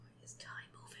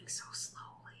so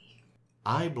slowly.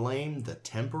 I blame the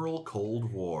temporal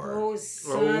Cold War. Those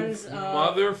sons of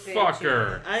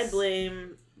motherfucker. bitches. I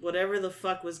blame whatever the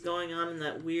fuck was going on in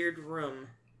that weird room.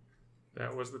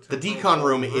 That was the decon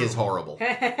room is horrible. oh,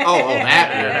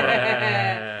 that weird room.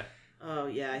 Yeah. Oh,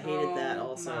 yeah, I hated that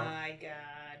also. Oh my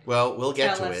god. Well, we'll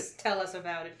get to it. Tell us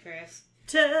about it, Chris.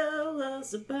 Tell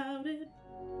us about it.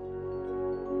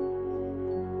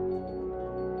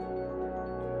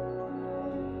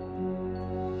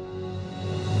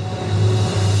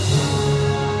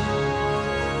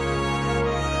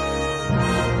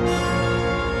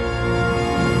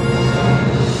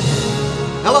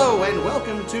 Hello and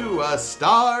welcome to A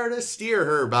Star to Steer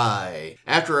Her By.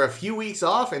 After a few weeks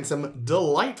off and some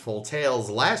delightful tales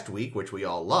last week, which we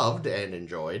all loved and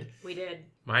enjoyed. We did.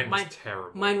 Mine was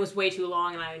terrible. Mine was way too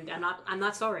long, and I'm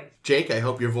not sorry. Jake, I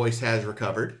hope your voice has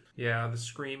recovered. Yeah, the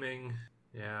screaming.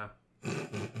 Yeah.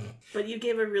 But you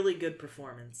gave a really good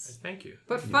performance. Thank you.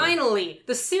 But finally,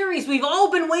 the series we've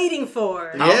all been waiting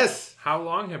for. Yes, How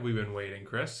long have we been waiting,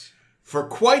 Chris? for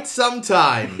quite some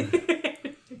time.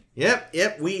 Yep,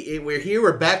 we're here,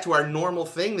 we're back to our normal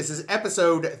thing. This is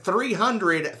episode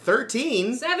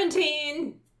 313.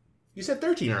 17. You said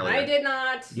 13 earlier. I did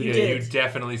not. You did. You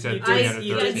definitely said You did. 313.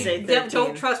 You did say 13.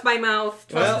 Don't trust my mouth.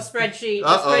 Trust the spreadsheet.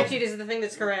 Uh-oh. The spreadsheet is the thing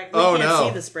that's correct. Oh, Can't no.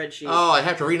 see the spreadsheet. Oh, I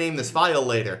have to rename this file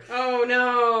later. Oh,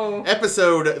 no.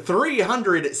 Episode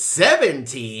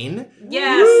 317.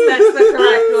 Yes, that's the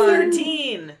correct one.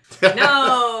 13.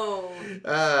 No.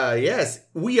 Yes,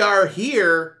 we are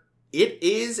here. It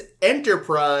is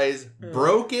Enterprise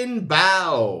Broken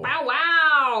Bow. Wow,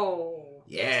 wow.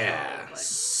 Yeah.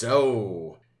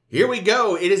 So, here we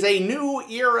go. It is a new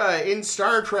era in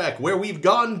Star Trek where we've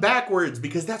gone backwards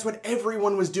because that's what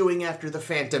everyone was doing after the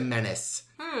Phantom Menace.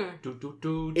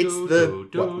 It's the,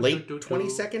 late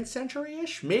 22nd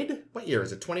century-ish? Mid? What year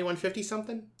is it? 2150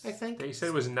 something, I think? They said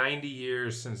it was 90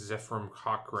 years since Zephyr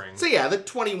Cochrane. So yeah, the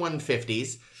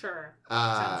 2150s. Sure.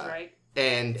 Uh, Sounds right.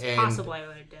 And Possibly I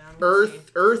wrote it down. We'll see.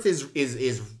 Earth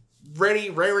is ready,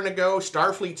 raring to go.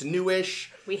 Starfleet's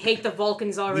newish. We hate the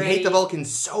Vulcans already. We hate the Vulcans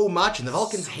so much, and the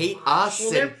Vulcans hate us. Well,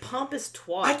 and they're pompous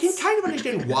twats. I can kind of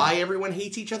understand why everyone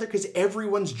hates each other, because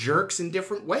everyone's jerks in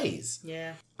different ways.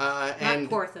 Yeah. And Not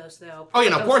Porthos, though. Oh, yeah,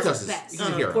 no, Porthos the is- best. he's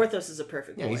a hero. Porthos is a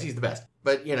perfect boy. Yeah, he's the best.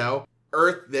 But, you know,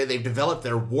 Earth, they've developed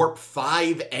their Warp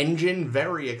 5 engine.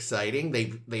 Very exciting.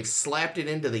 They've slapped it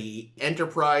into the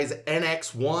Enterprise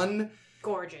NX-1.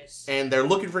 Gorgeous. And they're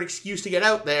looking for an excuse to get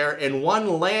out there, and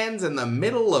one lands in the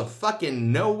middle of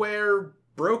fucking nowhere,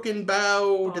 Broken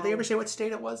Bow. Did they ever say what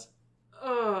state it was?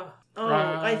 Ugh. Oh,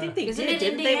 I think they Isn't did, it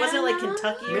didn't they? Wasn't it like Indiana?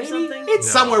 Kentucky or Maybe? something? It's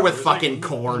No, somewhere with it was fucking like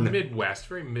corn. Midwest,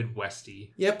 very Midwesty.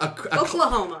 Yep,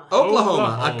 Oklahoma. Oklahoma. A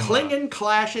Oklahoma. Klingon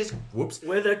clashes. Whoops.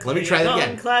 With a Let me try that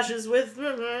again. clashes with...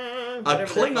 A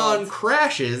Klingon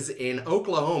crashes in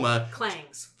Oklahoma.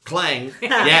 Clangs. Clang.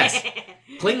 Yes.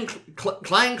 Clang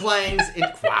clangs.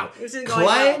 Wow. Isn't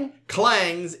going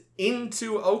Clangs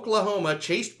into Oklahoma,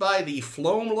 chased by the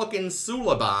Floam-looking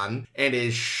Suliban, and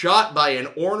is shot by an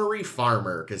ornery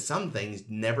farmer, because some things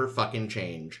never fucking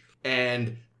change.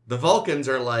 And the Vulcans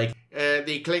are like,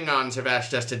 the Klingons have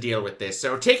asked us to deal with this,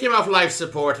 so take him off life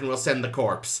support and we'll send the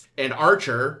corpse. And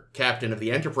Archer, captain of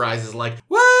the Enterprise, is like,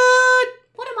 what?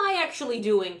 What am I actually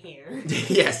doing here?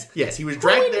 Yes, he was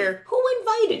dragged there. Who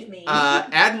invited me?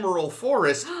 Admiral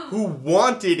Forrest, who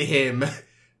wanted him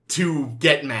to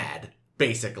get mad,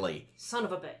 basically. Son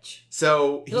of a bitch.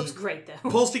 So He looks great, though.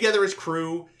 pulls together his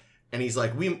crew, and he's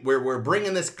like, we're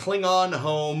bringing this Klingon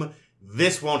home.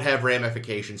 This won't have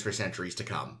ramifications for centuries to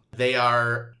come. They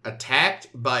are attacked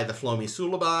by the Flomi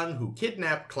Suliban, who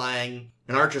kidnap Klang,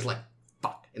 and Archer's like,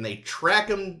 fuck. And they track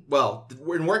him, well,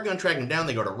 in working on tracking him down,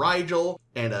 they go to Rigel,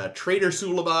 and Traitor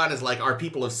Suliban is like, our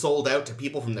people have sold out to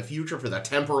people from the future for the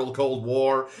temporal Cold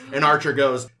War. And Archer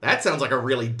goes, that sounds like a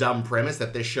really dumb premise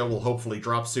that this show will hopefully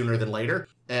drop sooner than later.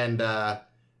 And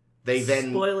they then...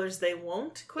 Spoilers, they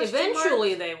won't?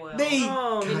 Eventually they will. They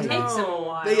Oh, It kind of- takes them a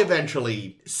while. They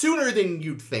eventually, sooner than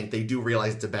you'd think, they do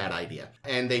realize it's a bad idea.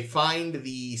 And they find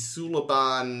the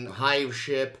Suliban hive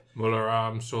ship.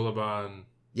 Mularam, Suliban.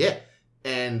 Yeah.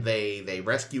 And they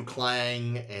rescue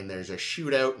Klang, and there's a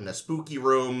shootout in a spooky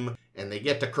room, and they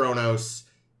get to Kronos,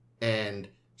 and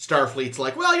Starfleet's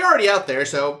like, well, you're already out there,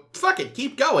 so fuck it,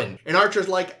 keep going. And Archer's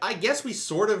like, I guess we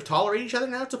sort of tolerate each other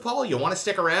now, T'Pol. You want to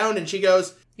stick around? And she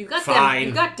goes, You got Fine.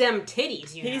 You got them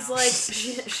titties, you He's know. like,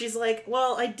 she's like,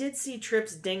 well, I did see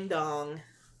Trip's ding dong.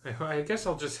 I guess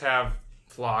I'll just have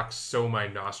Phlox sew my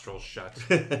nostrils shut.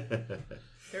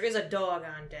 There is a dog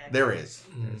on deck. there is.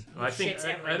 I think Shit's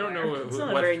I don't know It's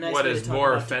not a very nice what way is to talk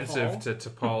more about offensive T'Pol. to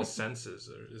T'Pol's senses.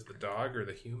 Is the dog or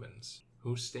the humans?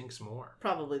 Who stinks more?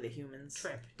 Probably the humans.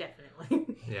 Trip,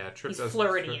 definitely. Yeah, Trip He's does.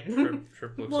 Floridian.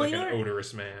 Trip looks Well, like you know an what-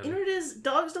 odorous man. You know what it is?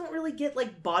 Dogs don't really get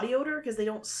like body odor because they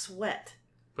don't sweat.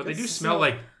 But they do It's smell so-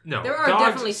 like There are dogs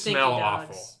definitely stinky smell dogs.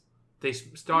 awful.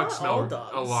 Dogs Not smell. all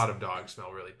dogs. A lot of dogs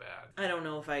smell really bad. I don't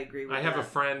know if I agree with I that. have a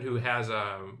friend who has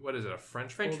a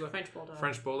French bulldog. French bulldog.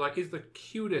 French bulldog. He's the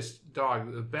cutest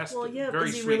dog, the best. Well, yeah, very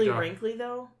is he sweet really dog. wrinkly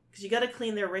though? Because you got to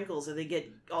clean their wrinkles, or they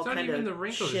get all It's not kind of even the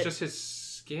wrinkles. shit. It's just his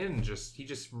skin. He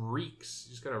just reeks.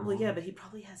 He's got a. Well, yeah, but he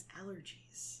probably has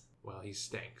allergies. Well, he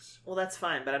stinks. Well, that's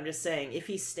fine, but I'm just saying, if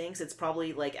he stinks, it's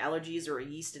probably like allergies or a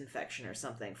yeast infection or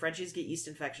something. Frenchies get yeast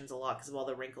infections a lot because of all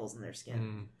the wrinkles in their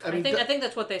skin. Mm. I mean, I think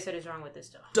that's what they said is wrong with this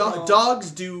dog. Well-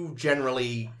 dogs do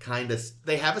generally kind of.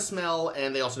 They have a smell,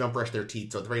 and they also don't brush their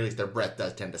teeth, so at the very least, their breath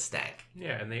does tend to stink.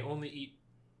 Yeah, and they only eat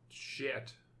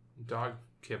shit, dog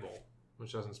kibble,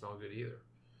 which doesn't smell good either.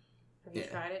 Have you Yeah.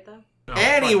 tried it though? No,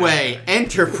 Anyway, fuck that.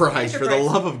 Enterprise, for the Enterprise.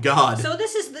 love of God. So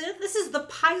this is the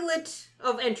pilot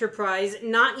of Enterprise,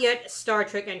 not yet Star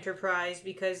Trek Enterprise,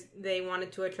 because they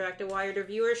wanted to attract a wider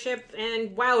viewership,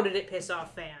 and wow, did it piss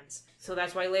off fans. So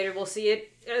that's why later we'll see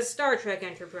it as Star Trek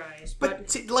Enterprise. But,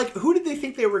 see, like, who did they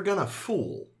think they were gonna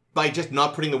fool by just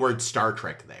not putting the word Star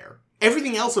Trek there?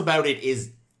 Everything else about it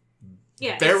is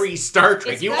yeah, very Star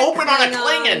Trek. it's You got open on a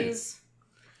Klingon!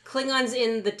 Klingons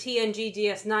in the TNG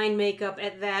DS9 makeup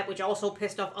at that, which also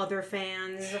pissed off other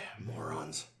fans.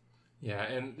 Morons. Yeah,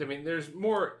 and I mean, there's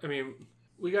more. I mean,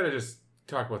 we got to just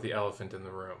talk about the elephant in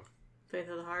the room. Faith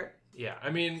of the Heart. Yeah,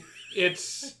 I mean,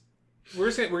 it's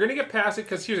we're gonna get past it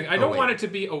because here's the thing. I don't wait. want it to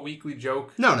be a weekly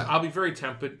joke. No. I'll be very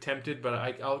tempted, but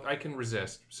I can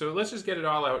resist. So let's just get it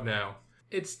all out now.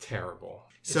 It's terrible.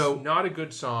 So- it's not a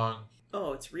good song.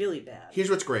 Oh, it's really bad. Here's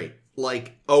what's great.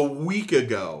 Like, a week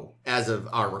ago, as of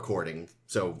our recording,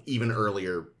 so even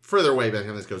earlier, further away by the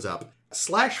time this goes up,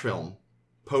 Slash Film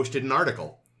posted an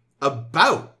article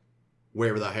about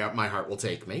Where My Heart Will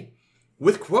Take Me,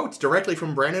 with quotes directly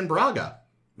from Brannon Braga,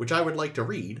 which I would like to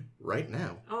read right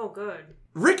now. Oh, good.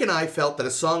 Rick and I felt that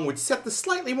a song would set the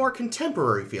slightly more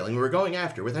contemporary feeling we were going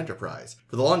after with Enterprise.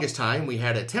 For the longest time, we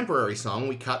had a temporary song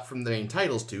we cut from the main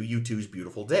titles to U2's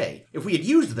Beautiful Day. If we had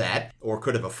used that, or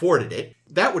could have afforded it,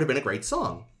 that would have been a great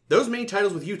song. Those main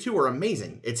titles with U2 are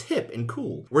amazing. It's hip and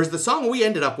cool. Whereas the song we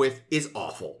ended up with is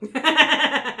awful.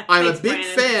 I'm a big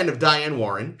fan of Diane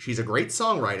Warren. She's a great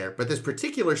songwriter, but this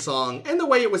particular song, and the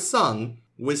way it was sung,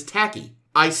 was tacky.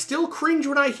 I still cringe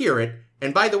when I hear it,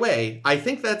 and by the way, I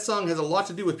think that song has a lot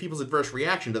to do with people's adverse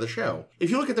reaction to the show. If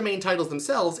you look at the main titles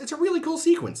themselves, it's a really cool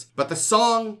sequence, but the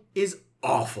song is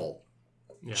awful.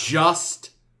 Yeah. Just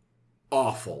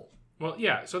awful. Well,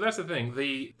 yeah. So that's the thing.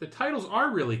 The titles are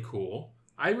really cool.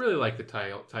 I really like the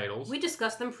titles. We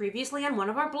discussed them previously on one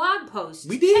of our blog posts.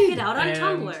 We did. Check it out on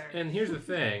Tumblr. And here's the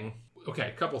thing. Okay,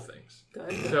 a couple things.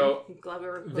 Good. So I'm glad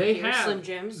we're they here, have Slim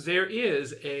Jims. there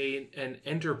is an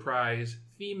Enterprise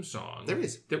theme song. There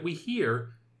is. That we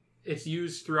hear. It's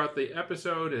used throughout the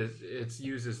episode. It's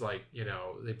used as like,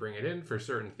 they bring it in for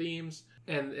certain themes.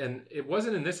 And it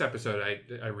wasn't in this episode,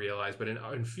 I realized, but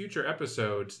in future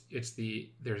episodes,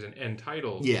 there's an end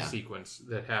title sequence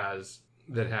that has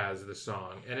the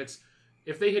song. And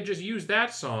if they had just used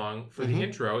that song for the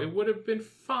intro, it would have been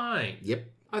fine. Yep.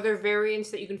 Are there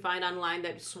variants that you can find online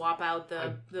that swap out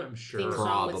the I'm sure. theme song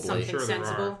Probably. with something Sure there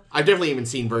sensible? are. I've definitely even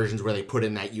seen versions where they put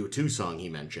in that U2 song he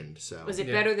mentioned, so... Was it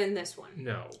Yeah. better than this one?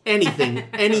 No. Anything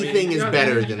is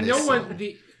better than this No one. song.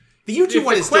 The U2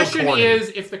 one is still corny.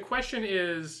 if the question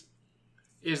is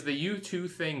the U2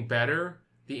 thing better?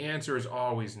 The answer is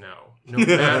always no. No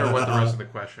matter what the rest of the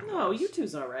question was. No,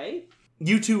 U2's alright.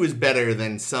 U2 is better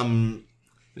than some...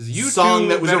 Is U2 song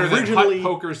that was better than originally- Hut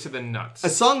Pokers to the Nuts. A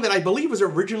song that I believe was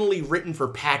originally written for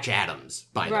Patch Adams,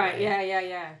 by the Right, way.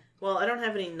 yeah. Well, I don't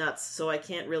have any nuts, so I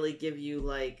can't really give you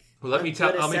like. Well, let a me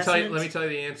tell good you. assessment. Let me tell you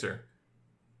the answer.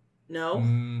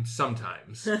 No.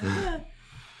 Sometimes.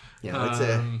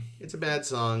 Yeah, it's a bad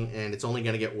song, and it's only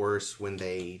going to get worse when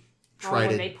they try when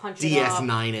to they punch it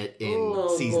DS9 it in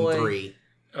Oh, season boy. 3.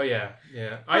 Oh yeah.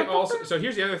 I also. So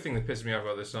here's the other thing that pissed me off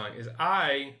about this song is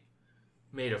I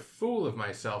made a fool of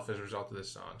myself as a result of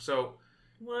this song. So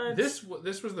What? this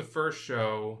was the first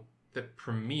show that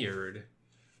premiered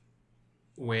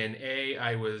when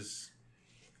I was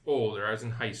older. I was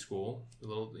in high school, a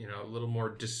little more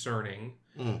discerning.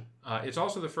 Mm. It's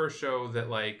also the first show that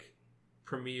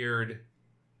premiered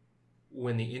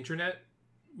when the internet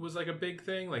was a big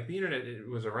thing. Like the internet it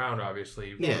was around,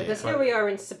 obviously. Yeah, Because but- here we are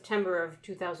in September of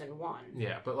 2001.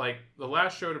 Yeah, but the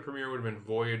last show to premiere would have been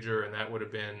Voyager, and that would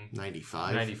have been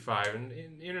 95. 95. And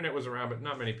the internet was around, but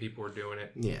not many people were doing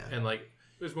it. Yeah. And it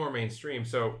was more mainstream.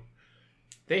 So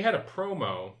they had a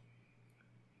promo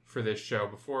for this show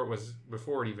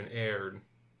before it even aired.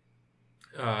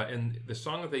 And the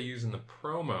song that they used in the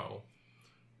promo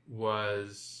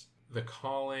was The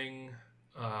Calling,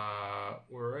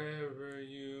 Wherever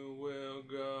You Will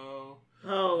Go.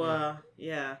 Oh,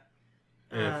 yeah.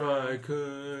 If I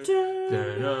could,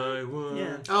 then I would.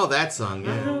 Yeah. Oh, that song,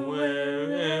 yeah.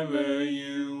 Wherever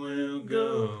you will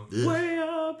go. Way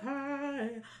up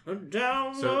high,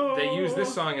 down So low. they used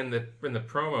this song in the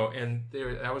promo, and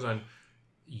that was on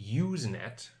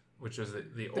Usenet, which was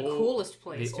the old, coolest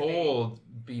place the to be. old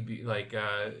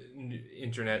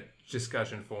internet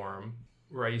discussion forum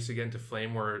where I used to get into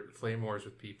flame wars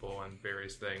with people on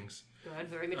various things. Good,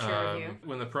 very mature of you.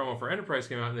 When the promo for Enterprise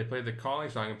came out and they played the Calling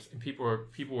song, and people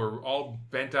were all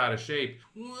bent out of shape.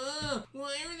 Whoa,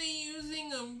 why are they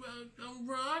using a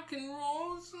rock and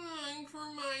roll song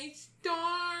for my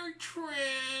Star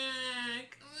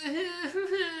Trek?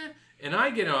 And I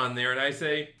get on there and I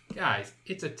say, guys,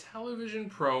 it's a television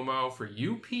promo for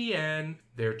UPN.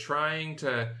 They're trying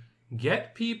to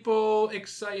get people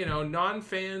excited,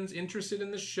 non-fans interested in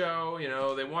the show.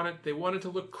 They want it to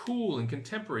look cool and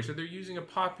contemporary, so they're using a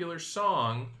popular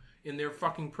song in their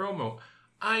fucking promo.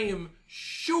 I am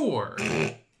sure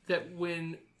that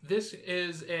when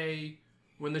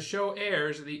the show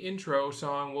airs, the intro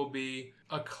song will be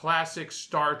a classic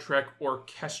Star Trek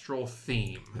orchestral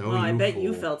theme. Oh, I bet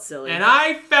you fool. felt silly. And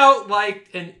I felt like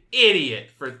an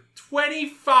idiot for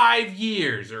 25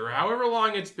 years, or however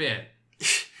long it's been.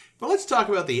 But let's talk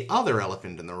about the other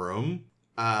elephant in the room.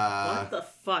 What the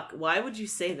fuck? Why would you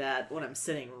say that when I'm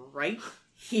sitting right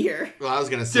here? Well, I was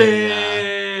gonna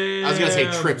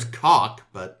say Trip's cock,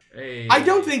 but Hey. I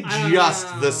don't think I don't just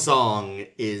know. the song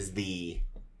is the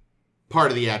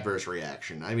part of the adverse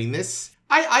reaction. I mean,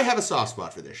 I have a soft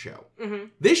spot for this show. Mm-hmm.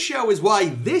 This show is why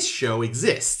this show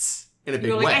exists in a big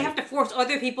You're like, way. I have to force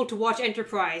other people to watch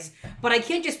Enterprise, but I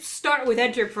can't just start with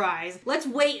Enterprise. Let's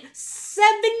wait 7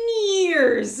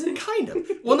 years. Kind of.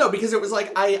 Well, no, because it was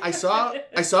like I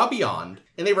saw Beyond,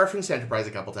 and they referenced Enterprise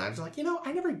a couple times. I'm like,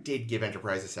 I never did give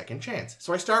Enterprise a second chance.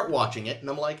 So I start watching it, and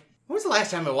I'm like, when was the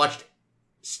last time I watched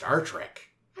Star Trek?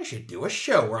 I should do a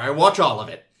show where I watch all of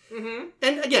it. Mm-hmm.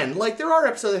 And again, there are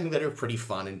episodes I think that are pretty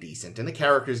fun and decent, and the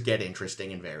characters get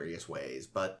interesting in various ways,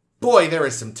 but boy, there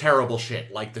is some terrible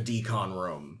shit, like the decon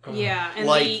room. Yeah, and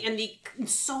the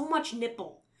so much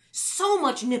nipple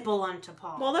on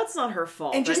T'Pol. Well, that's not her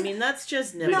fault. And just- I mean, that's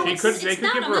just no, nipple. They it's, could- it's they could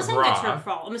not. give I'm her not a saying that's bra. her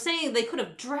fault. I'm saying they could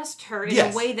have dressed her in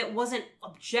Yes. a way that wasn't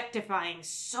objectifying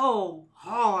so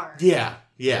hard. Yeah.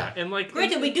 And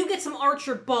Granted, we do get some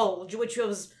Archer bulge, which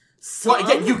was Well,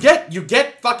 yeah, you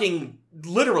get fucking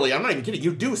literally. I'm not even kidding.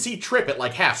 You do see Trip at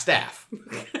like half staff.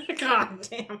 God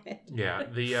damn it. yeah,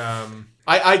 the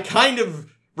I kind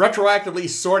of retroactively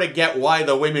sort of get why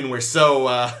the women were so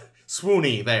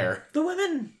swoony there. The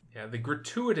women. Yeah, the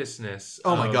gratuitousness.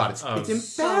 Oh my god, it's so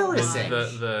embarrassing.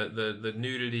 The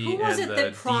nudity Who was and it the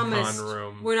that promised decon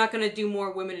room. we're not going to do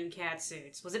more women in cat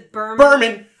suits? Was it Berman?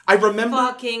 Berman, I remember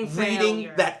Fucking reading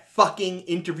failure. that fucking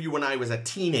interview when I was a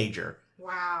teenager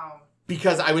Wow.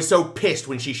 because I was so pissed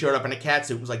when she showed up in a cat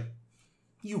suit. It was like,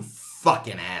 you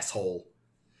fucking asshole.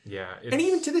 Yeah, And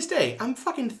even to this day, I'm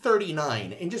fucking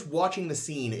 39, and just watching the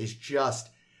scene is just...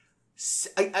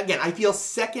 Again, I feel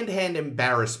secondhand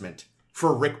embarrassment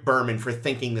for Rick Berman for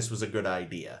thinking this was a good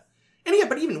idea. And yeah,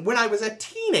 but even when I was a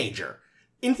teenager,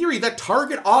 in theory, the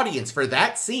target audience for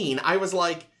that scene, I was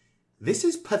like, this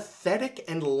is pathetic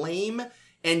and lame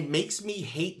and makes me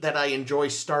hate that I enjoy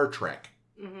Star Trek.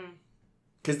 Mm-hmm.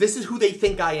 Because this is who they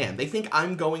think I am. They think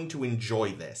I'm going to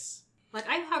enjoy this. Like,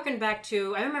 I harken back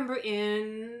to, I remember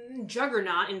in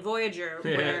Juggernaut in Voyager,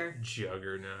 where...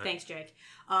 Juggernaut. Thanks, Jake.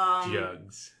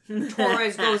 Jugs.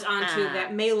 Torres goes onto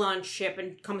that Malon ship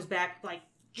and comes back, like,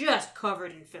 just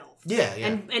covered in filth. Yeah.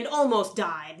 And almost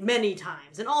died many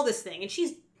times, and all this thing. And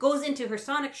she goes into her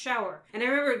sonic shower. And I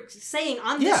remember saying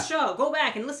on this show, go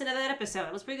back and listen to that episode.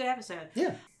 It was a pretty good episode.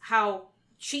 Yeah. How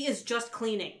she is just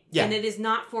cleaning. Yeah. And it is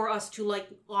not for us to, like,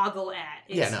 ogle at.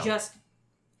 It's just,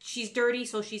 she's dirty,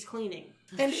 so she's cleaning.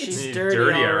 And She's it's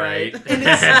dirty, all right. And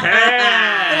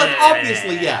like,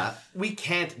 obviously, yeah, we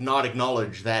can't not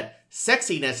acknowledge that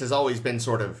sexiness has always been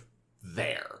sort of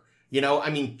there. I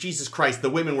mean, Jesus Christ, the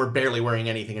women were barely wearing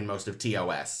anything in most of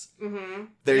TOS. Mm-hmm.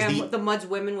 There's the Muds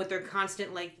women with their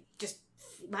constant, like, just,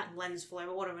 not lens flare,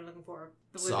 but what am I looking for?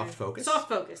 Soft focus. Soft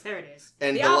focus, there it is.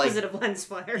 And the opposite of lens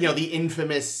flare. the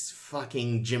infamous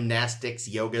fucking gymnastics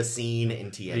yoga scene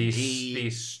in TNG. The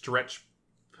stretch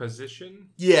position.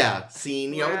 Yeah,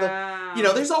 scene. You know,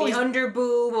 Wow. there's always the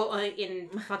underboob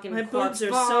in fucking My Quark's boobs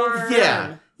are bar. so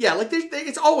firm. Yeah, like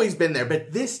it's always been there,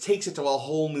 but this takes it to a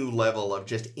whole new level of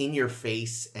just in your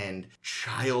face and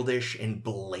childish and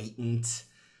blatant.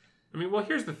 I mean, well,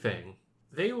 here's the thing.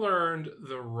 They learned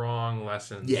the wrong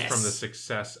lessons Yes. from the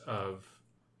success of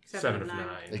Seven of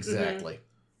Nine. Exactly.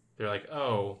 They're like,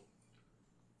 oh,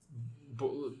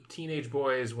 teenage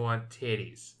boys want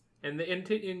titties. And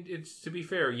it's, to be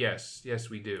fair, yes,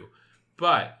 we do.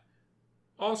 But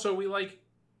also we like,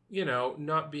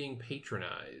 not being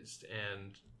patronized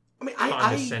and I mean,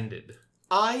 condescended.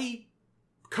 I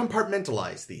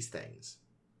compartmentalize these things,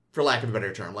 for lack of a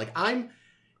better term. Like, I'm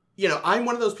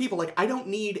one of those people, like, I don't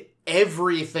need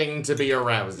everything to be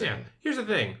arousing. Yeah. Here's the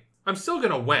thing. I'm still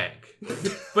going to wank,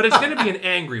 but it's going to be an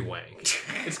angry wank.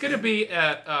 It's going to be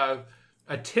a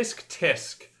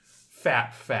tisk-tisk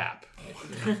fap.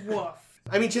 Woof.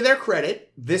 I mean, to their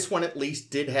credit, this one at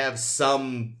least did have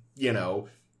some,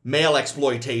 male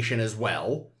exploitation as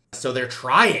well. So they're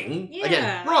trying. Yeah.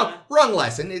 Again, wrong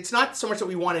lesson. It's not so much that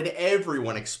we wanted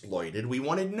everyone exploited. We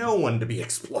wanted no one to be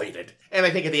exploited. And I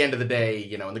think at the end of the day,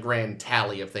 in the grand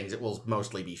tally of things, it will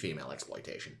mostly be female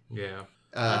exploitation. Yeah.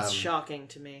 That's shocking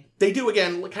to me. They do,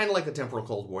 again, kind of like the Temporal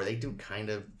Cold War, they do kind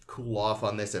of cool off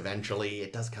on this eventually.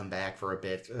 It does come back for a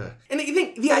bit. Ugh. And I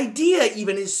think the idea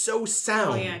even is so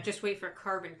sound. Oh yeah, just wait for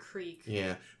Carbon Creek.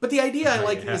 Yeah. But the idea I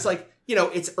like is like,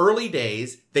 it's early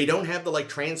days. They don't have the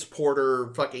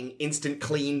transporter fucking instant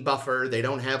clean buffer. They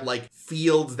don't have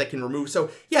fields that can remove. So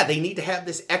yeah, they need to have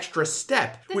this extra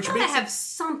step, They which gotta makes have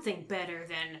something better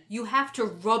than you have to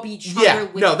rub each yeah, other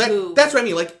with no, goo. that's what I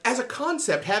mean. Like, as a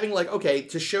concept, having okay,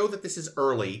 to show that this is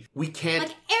early, we can't.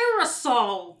 like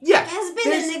aerosol. Yeah, has been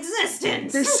there's- in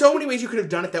existence. There's so many ways you could have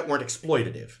done it that weren't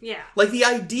exploitative. yeah. Like, the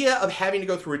idea of having to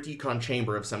go through a decon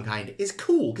chamber of some kind is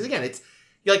cool. Because, again, it's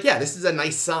you're like, yeah, this is a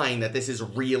nice sign that this is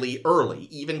really early.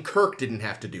 Even Kirk didn't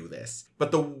have to do this.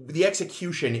 But the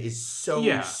execution is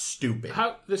so stupid.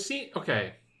 How the scene?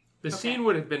 Okay, the scene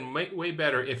would have been way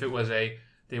better if it was they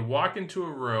walk into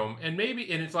a room and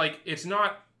it's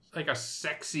not like a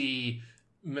sexy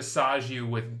massage you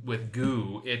with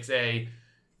goo. It's they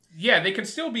can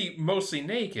still be mostly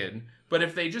naked, but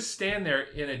if they just stand there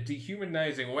in a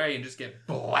dehumanizing way and just get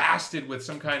blasted with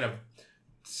some kind of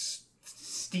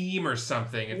steam or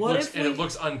something, it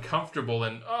looks uncomfortable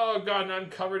and oh god, and I'm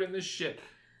covered in this shit.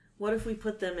 What if we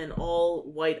put them in all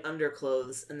white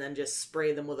underclothes and then just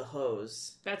spray them with a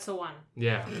hose? That's the one.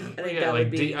 Yeah, I think that would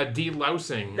be a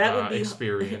delousing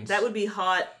experience. That would be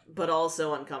hot, but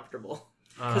also uncomfortable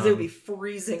because it would be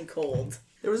freezing cold.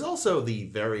 There was also the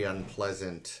very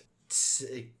unpleasant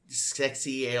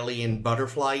sexy alien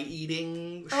butterfly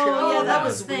eating show. Oh yeah, that that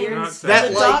was was weird.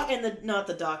 Not Not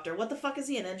the doctor. What the fuck is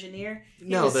he? An engineer? He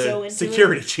No, was the so into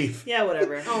security it. chief. Yeah,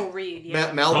 whatever. Oh, Reed.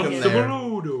 Yeah. Malcolm Come there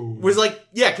to was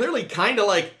clearly kind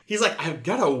of he's like, I've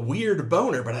got a weird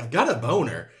boner, but I've got a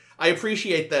boner. I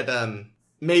appreciate that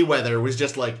Mayweather was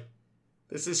just like,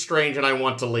 this is strange and I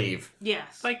want to leave.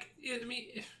 Yes. I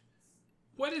mean,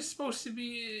 what is supposed to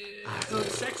be so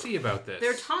sexy about this?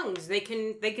 Their tongues. They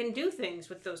can do things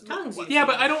with those tongues. Yeah,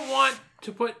 but I don't want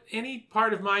to put any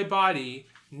part of my body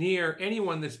near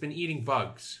anyone that's been eating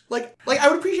bugs. Like I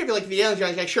would appreciate if the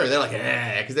aliens are sure,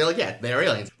 they're because they're yeah, they're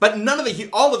aliens. But none of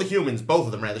all of the humans, both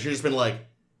of them rather, should have just been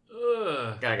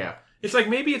Ugh. gotta go. It's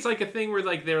maybe it's a thing where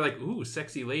they're ooh,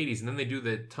 sexy ladies, and then they do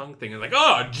the tongue thing and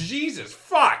oh, Jesus,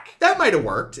 fuck. That might have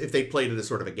worked if they played it as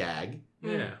sort of a gag.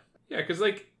 Yeah. Yeah, because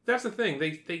that's the thing.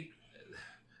 They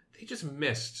just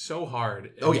missed so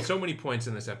hard at so many points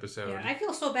in this episode. Yeah, I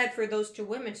feel so bad for those two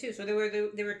women too. So they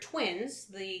were twins,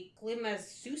 the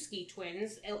Klimaszewski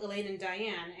twins, Elaine and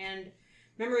Diane. And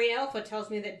Memory Alpha tells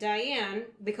me that Diane,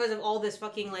 because of all this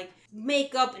fucking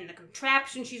makeup and the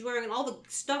contraption she's wearing and all the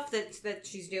stuff that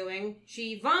she's doing,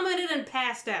 she vomited and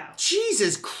passed out.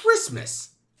 Jesus Christmas!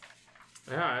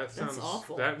 Yeah, that sounds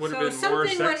awful. That would have So been more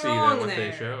something went sexy than wrong what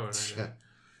there. they showed.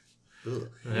 Ugh.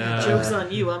 Joke's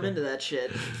on you. I'm into that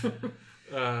shit.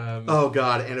 Oh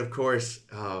god, and of course,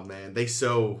 oh man, they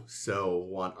so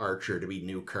want Archer to be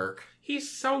new Kirk. He's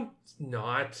so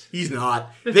not. He's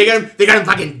not. They got him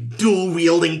fucking dual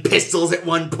wielding pistols at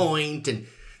one point, and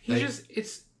I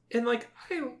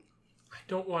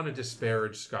don't want to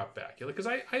disparage Scott Bakula because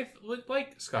I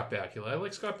like Scott Bakula. I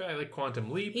like Scott Bakula. I like Quantum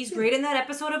Leap. He's great in that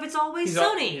episode of It's Always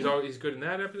Sunny. He's good in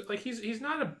that episode. He's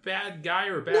not a bad guy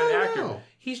or a bad actor. No.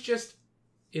 He's just,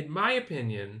 in my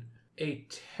opinion, a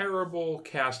terrible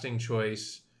casting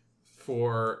choice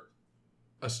for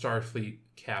a Starfleet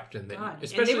captain that, God.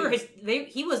 especially And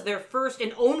he was their first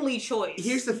and only choice.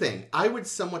 Here's the thing. I would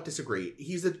somewhat disagree.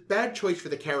 He's a bad choice for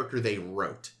the character they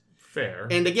wrote. fair.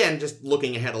 And again, just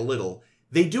looking ahead a little,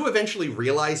 they do eventually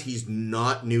realize he's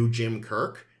not new Jim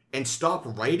Kirk and stop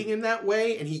writing him that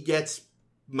way, and he gets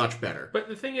much better. But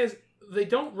the thing is, they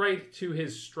don't write to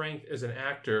his strength as an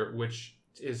actor, which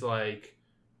is like,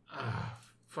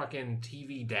 fucking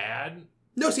TV dad.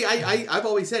 No, see, I've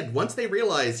always said, once they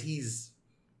realize he's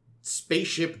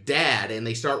spaceship dad and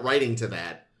they start writing to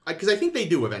that, because I think they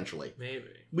do eventually. Maybe.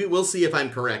 We'll see if I'm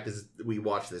correct as we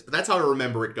watch this, but that's how I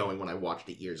remember it going when I watched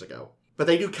it years ago. But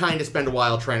they do kind of spend a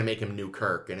while trying to make him new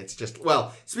Kirk, and it's just,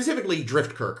 well, specifically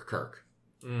Drift Kirk.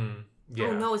 Yeah.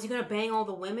 Oh no, is he gonna bang all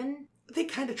the women? They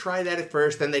kind of try that at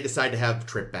first, then they decide to have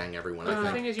Trip bang everyone, I The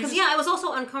think. thing is, Because I was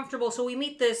also uncomfortable. So we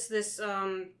meet this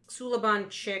Suliban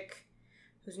chick,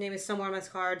 whose name is somewhere on this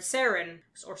card, Saren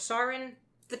or Sarin,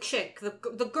 the chick,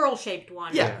 the girl shaped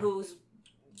one, Yeah. who's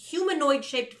humanoid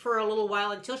shaped for a little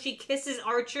while until she kisses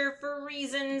Archer for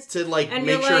reasons. To, like, And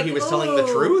make you're sure like, he was telling the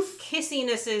 "Ooh, truth?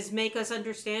 Kissinesses make us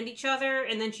understand each other,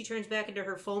 and then she turns back into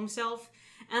her foam self.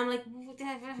 And I'm like,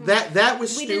 That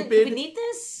was Did stupid. we need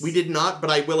this? We did not, but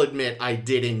I will admit, I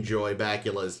did enjoy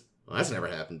Bakula's, well, that's never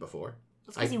happened before.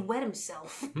 That's because he wet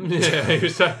himself. Yeah,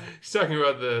 he's talking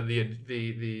about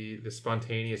the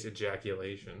spontaneous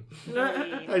ejaculation.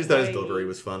 I just thought his delivery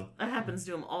was fun. That happens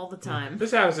to him all the time.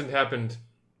 This hasn't happened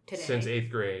Today. since 8th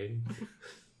grade.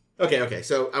 Okay,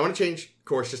 so I want to change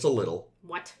course just a little,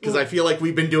 What? because I feel like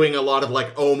we've been doing a lot of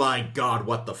like, oh my god,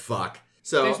 what the fuck.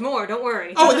 So, There's more, don't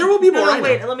worry. oh, there will be more, I know.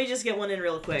 Wait, let me just get one in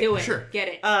real quick. Do it. Sure. Get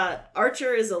it.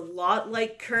 Archer is a lot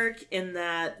like Kirk in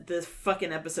that this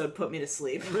fucking episode put me to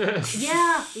sleep.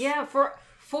 Yeah.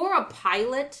 For a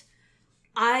pilot,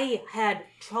 I had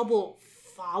trouble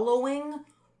following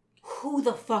who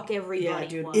the fuck everybody Yeah,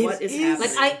 dude, was. what is It happening?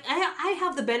 is- Like I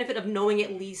have the benefit of knowing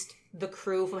at least the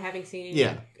crew from having seen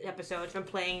Yeah. episodes, from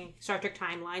playing Star Trek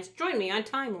Timelines. Join me on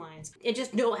Timelines. And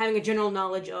just having a general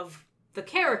knowledge of the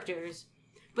characters.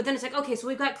 But then it's like, okay, so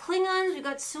we've got Klingons, we've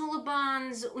got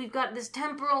Sulabans, we've got this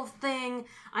temporal thing.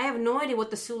 I have no idea what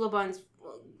the Sulabans'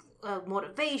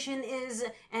 motivation is,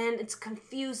 and it's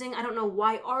confusing. I don't know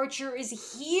why Archer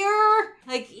is here.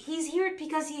 Like, he's here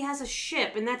because he has a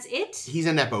ship, and that's it? He's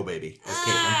a Nepo baby, as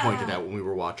Caitlin pointed out when we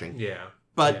were watching. Yeah.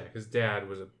 But because Dad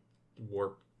was a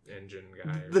warp engine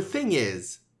guy. the thing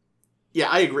is, yeah,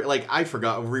 I agree. Like, I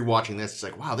forgot rewatching this. It's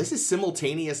like, wow, this is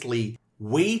simultaneously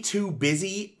way too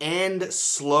busy and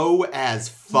slow as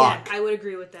fuck. Yeah, I would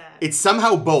agree with that. It's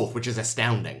somehow both, which is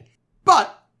astounding.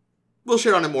 But we'll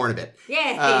shit on it more in a bit.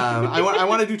 Yeah. I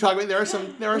want to talk about. There are some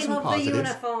We love positives. the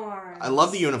uniforms. I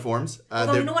love the uniforms.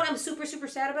 Although, They're- you know what I'm super, super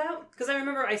sad about? Because I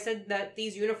remember I said that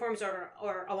these uniforms are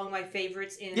among my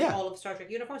favorites in Yeah. all of Star Trek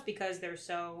uniforms because they're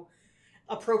so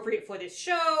appropriate for this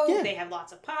show. Yeah. They have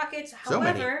lots of pockets. So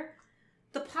many. However,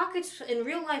 the pockets in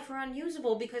real life are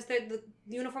unusable because the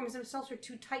uniforms themselves are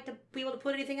too tight to be able to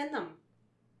put anything in them.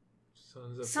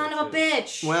 Son of a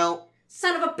bitch! well,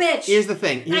 Son of a bitch! here's the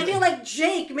thing. I feel like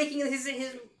Jake making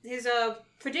his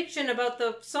prediction about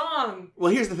the song.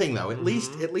 Well, here's the thing, though. At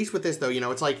least with this, though, you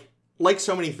know, it's like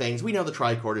so many things. We know the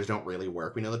tricorders don't really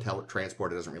work. We know the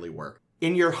teletransporter doesn't really work.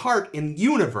 In your heart, in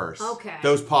universe, Okay.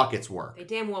 those pockets work. They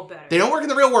damn well better. They don't work in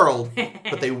the real world,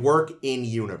 but they work in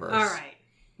universe. All right.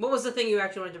 What was the thing you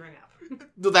actually wanted to bring up?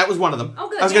 That was one of them. Oh,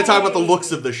 good. I was going to talk about the Yay.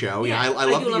 looks of the show. Yeah, I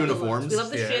love do the looks. uniforms. We love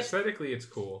the Yeah, ship. aesthetically it's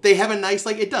cool. They have a nice,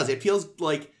 like, it does. It feels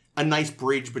like a nice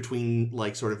bridge between,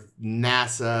 like, sort of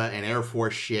NASA and Air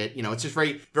Force shit. You know, it's just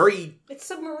very, very It's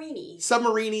submarine-y.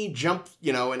 submarine-y jump,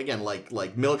 you know, and again, like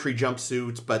military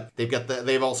jumpsuits, but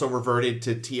they've also reverted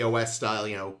to TOS style,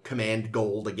 you know, command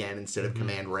gold again instead of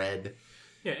command red.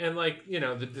 Yeah, and like, you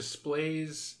know, the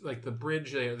displays, like the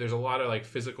bridge, there's a lot of like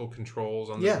physical controls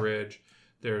on the Yeah. bridge.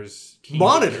 There's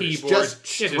Monitors, keyboards, just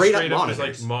straight up There's monitors.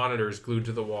 like monitors glued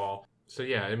to the wall. So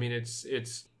yeah, I mean, it's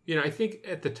you know, I think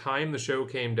at the time the show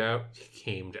came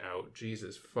out,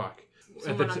 Jesus fuck.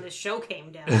 Someone on this show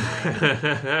came down.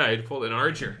 I'd pulled an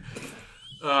Archer.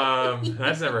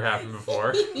 That's never happened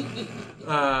before.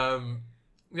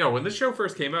 You know, when this show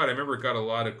first came out, I remember it got a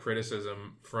lot of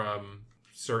criticism from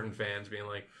certain fans being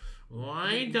like,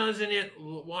 why does it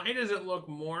look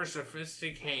more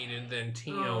sophisticated than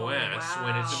TOS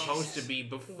when it's wow. supposed to be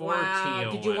before Wow.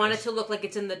 TOS? Did you want it to look like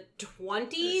it's in the 20s?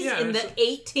 Yeah, in the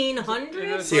it's-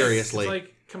 1800s? Seriously. It's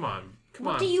like, come on.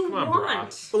 What do you bro.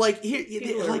 want? But like here,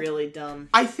 People are like, really dumb.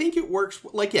 I think it works.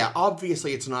 Like, yeah,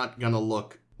 obviously it's not gonna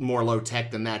look more low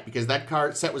tech than that because that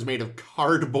card set was made of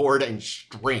cardboard and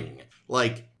string.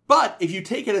 Like, but if you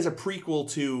take it as a prequel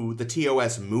to the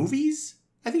TOS movies,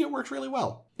 I think it works really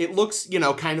well. It looks,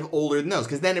 kind of older than those,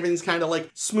 because then everything's kind of like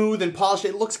smooth and polished.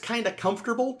 It looks kind of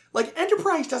comfortable. Like,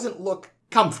 Enterprise doesn't look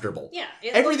comfortable. Yeah,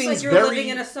 it Everything's looks like you're very- living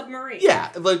in a submarine.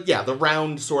 Yeah, the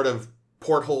round sort of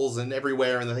portholes and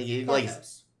everywhere, and the thing, like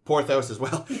Porthos as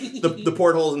well. The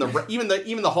portholes and even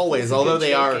the hallways, It's a although good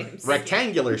they are showcase.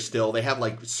 rectangular still, they have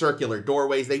like circular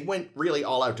doorways. They went really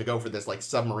all out to go for this like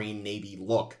submarine navy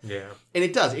look, Yeah. and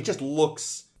it does. It just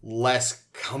looks less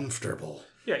comfortable.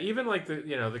 Yeah, even like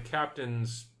the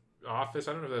captain's office.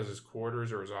 I don't know if that was his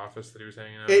quarters or his office that he was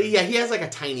hanging out. Yeah, he has like a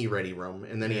tiny ready room,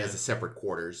 and then he Yeah. has a separate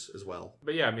quarters as well.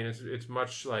 But yeah, I mean it's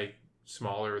much like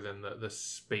smaller than the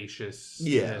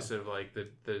spaciousness of like the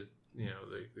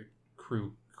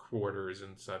crew quarters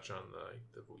and such on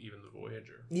even the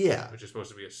Voyager. Yeah, Which is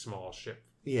supposed to be a small ship.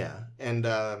 yeah, and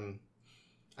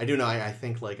I do know. I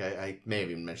think like I may have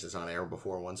even mentioned this on air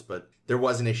before once, but there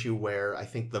was an issue where I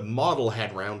think the model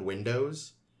had round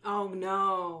windows, Oh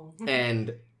no.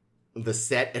 and the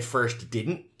set at first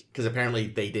didn't, because apparently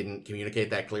they didn't communicate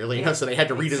that clearly, so they had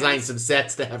to Makes redesign sense. some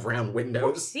sets to have round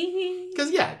windows. Whoopsie.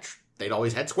 Because they'd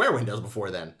always had square windows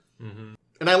before then. Mm-hmm.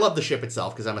 And I love the ship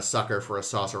itself because I'm a sucker for a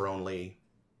saucer only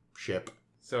ship.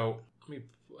 So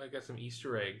I got some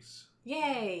Easter eggs.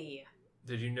 Yay.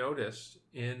 Did you notice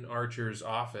in Archer's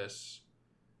office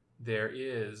there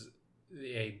is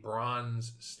a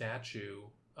bronze statue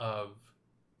of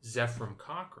Zephram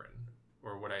Cochrane,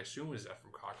 or what I assume is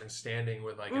Zephram Cochrane, standing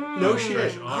with like a No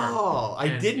fresh shit. arm. Oh,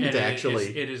 I didn't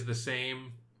actually. It is the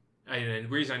same. And the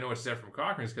reason I know it's Zephram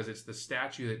Cochrane is because it's the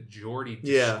statue that Geordi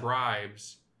Yeah.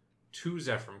 describes to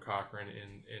Zephram Cochrane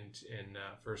in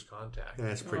First Contact.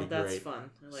 That's pretty that's great. fun.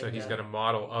 I like So he's got a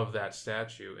model of that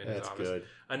statue in his That's office. good.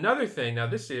 Another thing, now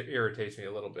this irritates me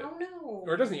a little bit. Oh no.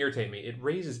 Or it doesn't irritate me, it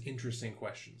raises interesting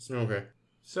questions. Okay.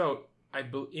 So,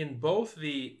 in both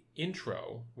the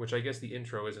intro, which I guess the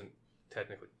intro isn't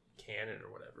technically canon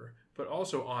or whatever, but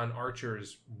also on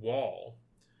Archer's wall,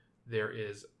 there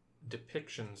is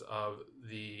depictions of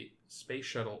the Space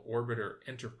Shuttle Orbiter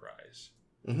Enterprise.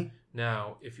 Mhm.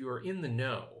 Now, if you are in the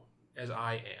know, as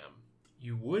I am,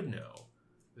 you would know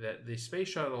that the Space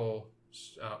Shuttle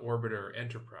Orbiter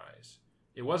Enterprise,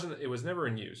 it was never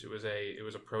in use. It was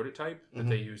a prototype that Mhm.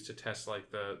 they used to test like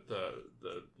the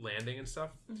landing and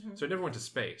stuff. Mhm. So it never went to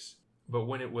space. But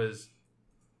when it was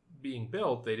being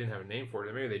built, they didn't have a name for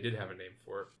it. Maybe they did have a name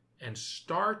for it. And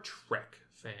Star Trek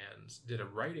fans did a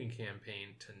writing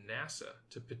campaign to NASA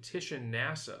to petition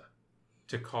NASA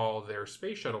to call their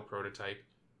space shuttle prototype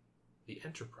the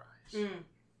Enterprise. Mm.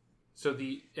 So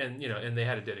and they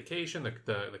had a dedication.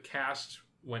 The cast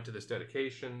went to this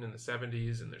dedication in the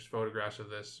 70s, and there's photographs of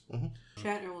this.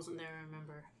 Shatner wasn't there, I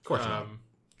remember. Of course not.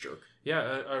 Jerk.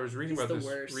 Yeah, I was reading He's about the this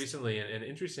worst. recently, and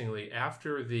interestingly,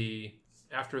 after the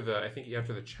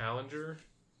Challenger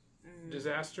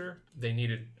disaster, they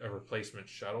needed a replacement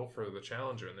shuttle for the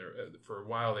Challenger, and for a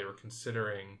while they were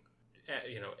considering,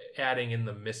 adding in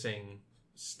the missing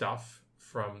stuff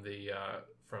from the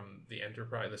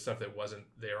Enterprise, the stuff that wasn't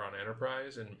there on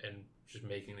Enterprise, and just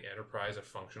making the Enterprise a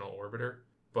functional orbiter.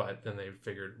 But then they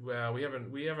figured, well, we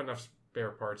have enough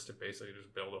spare parts to basically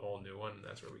just build a whole new one, and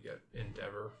that's where we get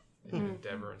Endeavor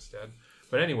instead.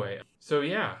 But anyway, so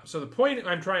the point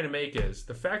I'm trying to make is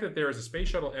the fact that there is a Space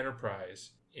Shuttle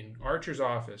Enterprise in Archer's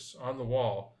office on the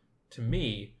wall, to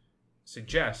me,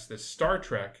 suggests that Star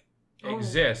Trek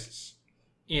exists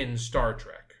in Star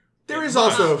Trek. There is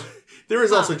also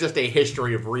just a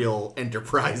history of real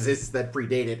enterprises that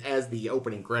predate it, as the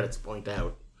opening credits point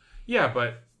out. Yeah,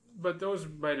 but those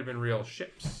might have been real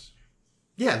ships.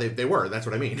 Yeah, they were. That's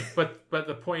what I mean. But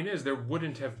the point is, there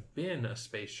wouldn't have been a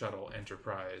Space Shuttle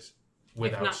Enterprise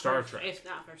without Star Trek. If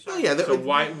not for Star Oh, Trek. yeah. So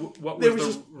what there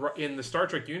was was in the Star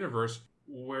Trek universe?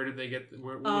 Where did they get?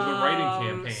 Where was the writing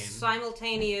campaign?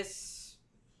 Simultaneous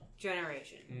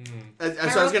generation. So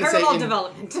I was going to say, Parallel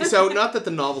development. so not that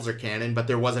the novels are canon, but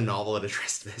there was a novel that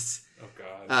addressed this, Oh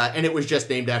God, and it was just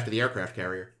named after the aircraft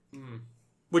carrier.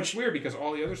 which is weird because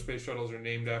all the other space shuttles are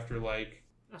named after like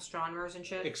Astronomers and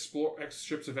shit.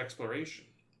 ships of exploration.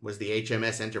 Was the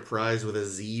HMS Enterprise with a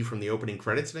Z from the opening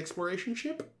credits an exploration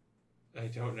ship? I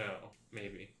don't know.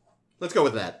 Maybe. Let's go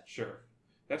with that. Sure.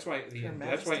 That's why Her that's why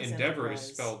Majesty's Endeavour Enterprise.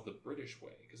 is spelled the British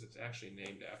way, because it's actually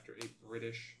named after a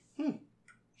British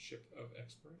ship of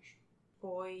exploration.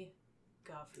 Boy,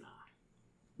 governor.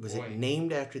 Was Boy. it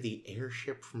named after the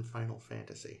airship from Final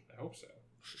Fantasy? I hope so.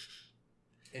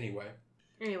 Anyway.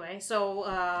 Anyway, so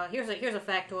here's a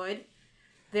factoid.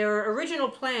 Their original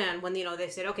plan, when they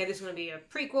said, okay, this is going to be a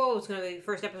prequel, it's going to be the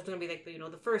first episode's going to be like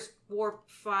the first Warp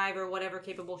 5 or whatever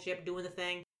capable ship doing the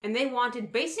thing, and they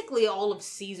wanted basically all of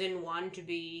season 1 to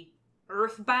be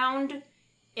Earthbound,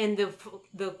 and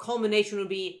the culmination would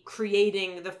be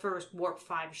creating the first Warp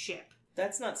 5 ship.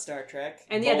 That's not Star Trek.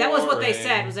 And yeah, that was what they Boring.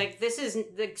 said. It was like, this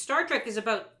isn't... The Star Trek is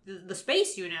about the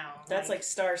space, you know. That's like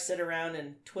Star sit around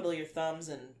and twiddle your thumbs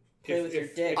and play with your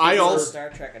dick. I It's not also- Star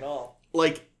Trek at all.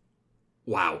 Like,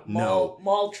 wow, no.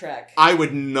 Mall Trek. I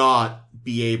would not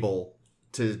be able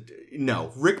to...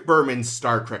 No, Rick Berman's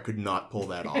Star Trek could not pull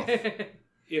that off.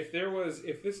 If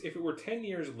it were 10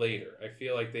 years later, I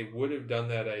feel like they would have done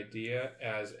that idea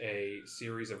as a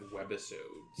series of webisodes.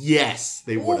 Yes,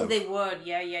 they would Ooh, have. they would.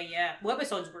 Yeah.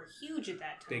 Webisodes were huge at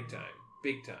that time.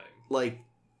 Big time. Like,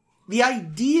 the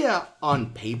idea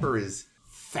on paper is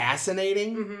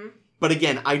fascinating, Mm-hmm. but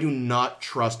again, I do not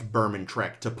trust Berman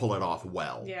Trek to pull it off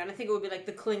well. Yeah, and I think it would be like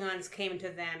the Klingons came to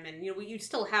them, and you know, you'd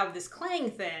still have this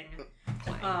Clang thing.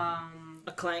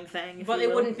 A clang thing. if But you it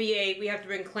will. wouldn't be we have to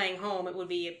bring Clang home. It would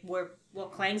be,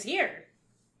 Clang's here.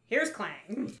 Here's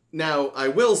Clang. Now, I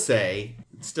will say,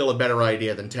 it's still a better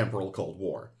idea than Temporal Cold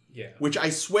War, Yeah. which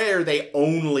I swear they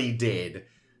only did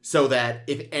so that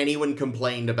if anyone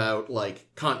complained about, like,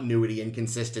 continuity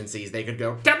inconsistencies, they could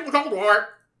go, Temporal Cold War!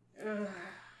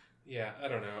 Yeah, I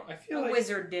don't know. I feel A like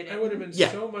wizard did it. I would have been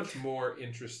Yeah. so much more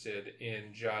interested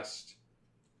in just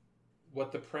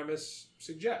what the premise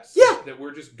suggests. Yeah. That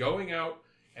we're just going out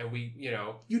and we, you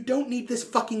know, You don't need this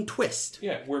fucking twist.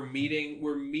 yeah, we're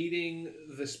meeting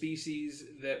the species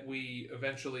that we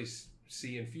eventually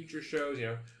see in future shows, you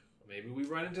know. Maybe we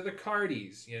run into the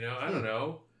Cardis, you know, I don't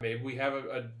know. Maybe we have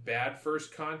a bad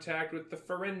first contact with the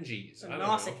Ferengis. The I don't know.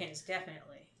 Nausicaans, definitely.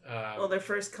 Well, their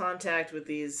first contact with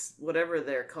these, whatever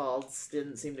they're called,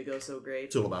 didn't seem to go so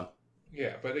great. Suliban.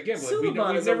 yeah, but again, like, Suliban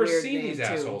we've is a never weird seen name, these too.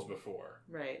 assholes before.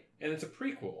 Right. And it's a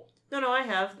prequel. No, I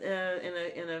have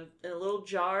in a little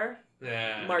jar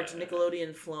Nah. marked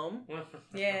Nickelodeon Floam.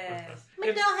 Yes. I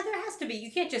mean, no, there has to be. You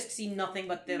can't just see nothing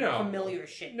but the No. familiar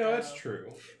shit. No, though. that's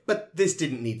true. But this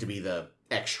didn't need to be the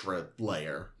extra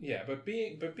layer. Yeah, but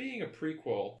being a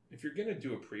prequel, if you're gonna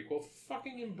do a prequel,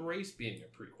 fucking embrace being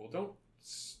a prequel. Don't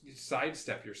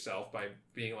sidestep yourself by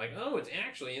being like, oh, it's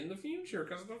actually in the future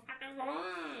because the fucking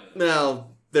Now,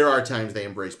 there are times they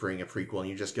embrace being a prequel and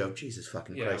you just go, Jesus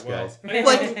fucking Christ, guys.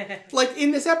 I- Like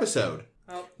in this episode.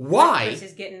 Oh, Why? Chris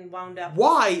is getting wound up.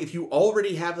 Why, if you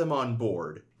already have them on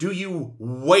board, do you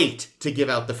wait to give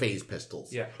out the phase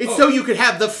pistols? Yeah. It's Oh. so you could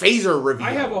have the phaser reveal.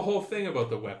 I have a whole thing about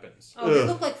the weapons. Oh, they Ugh.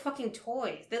 look like fucking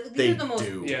toys. These They are the most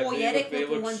do. Yeah, toyetic they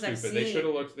looking look ones I've stupid. seen.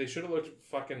 They should have looked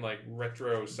fucking like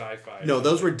retro sci-fi. No,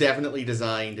 those were definitely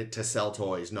designed to sell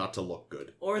toys, not to look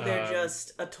good. Or they're Um,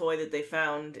 just a toy that they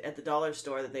found at the dollar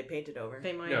store that they painted over.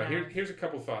 They might No, have. here's a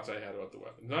couple thoughts I had about the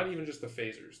weapons. Not even just the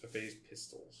phasers, the phase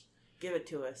pistols. Give it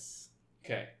to us.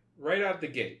 Okay, right out the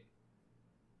gate.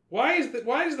 Why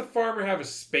does the farmer have a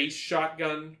space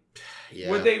shotgun? Yeah.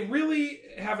 Would they really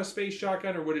have a space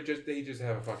shotgun, or would they just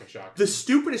have a fucking shotgun? The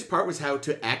stupidest part was how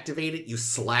to activate it, you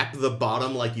slap the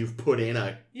bottom like you've put in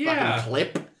a Yeah. fucking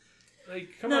clip. Like,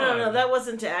 come No, on. no, that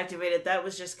wasn't to activate it. That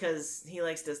was just because he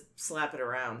likes to slap it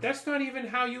around. That's not even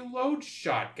how you load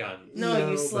shotguns. No, No,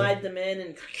 you but- slide them in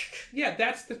and... Yeah,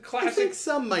 that's the I classic. think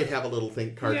some might have a little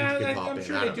thing cartridge Yeah, you can pop I'm in.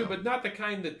 sure I they don't do, know. but not the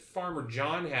kind that Farmer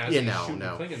John has. Yeah, and no, shooting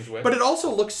no. Klingons with. But it also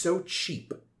looks so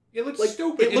cheap. It looks Like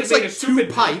stupid. it looks made like a two stupid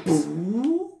pipes.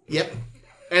 Yep.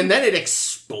 And then it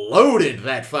exploded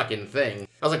that fucking thing.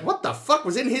 I was like, what the fuck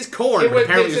was in his corn? But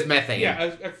apparently it was methane.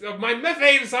 Yeah, my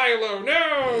methane silo.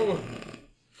 No.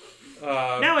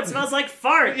 Now it smells like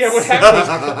farts! Yeah, what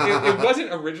happened was it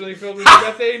wasn't originally filled with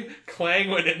methane. Clang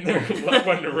went in there and let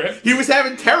one rip. He was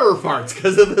having terror farts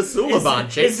because of the Suliban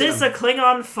chasing Is this him. a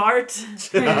Klingon fart?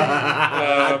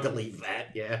 Delete that,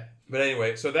 yeah. But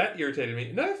anyway, so that irritated me.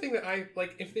 Another thing that I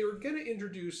like, if they were going to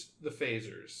introduce the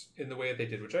phasers in the way that they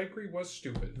did, which I agree was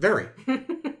stupid, Very.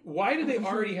 why did they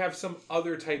already have some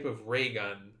other type of ray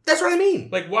gun? That's what I mean.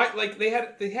 Like why? Like they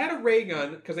had a ray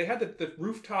gun because they had the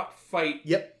rooftop fight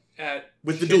Yep. at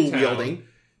With the Shittown dual wielding.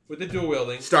 With the dual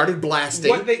wielding. Started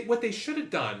blasting. What they should have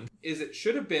done is it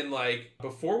should have been like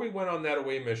before we went on that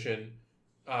away mission,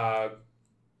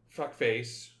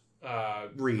 fuckface.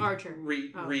 Reed. Archer.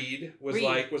 Reed was Reed.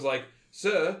 like,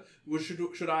 sir,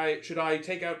 should I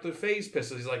take out the phase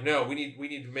pistol? He's like, no, we need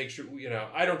to make sure,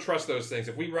 I don't trust those things.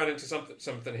 If we run into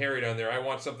something hairy down there, I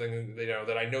want something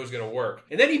that I know is gonna work.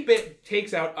 And then he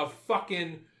takes out a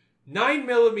fucking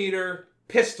 9mm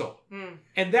pistol,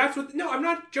 and that's what. No, I'm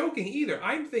not joking either.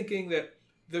 I'm thinking that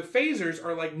the phasers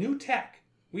are like new tech.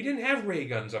 We didn't have ray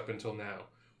guns up until now.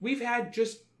 We've had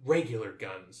just regular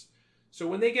guns. So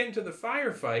when they get into the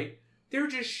firefight, they're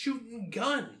just shooting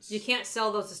guns. You can't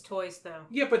sell those as toys, though.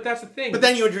 Yeah, but that's the thing. But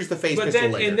then you introduce the phase pistol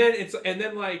later. and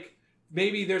then like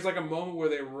maybe there's like a moment where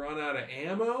they run out of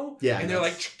ammo. Yeah, and they're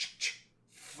like,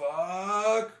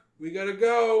 fuck, we gotta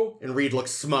go. And Reed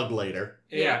looks smug later.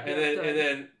 Yeah,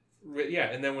 Yeah,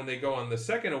 and then when they go on the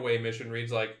second away mission,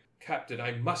 Reed's like, Captain,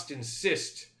 I must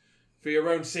insist, for your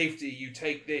own safety, you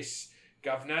take this,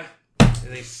 governor.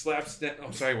 And they slaps that.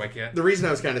 Oh, sorry, White Cat. The reason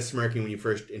I was kind of smirking when you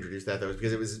first introduced that, though, is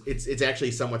because it's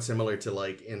actually somewhat similar to,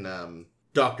 like, in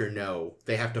Dr. No,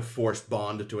 they have to force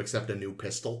Bond to accept a new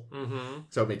pistol. Mm-hmm.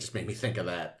 So it just made me think of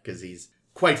that, because he's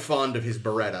quite fond of his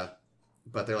Beretta.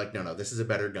 But they're like, no, this is a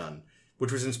better gun.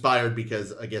 Which was inspired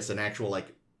because, I guess, an actual,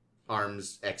 like,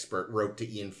 arms expert wrote to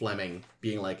Ian Fleming,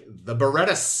 being like, the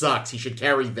Beretta sucks, he should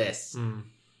carry this. Mm.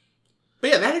 But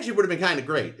yeah, that actually would have been kind of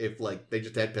great if, like, they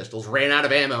just had pistols, ran out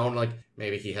of ammo, and, like,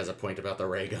 maybe he has a point about the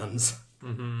ray guns.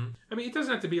 Mm-hmm. I mean, it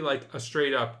doesn't have to be, like, a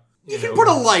straight up... You can put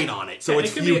a light on it, so Yeah,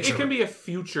 it's it can future. it can be a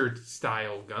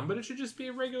future-style gun, but it should just be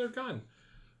a regular gun.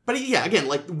 But yeah, again,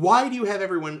 like, why do you have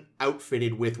everyone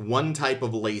outfitted with one type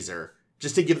of laser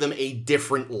just to give them a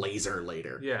different laser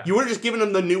later? Yeah. You would have just given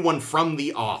them the new one from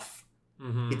the off.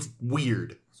 Mm-hmm. It's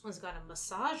weird. This one's got a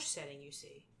massage setting, you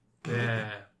see. Yeah.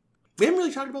 We haven't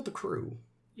really talked about the crew.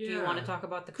 Yeah. Do you want to talk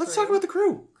about the crew? Let's talk about the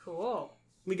crew. Cool.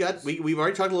 We've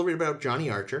already talked a little bit about Johnny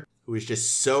Archer, who is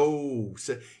just so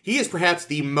he is perhaps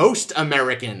the most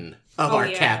American of our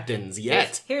captains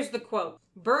yet. Here's the quote.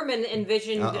 Berman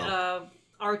envisioned Uh-oh.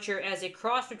 Archer as a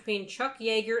cross between Chuck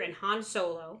Yeager and Han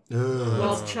Solo.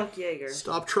 Well, it's Chuck Yeager.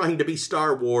 Stop trying to be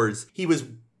Star Wars. He was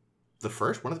the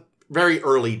first, one of the very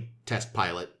early test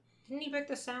pilot. Didn't he break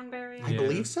the sound barrier? I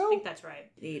believe I so. think that's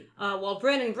right. Neat. While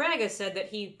Brennan Braga said that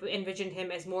he envisioned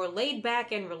him as more laid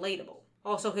back and relatable.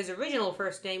 Also, his original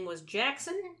first name was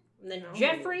Jackson, and then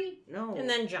Jeffrey, and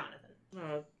then Jonathan.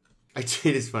 It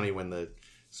is funny when the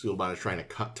Suliban is trying to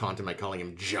taunt him by calling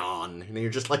him John, and you're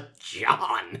just like,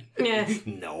 John. Yeah.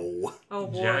 No. Oh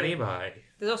boy. Johnny Bye.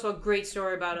 There's also a great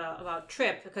story about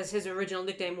Trip, because his original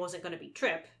nickname wasn't going to be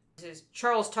Trip. This is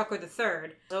Charles Tucker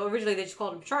III. So originally they just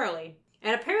called him Charlie.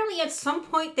 And apparently at some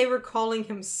point they were calling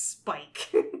him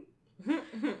Spike.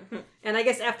 And I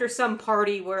guess after some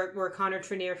party where Connor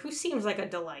Trenier, who seems like a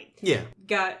delight, Yeah.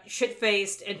 got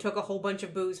shit-faced and took a whole bunch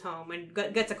of booze home and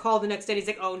gets a call the next day and he's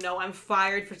like, oh no, I'm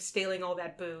fired for stealing all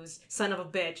that booze, son of a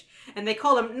bitch. And they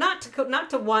called him not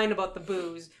to whine about the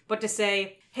booze, but to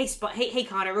say, hey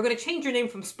Connor, we're going to change your name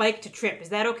from Spike to Trip. Is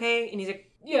that okay? And he's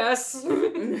like, yes.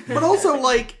 But also,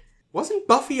 like, wasn't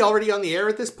Buffy already on the air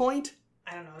at this point?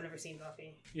 I don't know, I've never seen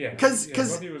Buffy. Yeah. Because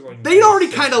Buffy was like they'd already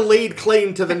kind of laid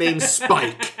claim to the name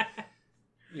Spike.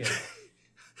 Yeah.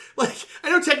 Like, I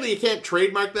know technically you can't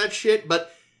trademark that shit,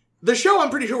 but the show, I'm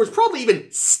pretty sure, was probably even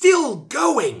still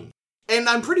going. And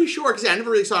I'm pretty sure, because I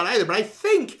never really saw it either, but I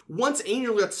think once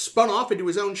Angel got spun off into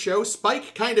his own show,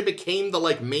 Spike kind of became the,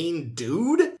 like, main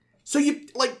dude. So you,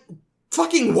 like,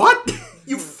 fucking what?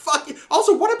 You fucking...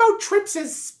 Also, what about Trip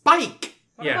says Spike?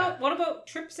 What about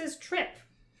Trip says Trip?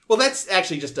 Well, that's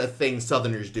actually just a thing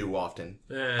Southerners do often.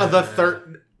 Uh, The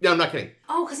third... No, I'm not kidding.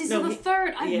 Oh, because he's the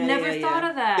third. I've Yeah, never yeah, thought yeah.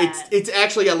 of that. It's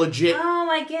actually a legit... Oh,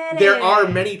 I get it. There are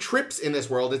many Trips in this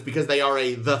world. It's because they are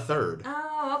the third.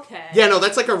 Oh, okay. Yeah, no,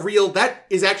 that's like a real... That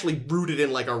is actually rooted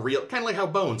in like a real... Kind of like how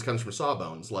Bones comes from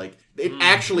Sawbones. Like, it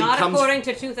actually Not comes... according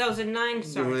to 2009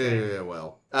 Star Trek. Yeah,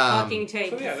 well... Talking tape.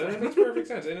 So yeah, that makes perfect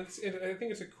sense, and I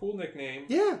think it's a cool nickname.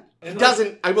 Yeah. And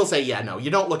Doesn't... I will say, yeah, no, you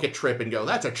don't look at Trip and go,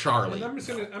 that's a Charlie. And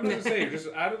I'm gonna say, just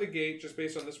out of the gate, just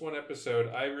based on this one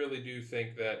episode, I really do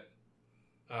think that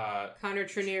Connor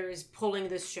Trenier is pulling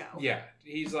this show. yeah,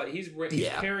 he's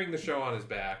Yeah. carrying the show on his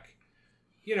back.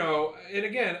 You know, and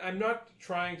again, I'm not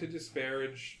trying to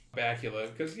disparage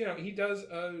Bakula because he does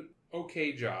a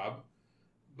okay job,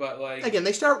 but like Again,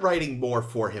 they start writing more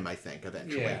for him, I think,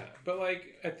 eventually. yeah, but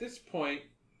like at this point,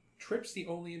 Trip's the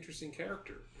only interesting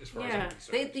character as far as I'm Yeah.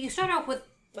 concerned. You start off with...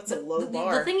 That's a low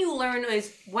bar. The thing you learn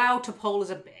is, wow, T'Pol is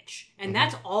a bitch. And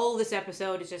that's all this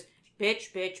episode is just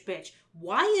bitch, bitch, bitch.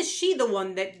 Why is she the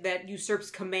one that usurps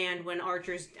command when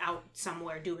Archer's out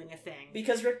somewhere doing a thing?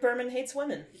 Because Rick Berman hates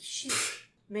women.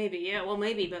 Maybe, yeah, well,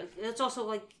 maybe, but it's also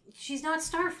like, she's not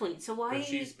Starfleet, so why...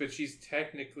 But she's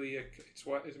technically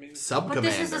Sub-commander. But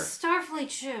this is a Starfleet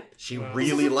ship. She Well, really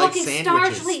This is a likes fucking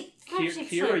sandwiches. Starfleet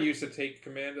Kira ship. used to take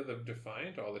command of the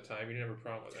Defiant all the time. You didn't have a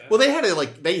problem with that. Well,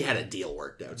 they had a deal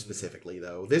worked out specifically,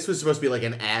 though. This was supposed to be like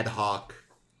an ad hoc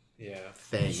yeah.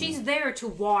 thing. She's there to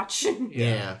watch.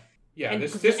 Yeah. Yeah, And-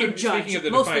 this and would judge. speaking of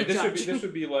the Mostly Defiant, judge. this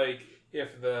would be like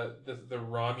if the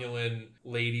Romulan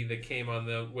lady that came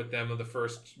with them on the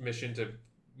first mission to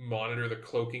monitor the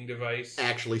cloaking device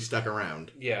Actually stuck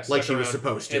around. yeah, like stuck she was around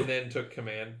supposed to. and then took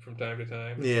command from time to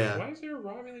time. Yeah. Why is there a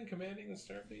Romulan commanding the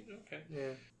Starfleet? Okay.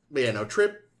 Yeah. But yeah, no,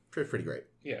 Trip Pretty great.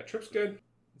 Yeah, Trip's good.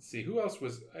 Let's see, who else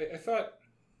was... I thought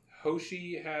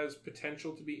Hoshi has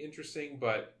potential to be interesting,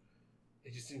 but they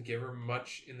just didn't give her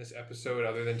much in this episode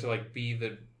other than to, like, be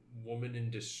the woman in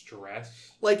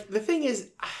distress. Like, the thing is,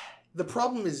 the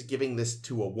problem is giving this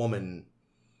to a woman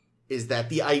is that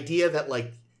the idea that,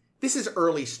 like, this is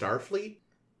early Starfleet,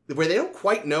 where they don't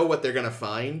quite know what they're going to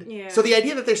find. Yeah. So the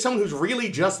idea that there's someone who's really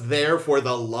just there for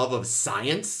the love of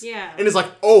science Yeah. and is like,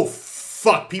 oh,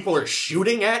 fuck, people are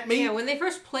shooting at me? Yeah, when they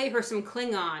first play her some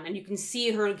Klingon and you can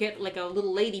see her get like a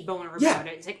little lady boner Yeah. about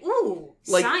it, it's like, ooh,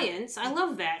 Like- science. I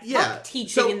love that. Yeah, Fuck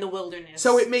teaching so- in the wilderness.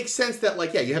 So it makes sense that,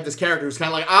 like, yeah, you have this character who's kind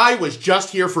of like, I was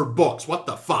just here for books. What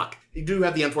the fuck? You do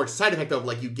have the unfortunate side effect of,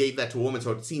 like, you gave that to a woman,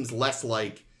 so it seems less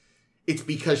like it's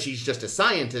because she's just a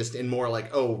scientist and more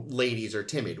like, oh, ladies are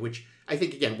timid, which I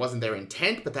think, again, wasn't their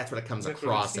intent, but that's what it comes That's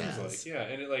across what it seems as. like. Yeah,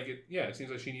 and it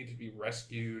seems like she needs to be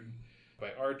rescued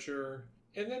by Archer.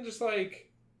 And then just,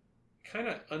 like, kind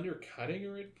of undercutting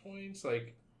her at points.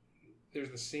 Like,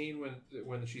 there's the scene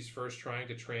when she's first trying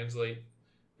to translate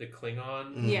the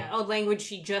Klingon. Mm. Yeah, a language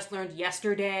she just learned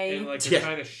yesterday. And, like, they're Yeah.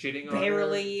 kind of shitting on her.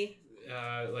 Barely.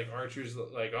 Like, Archer's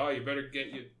like, oh, you better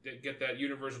get that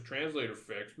universal translator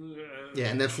fixed. Yeah,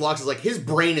 and then Phlox is like, his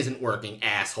brain isn't working,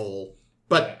 asshole.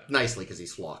 But Yeah. nicely, because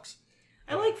he's Phlox.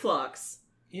 I like Phlox.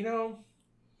 You know,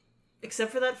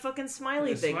 Except for that fucking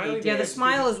smiley The thing. smiley they bit. Yeah, did. the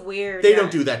smile is weird. They yeah.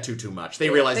 don't do that too much. They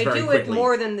realize They very do quickly. it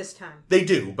more than this time. They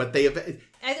do, but they...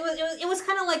 It was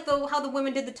kind of like how the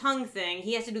women did the tongue thing.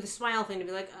 He has to do the smile thing to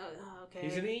be like, oh, okay.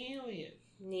 he's an alien.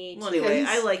 Neat. Well, anyway, Yeah, he's-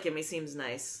 I like him. He seems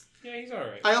nice. Yeah, he's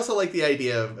alright. I also like the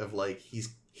idea of like, he's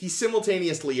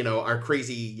simultaneously, our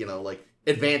crazy, like,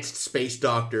 advanced space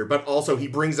doctor, but also he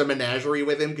brings a menagerie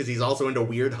with him because he's also into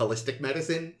weird holistic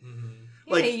medicine.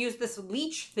 Yeah, like- he used this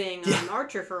leech thing Yeah. on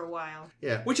Archer for a while.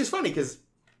 Yeah, which is funny because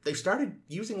they've started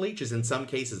using leeches in some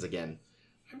cases again.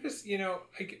 I'm just,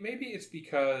 maybe it's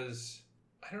because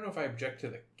I don't know if I object to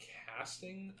the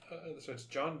casting. So it's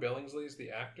John Billingsley's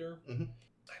the actor. Mhm.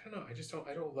 I don't know.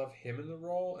 I don't love him in the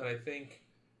role, and I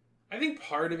think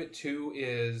part of it too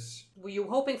is Were you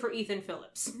hoping for Ethan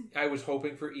Phillips? I was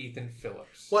hoping for Ethan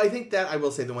Phillips. Well, I think that I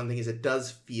will say the one thing is it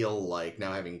does feel like,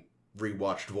 now having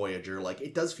rewatched Voyager, like,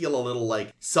 it does feel a little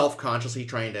like self-consciously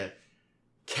trying to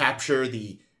capture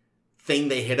the thing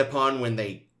they hit upon when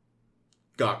they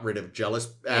got rid of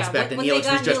jealous aspect, when and they Neelix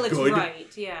got was just Neelix good.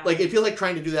 right, yeah. Like, it feels like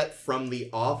trying to do that from the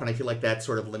off, and I feel like that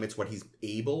sort of limits what he's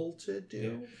able to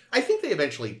do. Yeah. I think they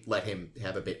eventually let him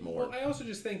have a bit more. Well, I also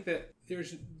just think that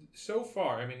there's so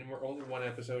far. I mean, we're only one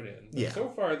episode in. But Yeah. So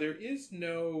far, there is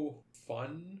no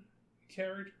fun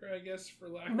character, I guess, for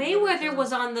lack of a better Mayweather term.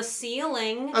 was on the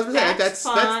ceiling. I was gonna say,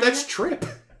 fun. that's Trip.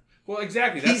 Well,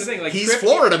 exactly. That's He's, the thing. Like, he's Trip,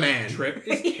 Florida man. Trip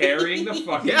is carrying the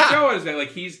fucking Yeah. show on his back.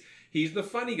 Like, he's the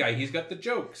funny guy. He's got the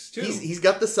jokes too. He's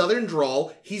got the southern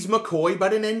drawl. He's McCoy,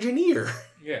 but an engineer.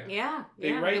 Yeah. Yeah, They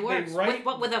yeah, write- it works. they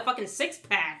write- With a fucking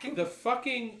six-pack. The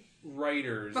fucking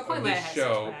writers McCoy of might this have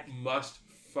show six-pack. must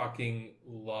fucking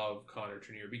love Connor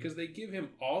Trinneer because they give him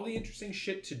all the interesting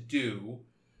shit to do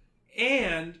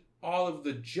and all of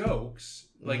the jokes.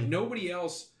 Like, nobody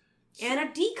else. And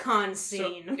a decon So,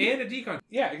 scene. and a decon.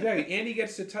 Yeah, exactly. And he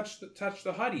gets to touch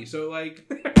the Huddy. So, like,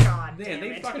 God man, damn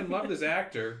they it. fucking love this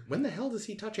actor. When the hell does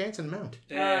he touch Anson Mount?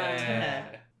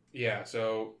 Yeah,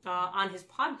 so On his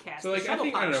podcast. So, like, the I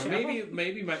think, I don't know, Shuttlepod Show.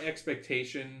 maybe my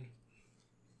expectation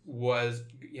was,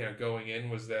 going in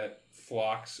was that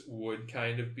Phlox would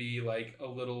kind of be, like, a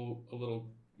little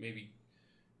maybe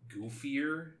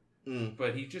goofier, Mm.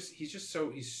 but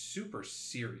he's super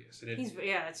serious. And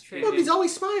That's true. Look, he's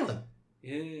always smiling.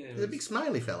 yeah, He's a big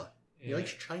smiley fella. He yeah.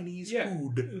 likes Chinese Yeah.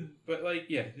 food. But, like,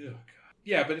 oh, God.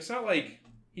 Yeah, but it's not like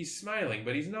he's smiling,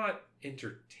 but he's not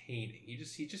entertaining. He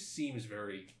just seems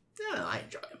very Yeah, I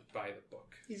enjoy him. by the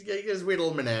book. He's got his weird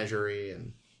little menagerie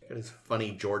and got his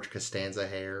funny George Costanza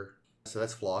hair. So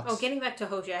that's Phlox. Oh, getting back to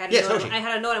Hoshi, I had Yes, a note. Hoshi. I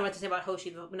had a note I wanted to say about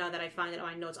Hoshi. Now that I find it on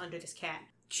my notes under this cat,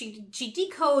 she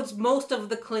decodes most of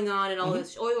the Klingon and all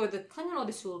this, or the Klingon or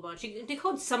the Suliban. She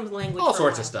decodes some language. All for a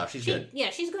sorts while. of stuff. She's She- good. Yeah,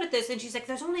 she's good at this, and she's like,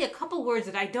 "There's only a couple words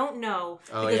that I don't know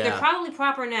Oh, because yeah. they're probably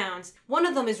proper nouns. One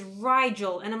of them is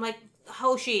Rigel, and I'm like,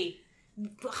 Hoshi,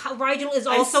 Rigel is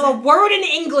also a word in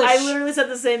English. I literally said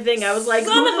the same thing. I was like,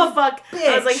 Son who of the a fuck?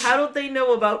 I was like, bitch. how don't they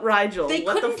know about Rigel? They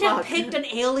what the couldn't fuck? have picked an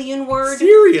alien word.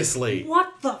 Seriously.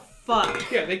 What the fuck?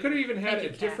 Yeah, they could have even had Thank you,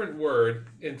 a Kat. different word,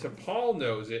 and T'Pol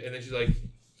knows it, and then she's like,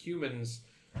 you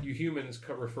humans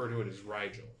refer to it as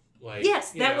Rigel. Like,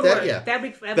 Yes, you that know, would That- work. yeah.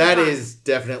 That'd be That fine. is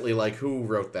definitely like, who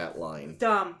wrote that line?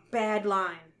 Dumb, bad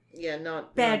line. Yeah,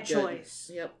 not Bad not good.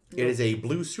 choice. Yep. It is a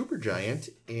blue supergiant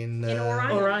in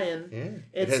Orion. Orion. Yeah. It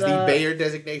It's, has the Bayer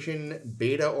designation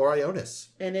Beta Orionis.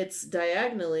 And it's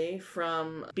diagonally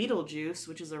from Betelgeuse,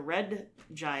 which is a red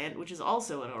giant, which is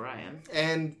also an Orion.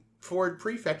 And Ford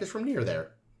Prefect is from near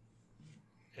there.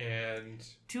 And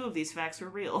 2 of these facts were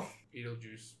real.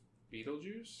 Beetlejuice.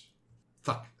 Beetlejuice?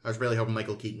 Fuck. I was really hoping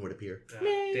Michael Keaton would appear. Ah,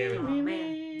 damn it. Oh,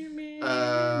 man.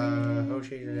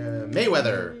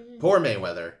 Mayweather. Poor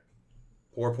Mayweather.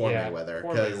 Poor Mayweather.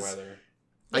 Poor 'cause Mayweather.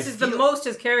 This I is the feel- most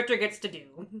his character gets to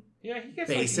do. Yeah, he gets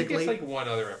Basically, like one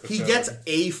other episode. He gets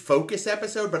a focus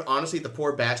episode, but honestly, the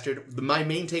poor bastard. My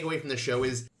main takeaway from the show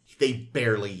is they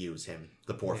barely use him.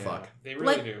 The poor Yeah, fuck. They really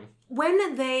Like- do.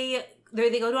 When they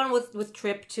go down with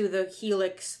Trip to the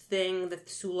Helix thing, the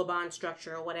Suliban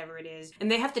structure or whatever it is,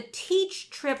 and they have to teach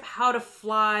Trip how to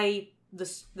fly the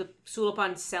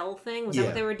Suliban cell thing. Was that Yeah.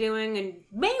 what they were doing? And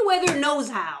Mayweather knows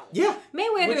how. Yeah.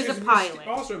 Mayweather Which is a pilot.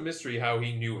 Also a mystery how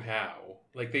he knew how.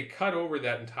 Like, they cut over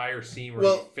that entire scene where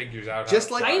Well, he figures out how just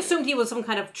to like- fly. I assumed he was some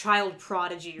kind of child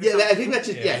prodigy or Yeah, something. I think that's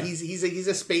just Yeah. he's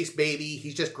a space baby.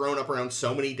 He's just grown up around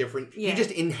so many different. Yeah. He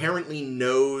just inherently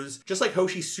knows. Just like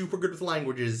Hoshi's super good with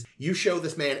languages. You show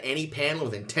this man any panel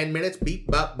within 10 minutes. Beep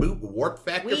bop boop warp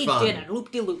factor We fun. did it.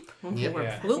 Loop-de-loop. Yep.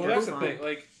 Yeah. Loop Well, that's the fun. thing.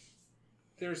 Like,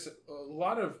 there's a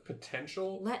lot of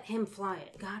potential Let him fly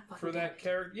it. God fucking for that damn it.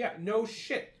 character. Yeah, no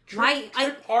shit. Why-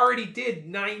 Trip already did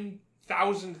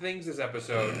 9,000 things this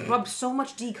episode. Rub so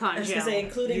much decon I was gel. gonna say,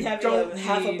 including You having don't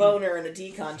half a need- boner and a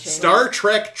decon chamber. Star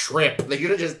Trek Trip. They should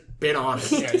have just been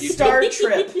honest. Yeah, you Star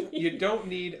Trip. You don't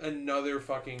need another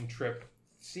fucking Trip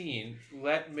scene.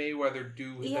 Let Mayweather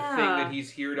do the Yeah. thing that he's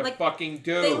here to Like, fucking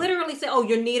do. They literally say, "Oh,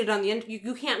 you're needed on the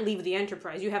you can't leave the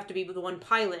Enterprise. You have to be the one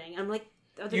piloting." I'm like,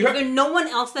 is You have- there no one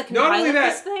else that can Not only pilot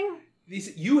that- this thing?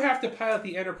 You have to pilot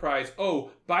the Enterprise.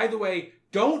 Oh, by the way,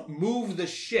 don't move the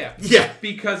ship. Yeah.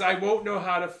 Because I won't know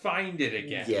how to find it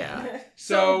again. Yeah.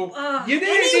 So, you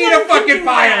didn't anyone need a can fucking do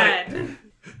pilot.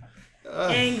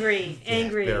 that. Angry. Yeah,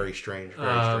 very strange.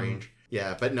 Very strange.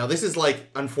 Yeah, but no, this is like,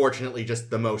 unfortunately, just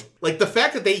the most. Like, the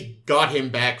fact that they got him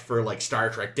back for, like, Star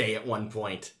Trek Day at one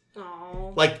point.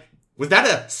 Oh. Like, was that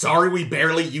a sorry we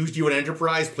barely used you in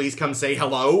Enterprise? Please come say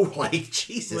hello? Like,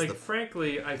 Jesus. Like,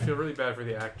 frankly, I feel really bad for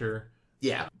the actor.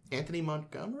 Yeah. Anthony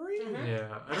Montgomery? Mhm.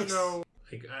 Yeah, I don't Nice. know.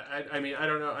 Like, I mean, I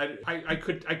don't know. I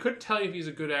couldn't tell you if he's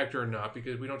a good actor or not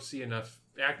because we don't see enough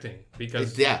acting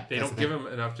because Yeah, they that's don't the give him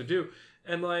enough to do.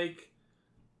 And like,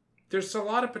 there's a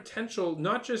lot of potential,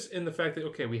 not just in the fact that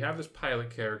okay, we have this pilot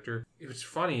character. What's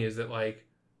funny is that like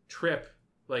Trip,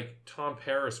 like Tom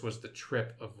Paris was the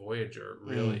Trip of Voyager,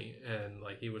 really, and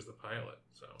like he was the pilot.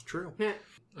 So True.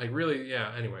 like really,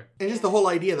 yeah. Anyway, And just the whole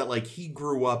idea that, like, he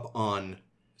grew up on.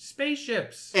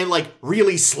 spaceships. And, like,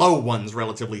 really slow ones,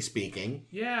 relatively speaking.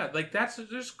 Yeah, like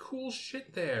there's cool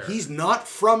shit there. He's not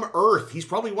from Earth. He's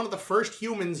probably one of the first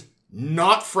humans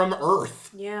not from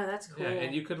Earth. Yeah, that's cool. Yeah,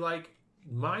 and you could like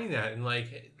mine that, and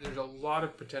like there's a lot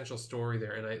of potential story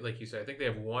there. And I, like you said, I think they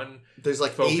have one. There's,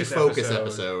 like, Focus a focus episode.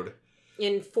 episode.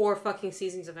 In 4 fucking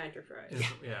seasons of Enterprise.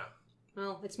 Yeah,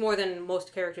 Well, it's more than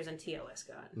most characters in TOS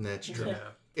got. That's true. yeah.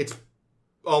 It's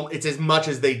as much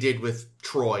as they did with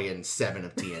Troy in 7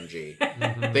 of TNG.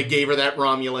 Mhm. They gave her that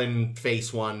Romulan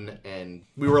face one, and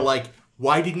we were like,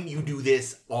 why didn't you do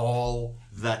this all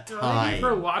the No, they gave time?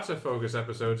 her lots of focus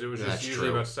episodes. It was That's just usually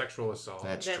true. about sexual assault.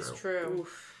 That's That's true. true.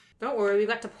 Don't worry, we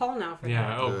got to Paul now for Yeah.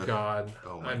 that. Oh Ugh. God.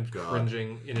 Oh, my I'm God.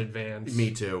 cringing in advance. Me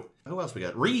too. Who else we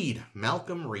got? Reed.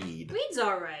 Malcolm Reed. Reed's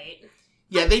alright.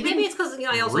 Yeah, they Maybe didn't... it's because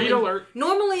I also Read alert.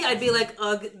 normally I'd be like,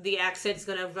 ugh, the accent's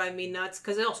gonna drive me nuts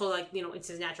because it also like it's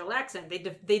his natural accent. They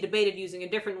debated using a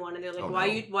different one and they're like, Oh, why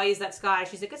no. why is that Scottish?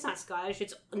 He's like, it's not Scottish,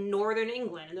 it's Northern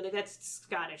England, and they're like, that's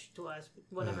Scottish to us.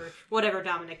 Whatever,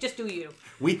 Dominic, just do you.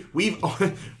 We've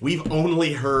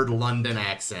only heard London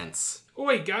accents.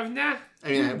 Oi, governor. I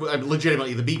mean,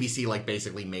 legitimately, the BBC like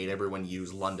basically made everyone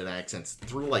use London accents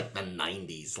through like the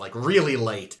 90s. Like really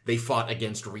late, they fought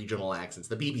against regional accents.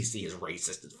 The BBC is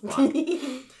racist as fuck.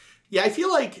 Yeah, I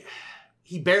feel like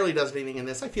he barely does anything in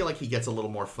this. I feel like he gets a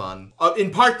little more fun.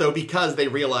 In part though, because they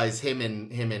realize him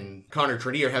and Connor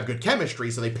Trenier have good chemistry,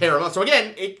 so they pair him up. So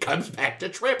again, it comes back to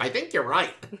Trip. I think you're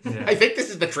right. Yeah. I think this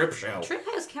is the Trip show. Trip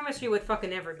has chemistry with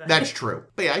fucking everybody. That's true.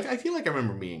 But yeah, I feel like I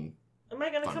remember being. Am I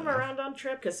going to Fun come enough. around on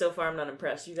Trip? Because so far I'm not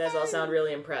impressed. You guys all sound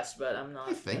really impressed, but I'm not.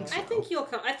 I think so. I think you'll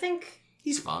come. I think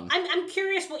He's fun. I'm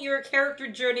curious what your character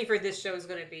journey for this show is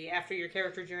going to be after your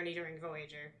character journey during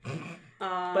Voyager.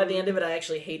 By the end of it, I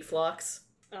actually hate Phlox.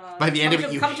 By the end of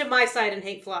it, you- come to my side and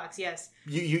hate Phlox. Yes.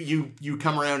 You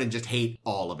come around and just hate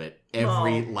all of it.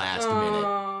 Every last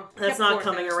minute. That's Yeah, not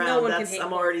coming Porthos. around. No one can hate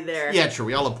I'm already Porthos. there. Yeah, true.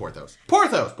 We all love Porthos.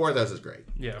 Porthos is great.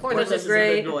 Yeah. Porthos Porthos is is a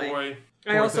great. good boy. Boy.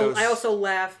 I also Porthos.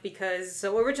 laugh because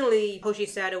so originally Hoshi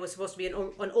Sato was supposed to be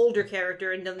an older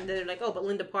character, and then they're like, oh, but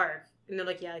Linda Park, and they're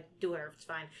like, yeah, do her, it's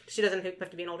fine. She doesn't have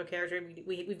to be an older character.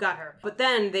 We've got her. But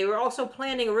then they were also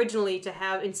planning originally to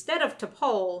have, instead of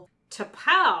T'Pol,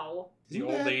 T'Pau. The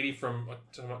old lady from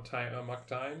Muck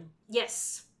Time.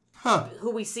 Yes, Huh. who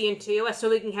we see in TOS, so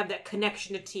we can have that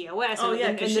connection to TOS. Oh, yeah,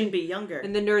 and because then- she'd be younger.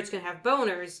 and the nerds can have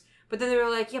boners. But then they were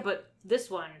like, yeah, but this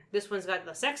one's got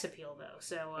the sex appeal though.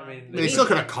 So I mean, They still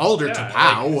could have called her Yeah,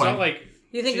 T'Pau. Like, it's not like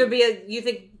you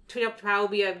think she- T'Pau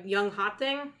would be a young hot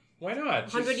thing? why not?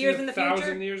 100 years in the future?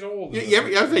 1,000 years old.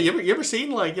 You ever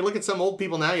seen, like, you look at some old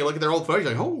people now, you look at their old photos,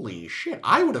 you're like, holy shit,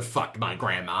 I would have fucked my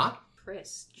grandma.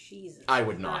 Chris, Jesus. I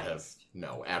would not have. Christ.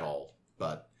 No, at all.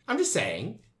 But I'm just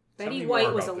saying, Tell Betty me White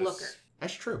more was a about this. looker.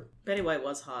 that's true. Betty White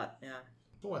was hot, yeah.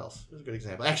 Who else? It was a good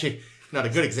example. Actually, not a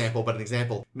good example, but an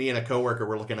example. Me and a coworker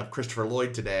were looking up Christopher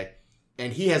Lloyd today,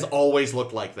 and he has always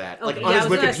looked like that. Like, Okay, on yeah, his I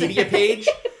was gonna Wikipedia say. page,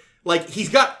 like, he's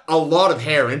got a lot of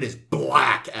hair and is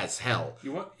black as hell.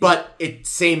 You want? But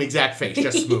it's same exact face,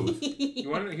 just smooth.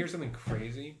 You want to hear something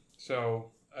crazy?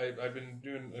 So I've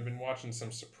been watching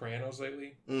some Sopranos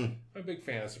lately. Mm. I'm a big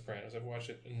fan of Sopranos. I've watched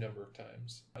it a number of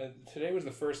times. Today was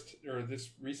the first, or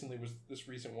this recent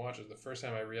watch was the first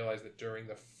time I realized that during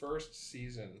the first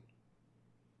season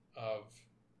of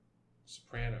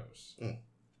Sopranos, Mm.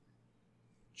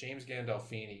 James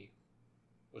Gandolfini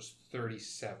was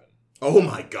 37. Oh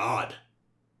my god.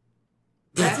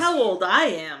 That's how old I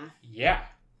am. Yeah,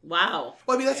 Wow.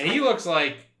 Well, I mean, that's... and he looks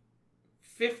like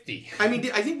 50. I mean,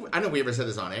 I don't know if we ever said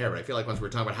this on air, but I feel like once we were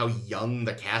talking about how young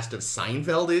the cast of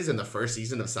Seinfeld is in the first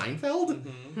season of Seinfeld,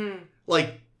 Mhm.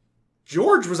 like,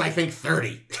 George was, I think,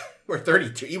 30 or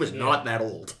 32. He was Yeah. not that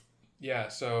old. Yeah,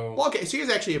 so Well, okay, so here's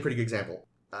actually a pretty good example.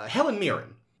 Helen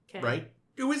Mirren, Okay. right?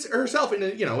 Who is herself in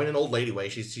an old lady way.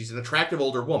 She's an attractive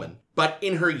older woman. But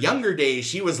in her younger days,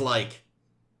 she was like,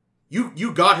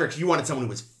 you got her because you wanted someone who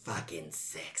was fucking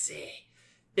sexy.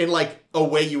 In, like, a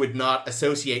way you would not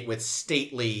associate with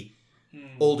stately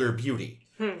older beauty.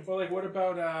 well, like what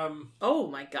about Oh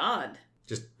my god.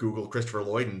 Just Google Christopher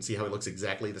Lloyd and see how he looks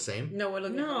exactly the same. No, we're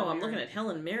looking. No, I'm looking at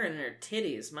Helen Mirren and her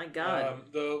titties. My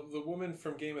god. the woman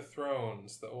from Game of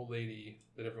Thrones, the old lady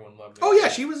that everyone loved? Oh yeah,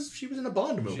 she was in a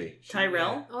Bond movie.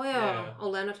 Tyrell? Oh yeah,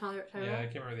 Olena Tyrell. Yeah, I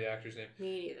can't remember the actor's name.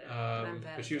 Me neither. I'm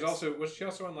bad But at she was this.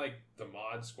 also on like the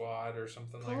Mod Squad or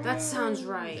something like That that. sounds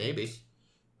right. Maybe.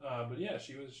 But yeah,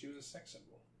 she was a sex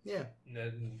symbol. Yeah. And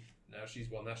then now she's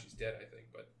dead, I think.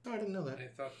 But Oh, I didn't know that. I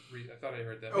thought I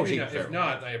heard that. Oh, Maybe she- not. fair. If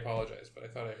not, I apologize. But I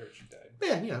thought I heard she died.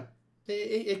 Yeah,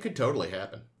 it could totally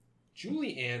happen.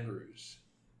 Julie Andrews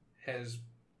is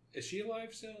she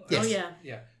alive still? Yes. Oh yeah.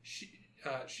 Yeah.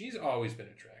 She's always been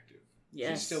attractive.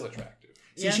 Yes. She's still attractive.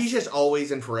 See, Yes. she's just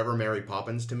always and forever Mary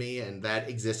Poppins to me, and that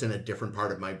exists in a different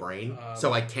part of my brain,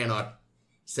 so I cannot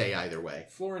say either way.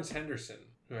 Florence Henderson,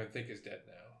 who I think is dead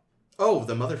now. Oh,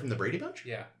 the mother from the Brady Bunch?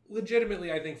 Yeah.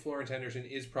 Legitimately, I think Florence Henderson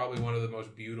is probably one of the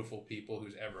most beautiful people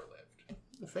who's ever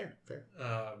lived. Fair.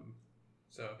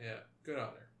 So, yeah, good on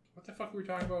her. What the fuck were we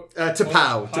talking about?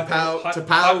 T'Pau.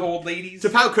 Hot old ladies?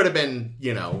 T'Pau could have been,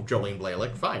 Jolene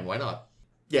Blalock. Fine, why not?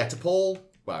 Yeah, T'Pol.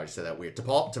 Wow, I just said that weird.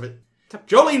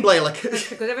 Jolene Blalock.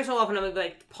 Because every so often I'm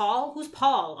like, Paul? Who's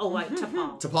Paul? Oh, right,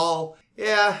 T'Pol. T'Pol.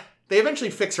 Yeah, they eventually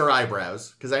fix her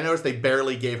eyebrows, because I noticed they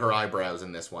barely gave her eyebrows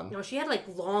in this one. No, she had like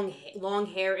long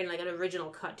hair in like an original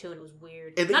cut too, and it was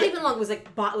weird. And Not they- even long. It was like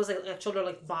a shoulder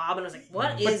like Bob, and I was like,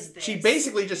 "What is But this?" she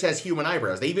basically just has human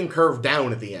eyebrows. They even curve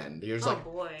down at the end. You're just Oh like,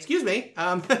 boy. excuse me,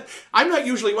 I'm not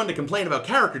usually one to complain about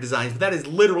character designs, but that is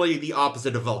literally the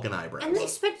opposite of Vulcan eyebrows. And they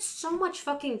spent so much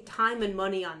fucking time and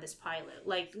money on this pilot,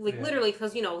 like Yeah. literally,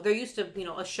 because they're used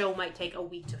to a show might take a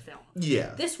week to film.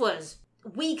 Yeah. This was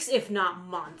weeks, if not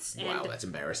months, and Wow, that's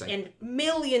embarrassing. and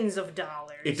millions of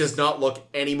dollars. It does not look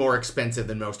any more expensive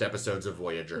than most episodes of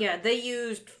Voyager. Yeah, they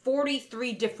used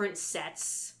 43 different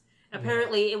sets.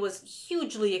 Apparently, it was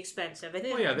hugely expensive. I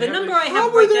think Well, yeah, they the have number the- I How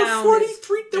have were right there down.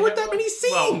 43? There They weren't have- that many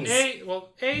scenes!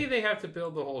 Well, they have to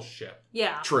build the whole ship.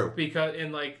 Yeah. True.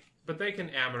 But they can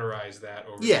amortize that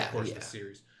over Yeah, the course yeah. of the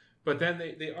series. But then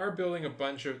they are building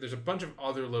there's a bunch of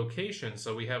other locations.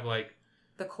 So we have like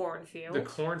The cornfield. the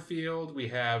cornfield, we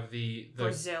have the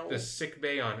Brazil. the sick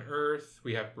bay on Earth,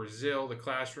 we have Brazil, the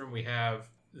classroom, we have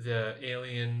the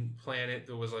alien planet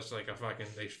that was just like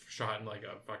they shot in like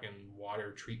a fucking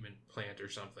water treatment plant or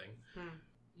something.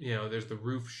 There's the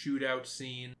roof shootout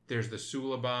scene. There's the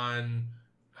Suliban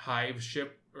hive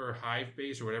ship or hive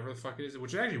base or whatever the fuck it is,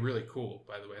 which is actually really cool,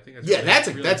 by the way. I think that's Yeah,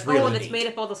 really, that's really Oh, and it's neat. made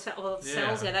up all the cells.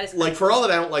 Yeah, that is Like, for all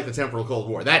that I don't like the Temporal Cold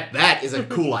War, that is a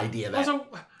cool idea. That Also,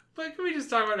 but can we just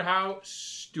talk about how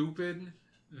stupid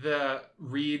the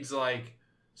Reed's like,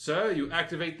 sir, you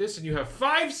activate this and you have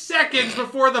 5 seconds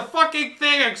before the fucking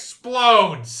thing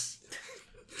explodes.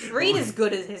 Reed is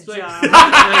good at his Like- job.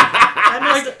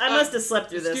 I must have slept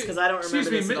through this because I don't remember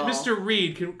Excuse me, this at all. Mr.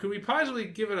 Reed, can we possibly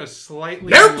give it a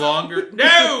slightly Nope. longer...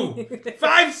 No!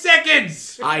 5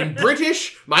 seconds! I'm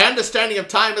British. My understanding of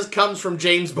time comes from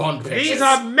James Bond pictures. These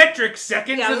are metric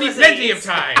seconds. Yeah, I was There'll be gonna say, plenty of It's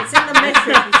time. in the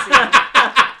metric, you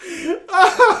see.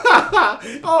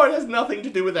 Oh, it has nothing to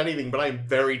do with anything, but I'm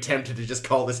very tempted to just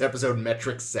call this episode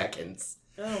Metric Seconds.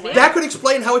 Oh, wow. That could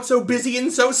explain how it's so busy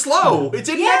and so slow. It's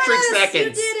in Yes, metric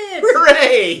seconds. you did it.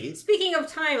 Hooray! Speaking of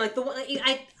time, like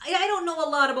I don't know a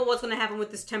lot about what's going to happen with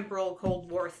this temporal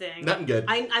Cold War thing. Nothing good.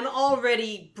 I'm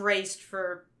already braced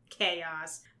for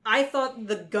chaos. I thought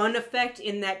the gun effect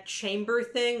in that chamber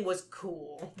thing was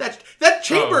cool. That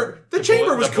chamber, Oh, the the chamber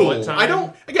bullet- was the cool. bullet time? I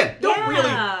don't Yeah. really.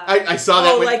 I saw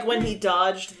that. Oh, when- like when he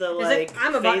dodged the It's like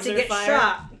I'm about to phaser get fire?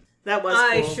 shot. That was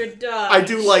I cool. should die. I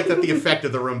do like that the effect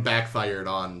of the room backfired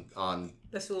on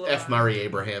the Suliban. F. Murray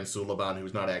Abraham Suliban,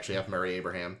 who's not actually F. Murray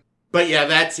Abraham. But yeah,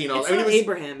 that scene. It's I mean, not it was.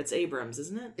 Abraham, it's Abrams,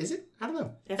 isn't it? Is it? I don't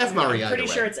know. F. Murray. I'm Either pretty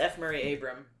way. sure it's F. Murray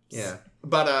Abrams. Yeah,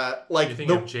 but You like think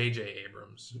the. of J.J.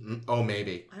 Abrams. Oh,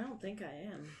 maybe. I don't think I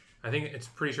am. I think it's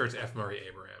pretty sure it's F. Murray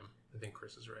Abraham. I think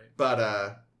Chris is right.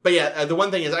 But yeah, the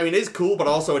one thing is, I mean, it is cool, but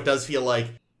also it does feel like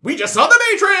we just saw the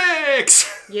Matrix.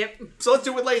 Yep, So let's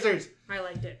do it with lasers. I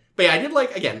liked it. But yeah, I did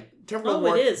like again Temporal Oh,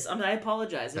 War. it is. I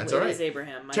apologize. That's It all right. is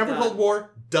Abraham. My Temporal God. Cold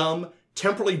War, dumb,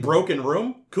 temporally broken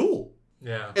room, cool.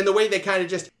 Yeah. And the way they kind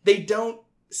of they don't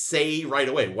say right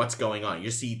away what's going on. You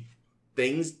see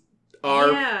things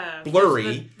are yeah,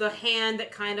 blurry. The hand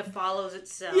that kind of follows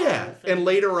itself. Yeah, and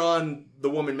later on, the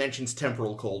woman mentions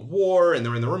temporal Cold War, and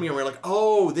they're in the room, and we're like,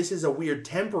 oh, this is a weird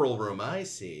temporal room, I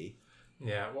see.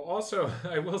 Yeah. Well, also,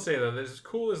 I will say though, as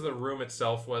cool as the room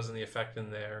itself was and the effect in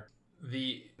there,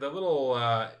 the little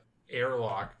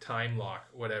airlock, time lock,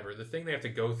 whatever, the thing they have to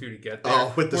go through to get there.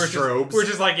 Oh, with the strobes. We're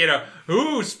just like,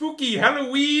 ooh, spooky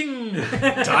Halloween.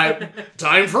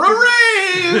 Time for a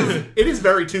rave! It is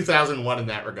very 2001 in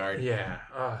that regard. Yeah.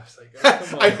 Oh, it's like, oh,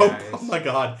 come on, I hope, guys. oh my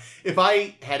god, if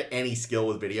I had any skill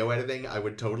with video editing, I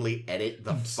would totally edit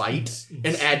the fight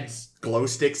and add glow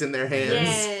sticks in their hands.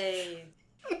 Yay.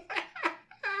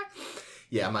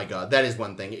 Yeah, my god, that is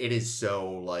one thing. It is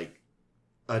so, like,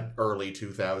 an early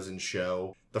 2000s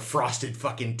show. The Frosted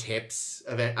fucking Tips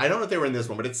event. I don't know if they were in this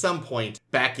one, but at some point,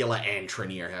 Bakula and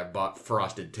Trinier have bought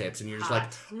Frosted Tips, and you're just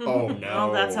like, oh no.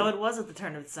 Oh, that's how it was at the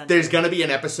turn of the century. There's gonna be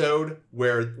an episode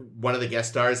where one of the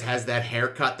guest stars has that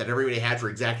haircut that everybody had for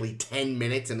exactly 10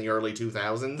 minutes in the early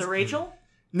 2000s. The Rachel?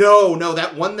 No,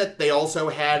 that one that they also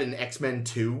had in X-Men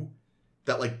 2,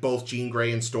 that, like, both Jean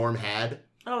Grey and Storm had.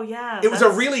 Oh, yeah. It was a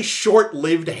really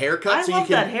short-lived haircut, I so love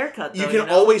you can that haircut, though, you can you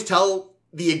know? always tell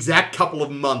the exact couple of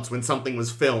months when something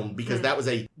was filmed because that was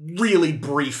a really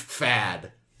brief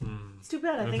fad. It's too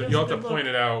bad. I think You'll have to it was a good point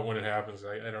look. it out when it happens.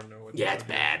 I don't know what. Yeah, it's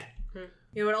bad. You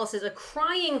know what else is a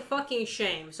crying fucking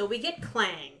shame? So we get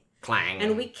Clang. Clang.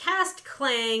 And we cast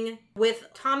Clang with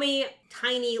Tommy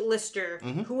Tiny Lister,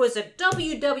 who was a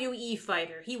WWE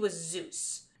fighter. He was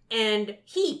Zeus. And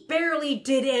he barely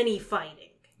did any fighting.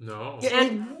 No. Yeah.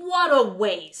 And what a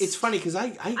waste. It's funny because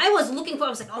I was looking for, I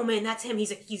was like, oh man, that's him.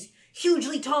 He's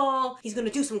hugely tall. He's gonna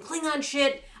do some Klingon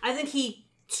shit. I think he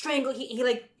strangled, he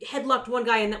like headlocked one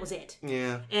guy and that was it.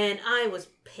 yeah. And I was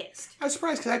pissed. I was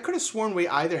surprised because I could have sworn we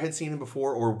either had seen him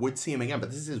before or would see him again, but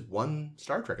this is his one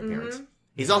Star Trek appearance.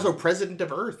 He's also President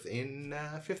of Earth in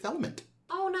Fifth Element.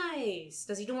 Oh, nice.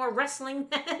 Does he do more wrestling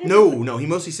then? No, he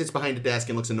mostly sits behind a desk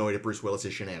and looks annoyed at Bruce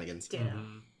Willis's shenanigans. Yeah.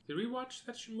 Did we watch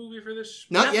that movie for this?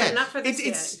 Not Not yet. for- not for this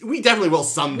it's we definitely will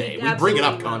someday. We We bring it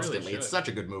up absolutely constantly. really It's should. such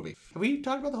a good movie. Have we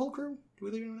talked about the whole crew? Do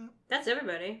we leave it or not? That's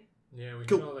everybody. Yeah, we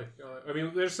Cool. could I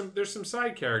mean, there's some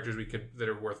side characters that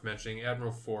are worth mentioning.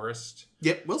 Admiral Forrest,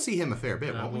 Yep, we'll see him a fair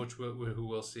bit, won't we? who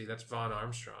we'll see. That's Von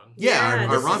Armstrong. Yeah, Yeah,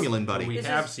 our this is- Romulan buddy. We This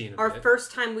have is seen him our a bit.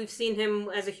 first time we've seen him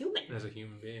as a human. as a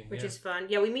human being, Which yeah. is fun.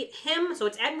 Yeah, we meet him, so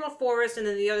it's Admiral Forrest, and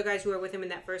then the other guys who are with him in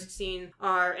that first scene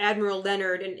are Admiral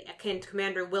Leonard and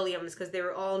Commander Williams, because they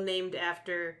were all named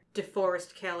after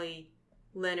DeForest Kelly,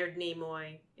 Leonard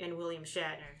Nimoy, and William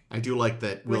Shatner. I do like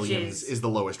that Which Williams is- is the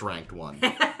lowest ranked one.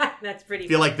 That's pretty I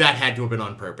feel like that had to have been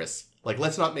on purpose. Like,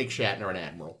 let's not make Shatner an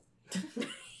admiral.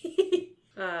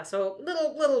 So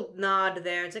little nod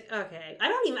there. It's like, okay. I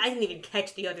didn't even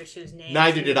catch the other two's names.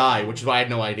 Neither did I, which is why I had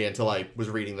no idea until I was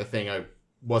reading the thing. I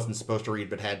wasn't supposed to read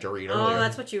but had to read Oh, earlier.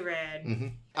 that's what you read. hmm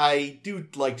I do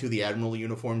like to the Admiral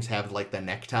uniforms have like the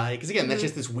necktie, because again, that's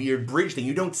just this weird bridge thing.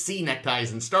 You don't see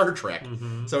neckties in Star Trek,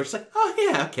 so it's like, oh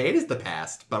yeah, okay, it is the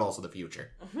past, but also the future.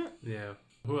 Yeah.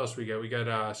 Who else we got? We got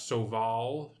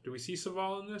Soval. Do we see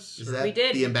Soval in this? Is that We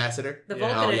did. the ambassador? The Yeah.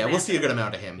 Vulcan Oh yeah, we'll see a ambassador. good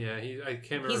amount of him. Yeah, I can't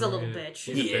remember. He's a little who bitch.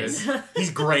 He He is. is. He's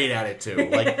great at it too.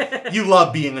 Like you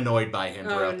love being annoyed by him Oh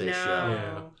throughout no. this show.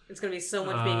 Yeah. It's going to be so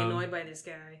much being annoyed by this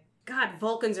guy. God,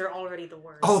 Vulcans are already the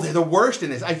worst. Oh, they're the worst in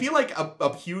this. I feel like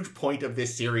a huge point of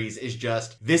this series is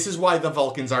just, this is why the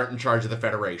Vulcans aren't in charge of the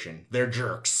Federation. They're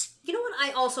jerks. You know what?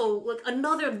 I also like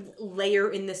another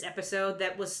layer in this episode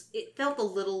that was. It felt a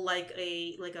little like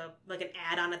an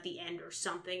add-on at the end or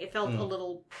something. It felt a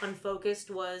little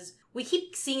unfocused. Was we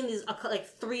keep seeing these like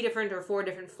 3 different or 4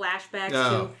 different flashbacks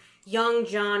to young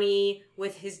Johnny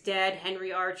with his dad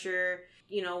Henry Archer.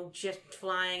 You know, just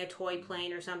flying a toy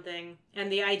plane or something. And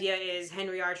the idea is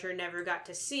Henry Archer never got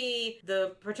to see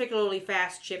the particularly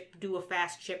fast ship do a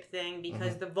fast ship thing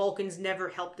because the Vulcans never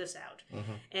helped us out.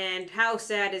 And how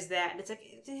sad is that? It's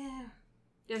like,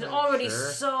 there's already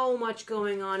sure. so much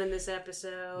going on in this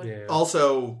episode. Yeah.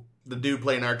 Also, the dude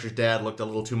playing Archer's dad looked a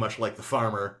little too much like the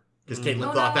farmer, because Caitlin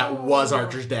Oh, thought that no. was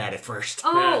Archer's dad at first.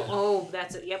 Oh,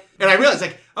 that's it. Yep. And I realized,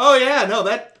 like, oh yeah, no,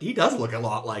 that he does look a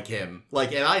lot like him.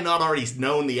 Like, had I not already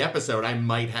known the episode, I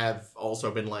might have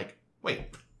also been like, wait,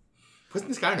 wasn't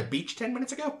this guy on a beach 10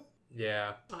 minutes ago?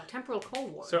 Yeah. Temporal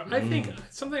Cold War. So I think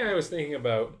something I was thinking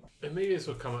about, and maybe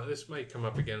this might come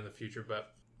up again in the future,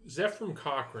 but Zephram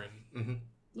Cochrane.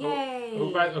 Yay.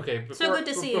 Before, good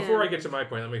to see before him. I get to my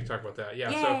point, let me talk about that.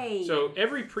 Yeah. Yay. So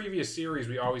every previous series,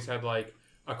 we always had like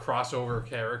a crossover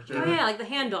character. Oh, yeah, like the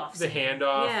handoff. The scene.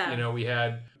 handoff. Yeah. You know, we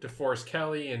had DeForest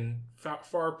Kelly and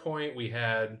Farpoint. We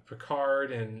had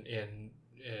Picard and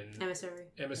Emissary.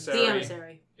 Emissary. The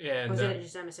Emissary. And Or was it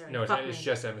just Emissary? no, Fuck it's me.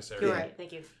 just Emissary. You're right.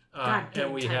 Thank you. God damn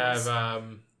And we titles.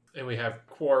 have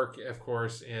Quark, of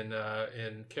course, in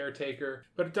Caretaker.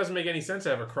 But it doesn't make any sense to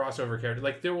have a crossover character.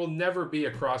 Like, there will never be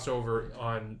a crossover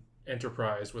on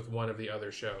Enterprise with one of the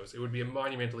other shows. It would be a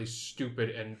monumentally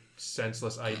stupid and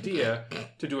senseless idea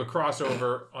to do a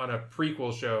crossover on a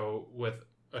prequel show with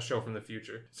a show from the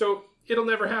future. So it'll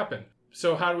never happen.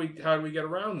 So how do we get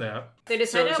around that? They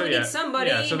decided, we need somebody.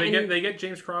 Yeah, so and they get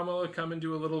James Cromwell to come and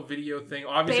do a little video thing.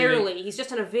 Obviously, barely. He's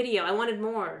just on a video. I wanted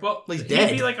more. Well, He's he'd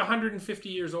dead. be like 150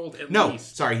 years old at No,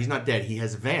 least. sorry, he's not dead. He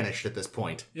has vanished at this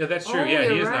point. Yeah, that's true. Oh, Yeah, he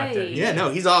you're is not right. dead. Yeah, no,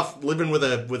 he's off living with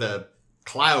a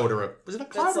cloud or a... Was it a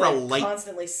cloud That's or a like light?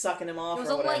 constantly sucking him off it was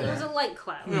or a light. whatever. It was a light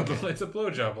cloud. It's a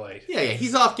blowjob light. Yeah,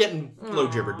 he's off getting blow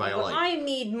gibbered by a But light. I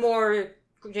need more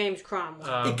James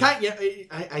Cromwell. It kind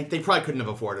they probably couldn't have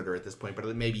afforded her at this point, but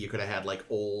maybe you could have had like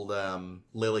old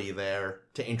Lily there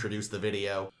to introduce the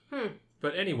video.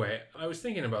 But anyway, I was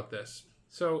thinking about this.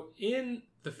 So in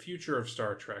the future of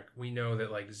Star Trek, we know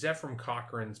that like Zephram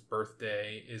Cochrane's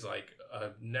birthday is like a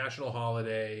national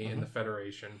holiday in the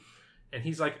Federation, and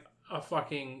he's like a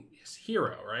fucking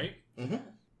hero, right? Mm-hmm.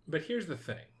 But here's the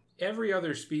thing: every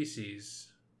other species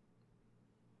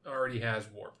already has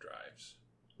warp drives.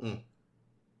 Mm.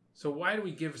 So why do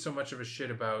we give so much of a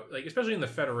shit about, like, especially in the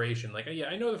Federation? Like, yeah,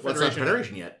 I know the Well, it's Federation. not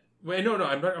Federation yet. Wait, no,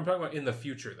 I'm talking about in the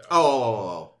future though.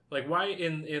 Oh. Like, why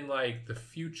in like the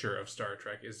future of Star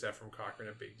Trek is Zephram Cochrane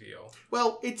a big deal?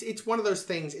 Well, it's one of those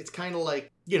things. It's kind of like,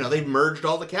 they've merged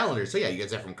all the calendars. So yeah, you get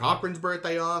Zephram Cochrane's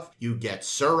birthday off. You get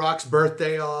Surrock's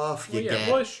birthday off. Well, You yeah,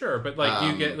 get... well, sure, but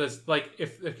like you get this, like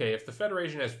if the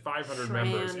Federation has 500 Fran.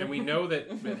 members, and we know that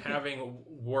having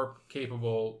warp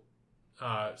capable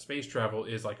space travel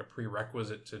is like a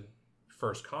prerequisite to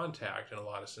first contact in a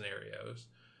lot of scenarios,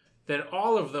 then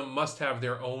all of them must have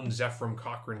their own Zephram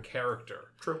Cochrane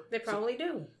character. True. They probably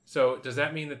do. So does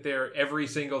that mean that every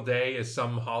single day is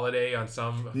some holiday on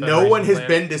some No Federation one has planet?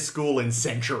 been to school in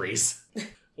centuries.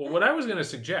 Well, what I was going to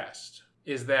suggest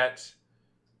is that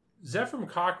Zephram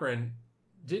Cochrane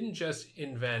didn't just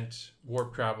invent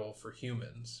warp travel for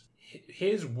humans.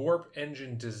 His warp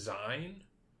engine design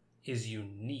is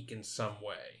unique in some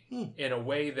way. In a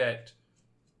way that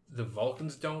the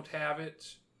Vulcans don't have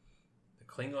it, the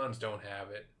Klingons don't have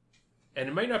it, and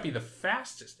it might not be the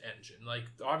fastest engine. Like,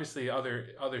 obviously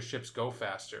other ships go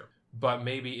faster, but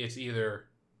maybe it's either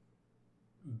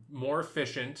more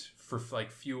efficient for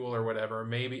like fuel or whatever,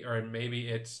 maybe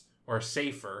it's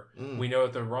safer. We know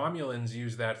that the Romulans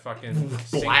use that fucking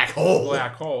Black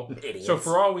hole. Idiots. So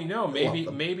for all we know, Love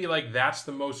them. maybe like that's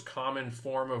the most common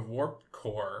form of warp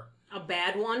core. A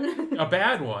bad one. A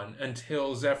bad one,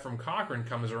 until Zephram Cochrane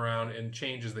comes around and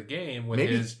changes the game with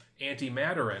Maybe- his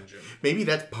antimatter engine. Maybe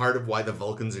that's part of why the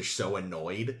Vulcans are so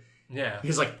annoyed. Yeah.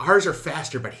 He's like, ours are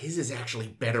faster, but his is actually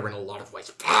better in a lot of ways.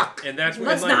 Fuck! And that's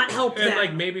Let's when, not help and them.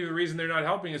 like maybe the reason they're not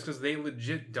helping is because they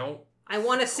legit don't I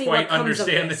want to see quite what comes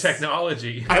understand of the this.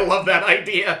 technology. I love that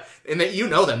idea. And that you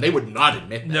know them. They would not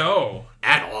admit that. No.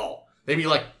 At all. They'd be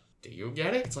like, do you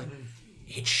get it? It's like,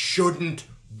 it shouldn't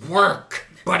work,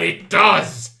 but it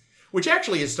does. Which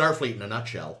actually is Starfleet in a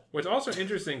nutshell. What's also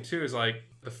interesting too is like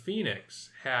the Phoenix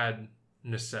had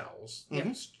nacelles,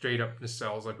 straight up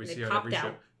nacelles like we They see on popped every show.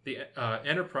 out. The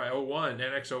Enterprise 01,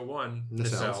 NX-01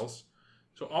 Nacelles. nacelles.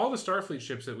 So all the Starfleet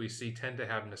ships that we see tend to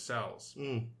have nacelles.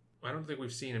 Mm. I don't think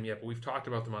we've seen them yet, but we've talked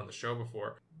about them on the show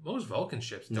before. Most Vulcan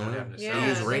ships don't No. have nacelles. Yeah,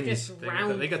 use they're rings. just They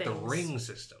round got the things. ring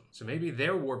system. So maybe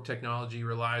their warp technology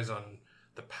relies on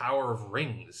the power of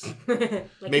rings. Like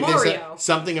Maybe Mario. there's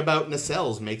something about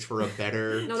nacelles makes for a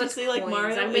better... No, that's Did you say like coins.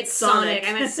 Mario? I meant It's Sonic. Sonic.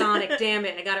 I meant Sonic. Damn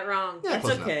it, I got it wrong. Yeah, That's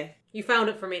close enough. okay. You found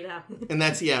it for me now. And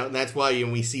that's why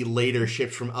when we see later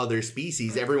ships from other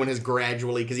species, everyone has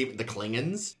gradually, because even the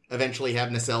Klingons eventually have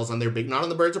nacelles on their big, not on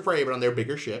the Birds of Prey, but on their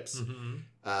bigger ships. Mm-hmm.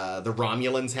 The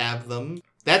Romulans have them.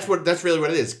 That's really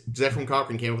what it is. Zefram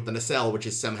Cochrane came up with the nacelle, which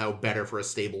is somehow better for a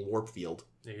stable warp field.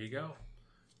 There you go.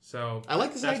 So I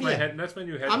like this that's idea. That's my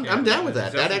new head. I'm down with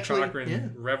that. That actually-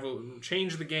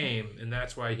 changed the game, and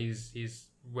that's why he's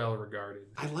well regarded.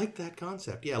 I like that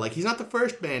concept. Yeah, like he's not the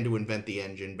first man to invent the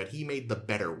engine, but he made the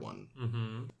better one.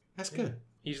 Mm-hmm. That's good.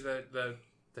 He's the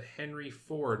Henry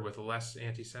Ford with less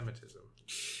anti-Semitism.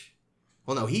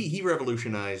 Well, no, he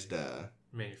revolutionized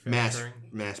Manufacturing.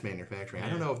 mass manufacturing. I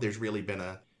Yeah. don't know if there's really been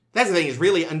a... That's the thing, is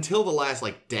really, until the last,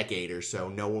 decade or so,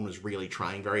 no one was really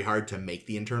trying very hard to make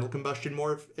the internal combustion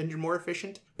engine more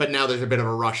efficient. But now there's a bit of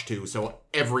a rush, too, so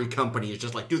every company is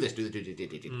just like, do this.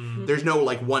 Mm. There's no,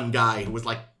 one guy who was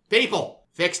like, people,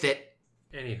 fixed it.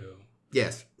 Anywho,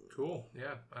 Yes. cool.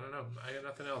 Yeah, I don't know. I got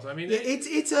nothing else. I mean, Yeah,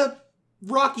 it's a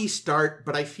rocky start,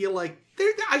 but I feel like...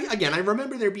 I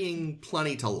remember there being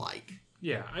plenty to like.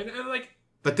 yeah, I like...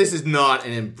 But this is not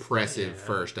an impressive Yeah.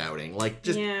 first outing.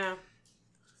 Yeah.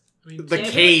 I mean, The Yeah,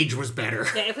 Cage was better.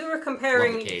 Yeah, if we were Love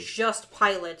comparing the Cage. just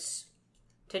pilots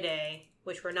today,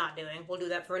 which we're not doing, we'll do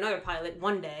that for another pilot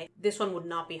one day, this one would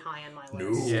not be high on my list.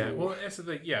 No. yeah, well, that's the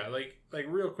thing. Yeah, like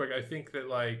real quick, I think that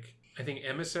I think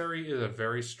Emissary is a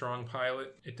very strong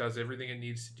pilot. It does everything it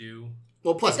needs to do.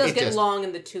 Well, It plus does it get just... long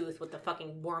in the tooth with the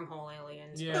fucking wormhole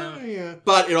aliens. Yeah. Yeah.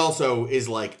 But it also is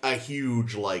a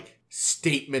huge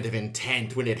statement of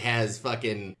intent when it has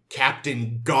fucking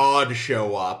Captain God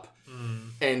show up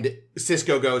and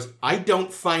Cisco goes, I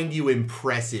don't find you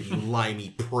impressive, you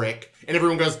limey prick. And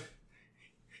everyone goes,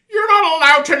 you're not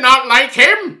allowed to not like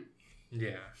him.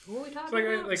 Yeah. Who are we talking It's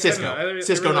like, about? I Cisco. don't know,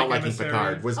 Cisco really not liking Emissary.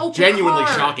 Picard was Oh, genuinely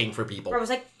Picard. shocking for people. Where I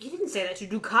was like, you didn't say that to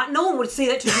Ducat. No one would say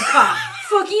that to Ducat.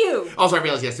 Fuck you. Also, I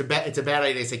realized, yes, it's a bad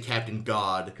idea to say Captain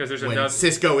God. 'Cause there's when another-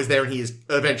 Cisco is there and he is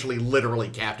eventually literally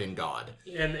Captain God.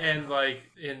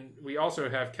 And we also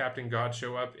have Captain God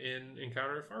show up in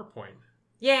Encounter at Farpoint,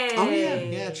 Yay. Oh, yeah.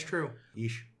 Yeah, it's true.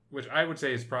 Yeesh. which I would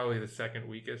say is probably the second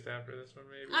weakest after this one,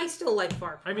 maybe. I still like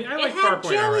Farpoint. I mean, I it like had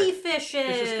Farpoint, all right. jellyfishes.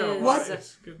 It's just kind of What?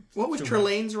 It's good. What was Too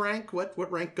Trelane's rank? What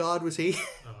rank God was he? much.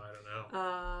 Oh,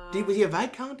 I don't know. Was he a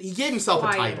Viscount? He gave himself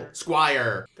Squire. a title.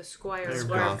 Squire. The Squire. There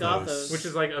Squire of Gothos. Gothos. Which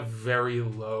is like a very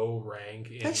low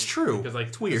rank. That's true. Because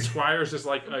It's weird. the Squire's just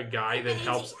like a guy that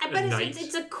helps I a bet knight.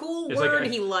 it's a cool It's like word a-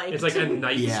 he liked. It's like a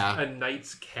knight's Yeah. a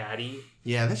knight's caddy.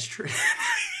 Yeah, that's true.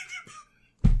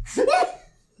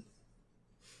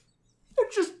 I'm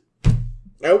just...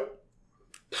 Nope.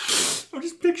 I'm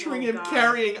just picturing Oh, him God.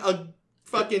 carrying a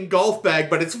fucking golf bag,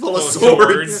 but it's full of Full of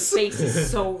swords. Your face is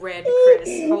so red, Chris.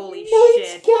 Holy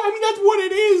shit. I mean, that's what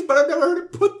it is, but I've never heard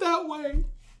it put that way.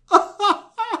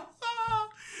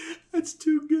 That's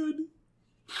too good.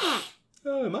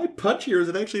 My punch here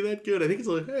isn't actually that good. I think it's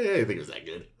I think it was that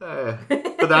good.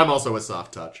 But I'm also a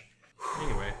soft touch.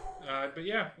 Anyway, but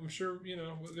yeah, I'm sure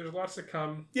there's lots to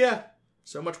come. Yeah.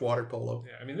 So much water polo.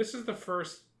 Yeah, I mean, this is the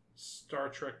first Star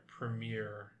Trek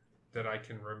premiere that I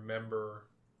can remember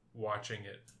watching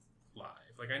it live.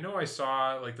 Like, I know I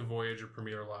saw the Voyager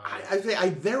premiere live. I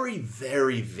very,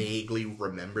 very vaguely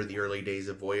remember the early days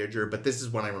of Voyager, but this is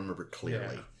one I remember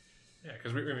clearly. Yeah,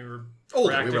 because we were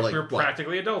Older. We were we were what?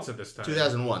 practically adults at this time.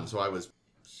 2001, so I was...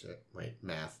 Wait,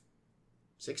 math.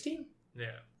 16? Yeah.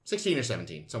 16 or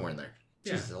 17, somewhere in there.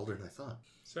 Yeah. Jesus, older than I thought.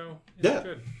 So Yeah.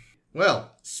 good.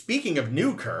 Well, speaking of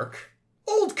new Kirk,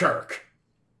 old Kirk.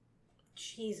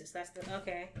 Jesus, that's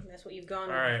what you've gone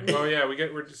All right. with. Well, yeah,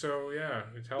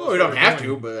 tell us. Well, we don't have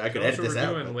to, but I could Tell us edit what this we're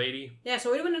out. doing, but- lady. Yeah,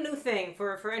 so we're doing a new thing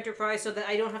for Enterprise so that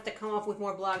I don't have to come up with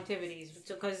more blog activities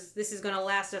because this is going to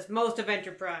last us most of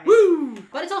Enterprise. Woo!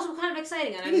 But it's also kind of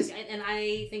exciting, and It is.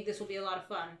 I think this will be a lot of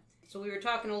fun. So we were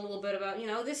talking a little bit about,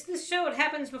 this show, it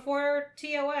happens before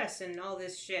TOS and all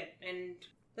this shit. And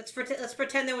let's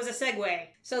pretend there was a segue.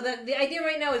 So the idea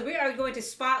right now is we are going to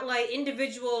spotlight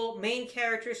individual main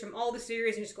characters from all the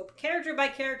series and just go character by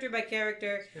character by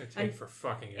character. It's going to take for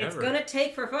fucking ever. It's going to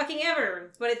take for fucking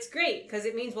ever. But it's great because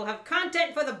it means we'll have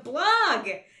content for the blog.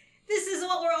 This is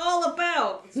what we're all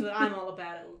about. This is what I'm all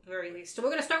about, at the very least. So we're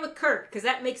going to start with Kirk, because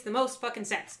that makes the most fucking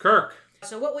sense. Kirk.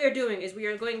 So what we are doing is we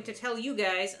are going to tell you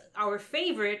guys our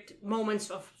favorite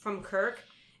moments from Kirk,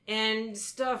 and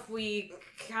stuff we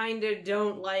kind of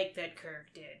don't like that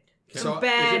Kirk did. So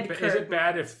Bad is Kirk. it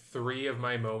bad if 3 of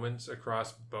my moments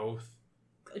across both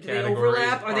Do they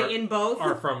overlap? Are they in both?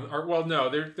 Are they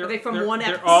from one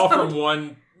They're episode? all from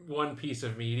one piece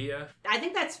of media. I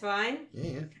think that's fine.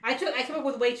 Yeah. I came up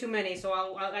with way too many, so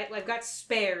I've got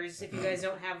spares if you guys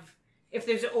don't have... If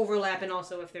there's overlap and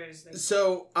also if there's...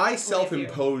 So I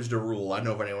self-imposed a rule. I don't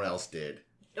know if anyone else did.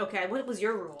 Okay, what was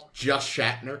your rule? Just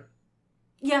Shatner.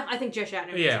 Yeah, I think Josh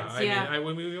Shatner makes sense.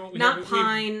 We not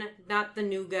Pine, not the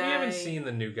new guy. We haven't seen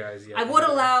the new guys yet.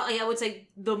 I would say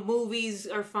the movies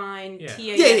are fine. Yeah.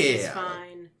 TAS is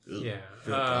fine. Yeah.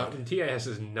 And TAS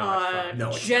is not fun. No,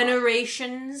 it's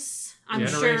Generations. I'm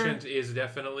sure. Generations is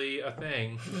definitely a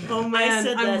thing. Oh man,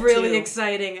 I'm really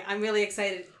excited. Really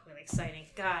exciting.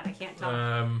 God, I can't talk.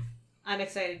 I'm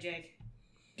excited, Jake.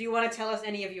 Do you want to tell us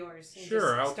any of yours?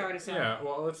 Sure. Just start us off. Yeah.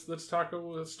 Well, let's start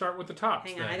with the tops.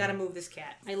 Hang on, then. I gotta move this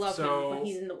cat. I love him, but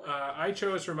he's in the way. I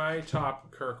chose for my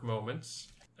top Kirk moments.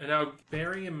 And now,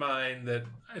 bearing in mind that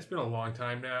it's been a long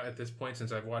time now at this point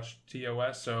since I've watched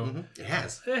TOS, so it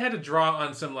has. I had to draw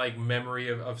on some memory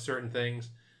of certain things.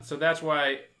 So that's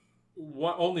why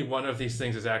only one of these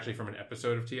things is actually from an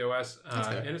episode of TOS,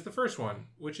 and it's the first one,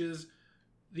 which is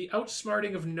the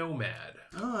outsmarting of Nomad.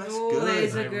 Oh, that's good. That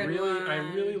is a good one. I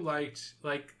really liked,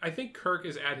 I think Kirk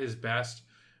is at his best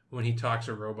when he talks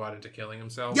a robot into killing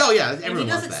himself. Oh, yeah. And Everyone he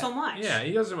does loves it that. so much. Yeah,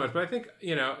 he does so much. But I think,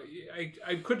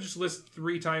 I could just list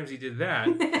 3 times he did that.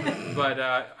 But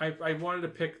I wanted to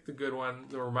pick the good one,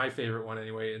 or my favorite one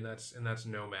anyway, and that's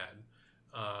Nomad.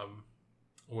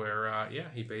 Where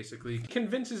he basically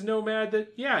convinces Nomad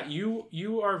that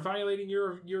you are violating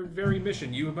your very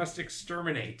mission. You must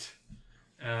exterminate.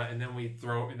 And then we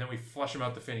flush him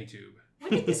out the Finny tube. When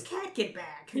did this cat get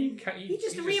back? He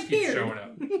just reappeared. Keeps showing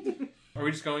up. Are we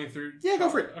just going through? Yeah, go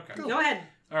for it. Okay. Go ahead.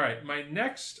 All right. My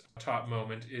next top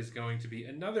moment is going to be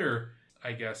another,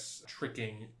 I guess,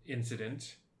 tricking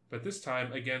incident, but this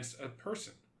time against a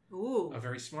person. Ooh. A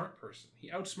very smart person. He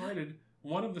outsmarted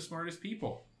one of the smartest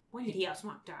people. When did he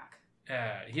outsmart Doc?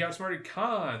 He outsmarted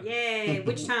Khan. Yay!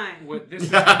 Which time?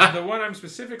 The one I'm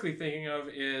specifically thinking of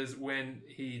is when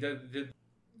he did.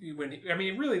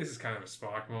 Really, this is kind of a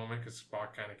Spock moment because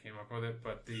Spock kind of came up with it.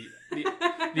 But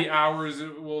the hours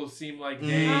will seem like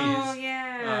days. Oh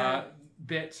yeah.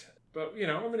 Bit, but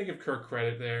I'm going to give Kirk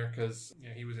credit there because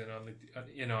he was in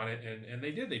on it, and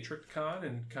they tricked Khan,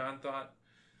 and Khan thought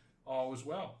all was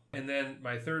well. And then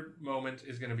my third moment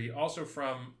is going to be also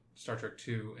from Star Trek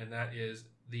II, and that is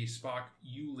the Spock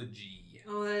eulogy.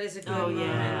 Oh, that is a good one. Oh,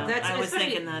 yeah. I was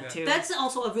thinking that, too. That's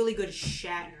also a really good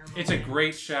Shatner moment. It's a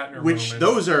great Shatner moment. Which,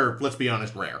 those are, let's be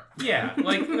honest, rare. Yeah,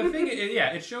 the thing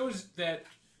it shows that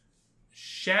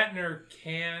Shatner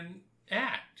can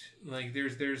act.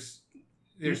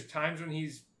 There's times when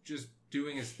he's just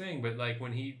doing his thing, but,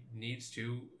 when he needs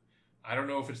to, I don't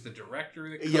know if it's the director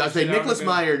that Yeah, I'd say Nicholas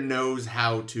Meyer knows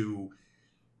how to...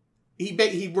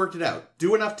 He worked it out.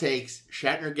 Do enough takes,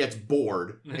 Shatner gets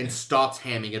bored, and stops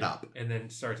hamming it up. And then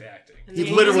starts acting. He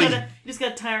literally... You just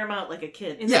gotta tire him out like a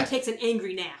kid. And then takes an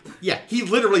angry nap. Yeah, he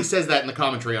literally says that in the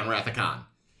commentary on Wrath of Khan.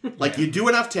 You do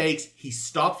enough takes, he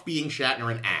stops being Shatner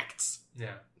and acts.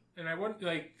 Yeah. And I want,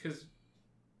 because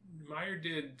Meyer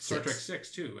did Star Trek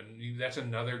 6, too, and that's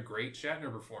another great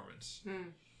Shatner performance.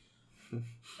 And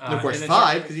of course,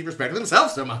 5, because he respected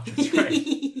himself so much. That's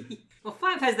right. Well,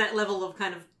 5 has that level of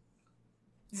kind of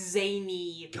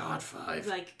zany, God, 5,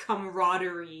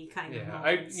 camaraderie kind of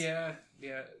moments.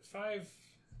 5.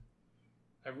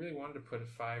 I really wanted to put a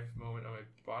 5 moment on my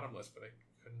bottom list, but I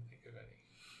couldn't think of any.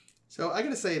 So I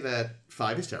gotta say that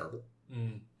 5 is terrible,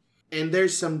 and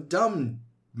there's some dumb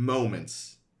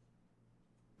moments,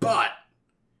 but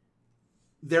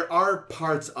there are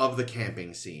parts of the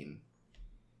camping scene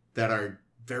that are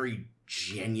very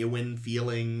genuine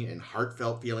feeling and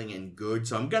heartfelt feeling and good.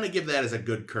 So I'm gonna give that as a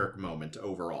good Kirk moment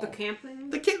overall. The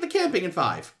camping? The camping in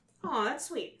 5. Oh, that's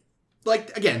sweet.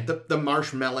 Again, the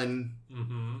marshmallow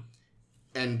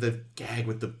and the gag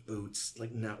with the boots.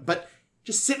 No. But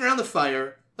just sitting around the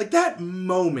fire, that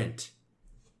moment,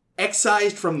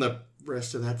 excised from the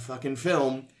rest of that fucking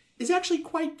film, is actually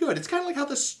quite good. It's kind of like how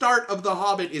the start of The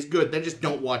Hobbit is good, then just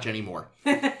don't watch anymore.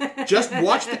 Just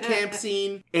watch the camp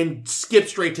scene and skip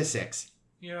straight to 6.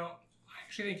 You know, I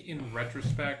actually think in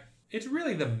retrospect, it's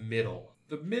really the middle.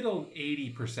 The middle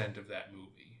 80% of that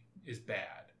movie is bad.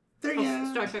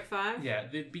 Star Trek 5? Yeah,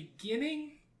 the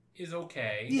beginning is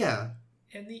okay. Yeah.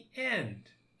 And the end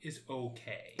is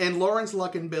okay. And Lawrence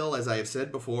Luckinbill, as I have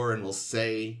said before and will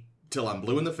say till I'm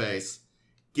blue in the face,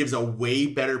 gives a way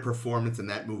better performance than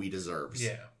that movie deserves.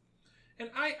 Yeah. And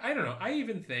I don't know. I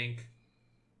even think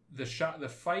the showdown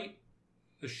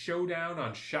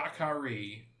on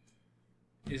Shakari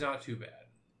is not too bad.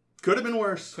 Could have been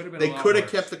worse. Could have been They a lot could have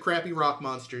worse. kept the crappy rock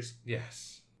monsters.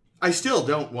 Yes. I still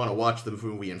don't want to watch the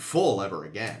movie in full ever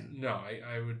again. No,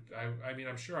 I mean,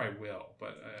 I'm sure I will,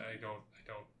 but I don't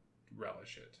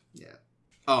relish it. Yeah.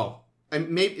 Oh,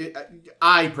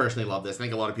 I personally love this. I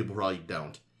think a lot of people probably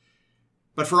don't.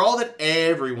 But for all that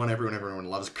everyone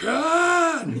loves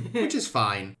Khan, which is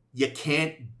fine, you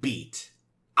can't beat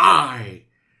I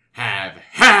have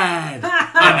had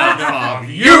enough of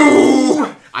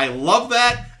you! I love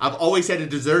that. I've always said it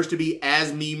deserves to be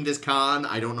as memed as Khan.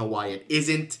 I don't know why it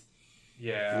isn't.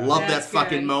 Yeah. Love That's that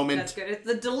fucking good. moment. That's good. It's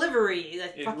the delivery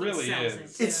that It fucking really sells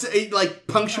is. it. It's too. like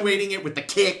punctuating it with the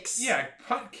kicks. Yeah,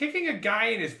 kicking a guy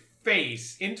in his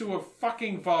face into a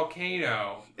fucking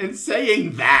volcano And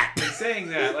saying that. and saying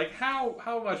that, like, how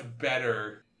much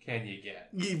better can you get?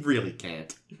 You really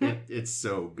can't. It's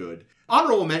so good.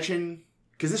 Honorable mention,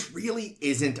 because this really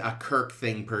isn't a Kirk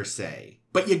thing per se,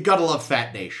 but you gotta love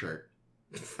Fat Day shirt.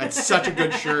 That's such a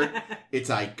good shirt. It's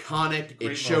iconic. It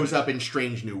Great shows moment. up in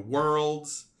Strange New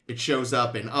Worlds. It shows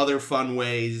up in other fun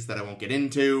ways that I won't get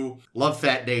into. Love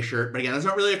Fat Day shirt, but again, it's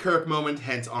not really a Kirk moment,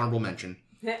 hence honorable mention.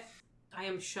 I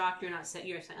am shocked you're not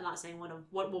saying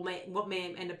what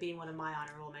may end up being one of my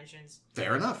honorable mentions.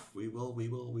 Fair enough. We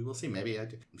will see. Maybe I'm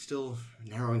still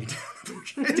narrowing it down.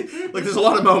 Like there's a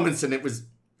lot of moments and it's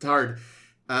hard.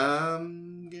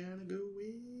 I'm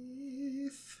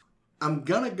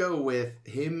gonna go with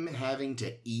him having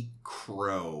to eat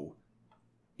crow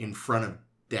in front of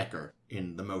Decker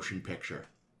in the motion picture.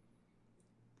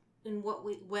 And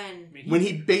when? When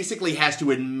he basically has to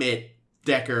admit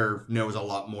Decker knows a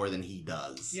lot more than he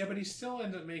does. Yeah, but he still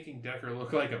ends up making Decker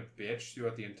look like a bitch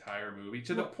throughout the entire movie,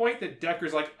 to the point that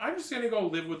Decker's like, I'm just gonna go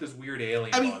live with this weird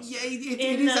alien I mean, monster. yeah,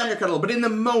 it is undercuttable, but in the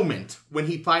moment, when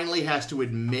he finally has to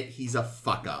admit he's a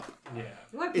fuck-up. Yeah.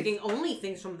 You are picking only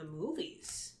things from the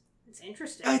movies. It's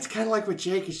interesting. It's kind of like with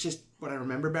Jake, it's just what I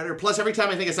remember better. Plus, every time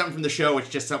I think of something from the show, it's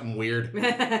just something weird.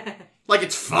 Like,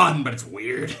 it's fun, but it's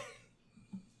weird.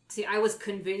 See, I was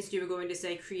convinced you were going to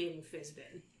say creating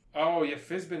Fizbin. Oh, yeah,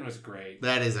 Fizbin was great.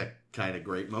 That is a kind of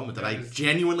great moment that I That is-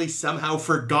 genuinely somehow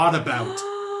forgot about.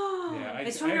 Yeah,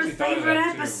 It's I from your actually thought of favorite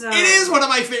that, too. episode. It is one of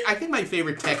my favorite. I think my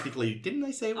favorite technically. Didn't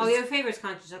I say it was? Oh, your favorite's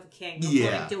Conscience of the King.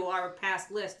 Yeah. According to our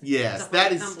past list. Yes, Stuff that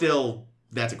like is Tumblr. still.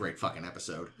 That's a great fucking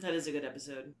episode. That is a good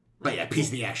episode. But yeah, Piece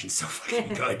of the Action's so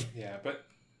fucking good. Yeah, but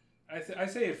I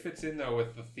say it fits in, though,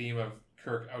 with the theme of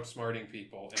Kirk outsmarting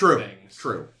people and True. things.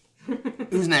 True.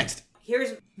 Who's next?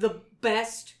 Here's the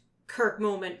best Kirk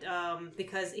moment,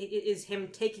 because it is him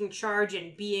taking charge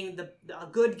and being a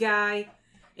good guy.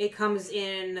 It comes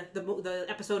in the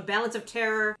episode Balance of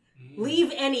Terror.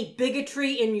 Leave any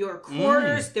bigotry in your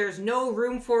quarters. There's no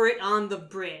room for it on the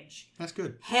bridge. That's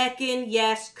good. Heckin'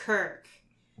 yes, Kirk.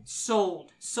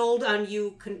 Sold on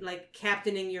you,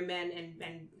 captaining your men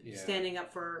and Yeah. standing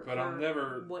up for. But I'll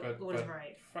never. what but is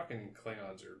right. Fucking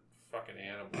Klingons are fucking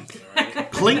animals,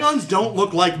 alright? Klingons don't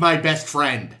look like my best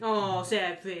friend. Oh,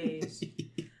 sad face.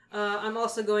 I'm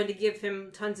also going to give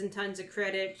him tons and tons of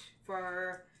credit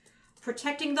for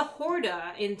protecting the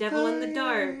Horda in Devil in the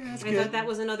Dark. that's I good. thought that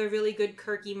was another really good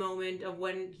Kirky moment of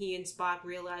when he and Spock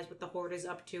realize what the Horda's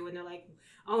up to, and they're like,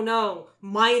 "Oh no,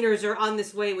 miners are on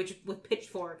this way with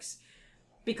pitchforks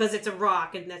because it's a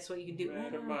rock, and that's what you can do."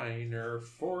 Red a minor,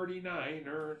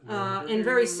 49er. And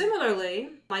very similarly,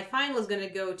 my final is going to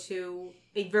go to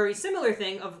a very similar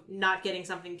thing of not getting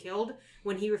something killed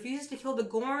when he refuses to kill the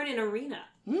Gorn in Arena.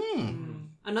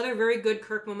 Another very good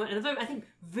Kirk moment. Another, I think,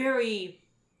 very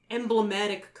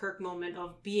emblematic Kirk moment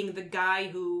of being the guy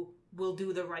who will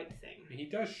do the right thing. He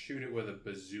does shoot it with a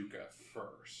bazooka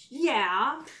first.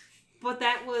 Yeah, but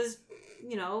that was,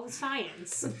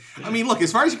 science. I mean, look,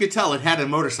 as far as you could tell, it had a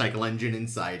motorcycle engine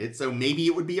inside it, so maybe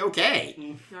it would be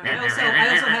okay. I also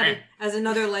have it as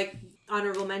another,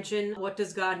 honorable mention. What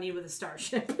does God need with a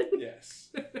starship? Yes.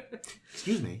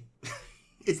 Excuse me.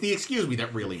 It's the excuse me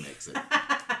that really makes it.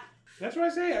 That's what I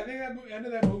say. I think that end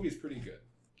of that movie is pretty good.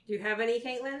 Do you have any,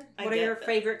 Caitlin? I What are get your that.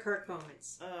 favorite Kirk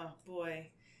moments? Oh, boy.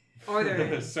 Are there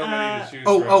any? So many to choose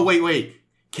from. Oh, wait.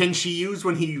 can she use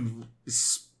when he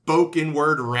spoken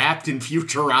word rapped in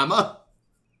Futurama?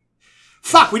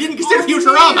 Fuck, we didn't consider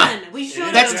Futurama! Man, we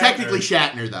should. That's Shatner. technically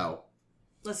Shatner, though.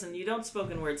 Listen, you don't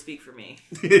spoken word speak for me.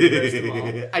 First of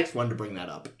all. I just wanted to bring that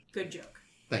up. Good joke.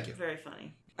 Thank you. Very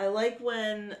funny. I like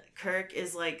when Kirk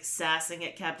is like sassing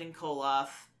at Captain Koloff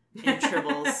in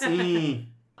Tribbles. Mm.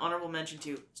 Honorable mention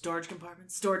to storage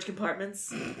compartments. Storage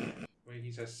compartments. Wait,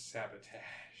 he says sabotage.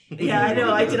 Yeah, I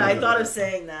know. I did. I thought of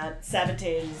saying that.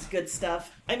 Sabotage is good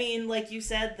stuff. I mean, like you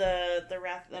said, the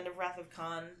end of Wrath of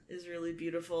Khan is really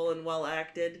beautiful and well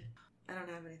acted. I don't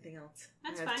have anything else.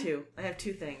 That's I have fine. two. I have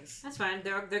two things. That's fine.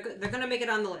 They're gonna make it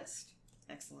on the list.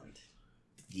 Excellent.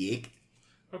 Yeek.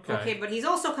 Okay, but he's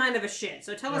also kind of a shit.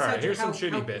 So tell us Alright, here's how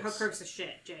some shitty bits. how Kirk's a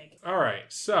shit, Jake. All right,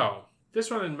 so this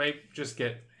one might just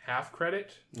get half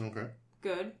credit. Okay.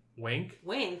 Good. Wink.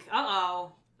 Wink.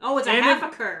 Uh-oh. Oh, it's a And half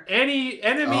a Kirk. Any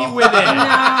enemy Oh. within.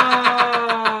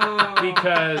 No.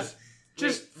 Because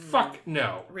just fuck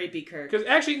no. Rapey Kirk. Because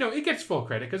actually, no, it gets full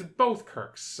credit because both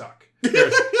Kirks suck.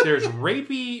 There's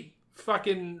rapey,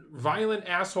 fucking violent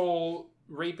asshole,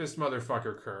 rapist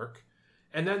motherfucker Kirk,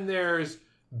 and then there's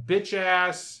bitch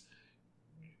ass,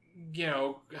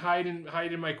 hide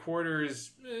in my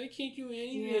quarters. I can't do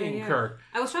anything, Yeah. Kirk.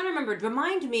 I was trying to remember.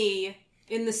 Remind me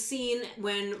in the scene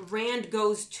when Rand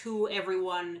goes to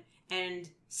everyone and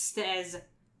says,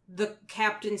 "The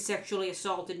captain sexually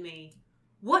assaulted me."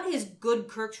 What is good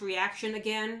Kirk's reaction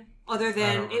again? Other I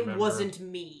than don't it remember. wasn't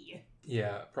me.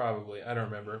 Yeah, probably. I don't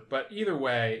remember. But either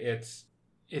way, it's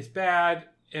bad.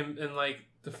 And like,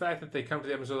 the fact that they come to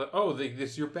the episode like, oh,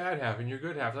 this is your bad half and your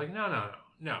good half. Like, no.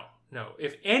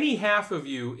 If any half of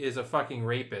you is a fucking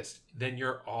rapist, then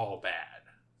you're all bad.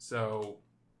 So,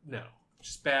 no.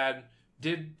 Just bad.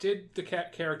 Did the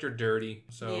character dirty.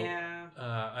 So, Yeah.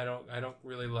 I don't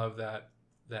really love that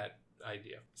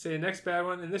idea. Say the next bad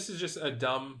one, and this is just a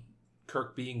dumb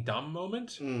Kirk being dumb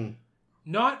moment. Mm.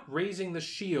 Not raising the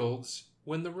shields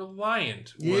when the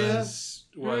Reliant Yeah. was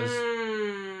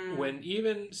Mm. when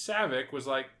even Savick was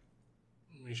like,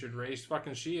 we should raise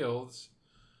fucking shields.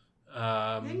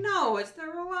 No, it's the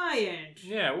Reliant.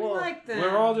 Yeah, We well, like them.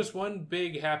 we're all just one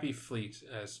big happy fleet,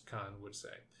 as Khan would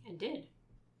say. It did.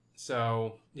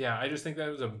 So yeah, I just think that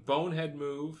was a bonehead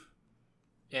move,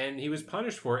 and he was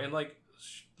punished for it. And like,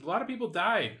 a lot of people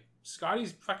died.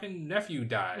 Scotty's fucking nephew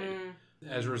died Mm.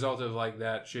 as a result of like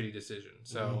that shitty decision.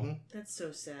 So. Mhm. That's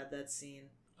so sad, that scene.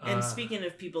 And speaking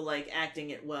of people, like, acting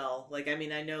it well, like, I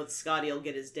mean, I know Scotty will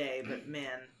get his day, but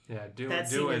man, Yeah, That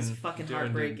scene is fucking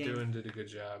heartbreaking. Doohan did a good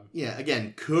job. Yeah,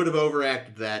 again, could have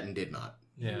overacted that and did not.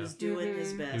 Yeah, he was doing Mhm.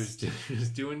 his he best. he was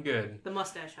doing good. The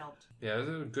mustache helped. Yeah, those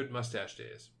are good mustache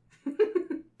days.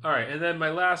 All right, and then my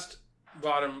last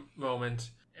bottom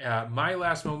moment, my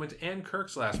last moment, and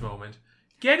Kirk's last moment,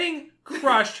 getting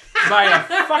crushed by a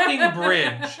fucking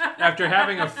bridge after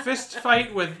having a fist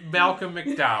fight with Malcolm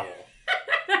McDowell.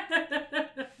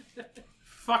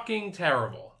 Fucking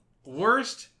terrible.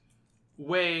 Worst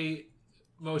way,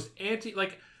 most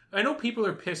I know people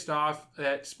are pissed off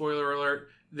that, spoiler alert,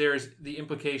 there's the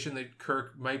implication that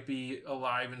Kirk might be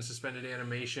alive in suspended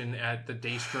animation at the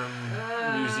Daystrom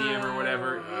Museum or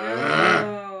whatever.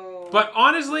 Oh. But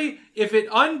honestly, if it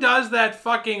undoes that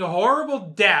fucking horrible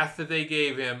death that they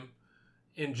gave him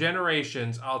in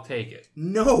Generations, I'll take it.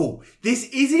 No, this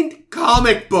isn't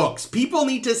comic books. People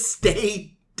need to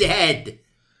stay dead.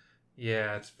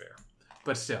 Yeah, it's fair.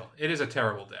 But still, it is a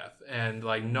terrible death. And,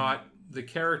 like, not... The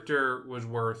character was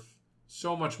worth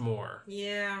so much more.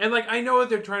 Yeah. And, like, I know that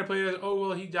they're trying to play it as, oh,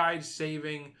 well, he died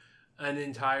saving an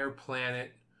entire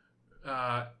planet.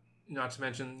 Not to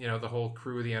mention, the whole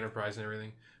crew of the Enterprise and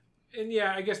everything. And,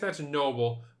 yeah, I guess that's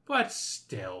noble. But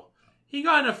still. He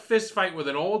got in a fist fight with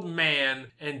an old man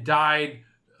and died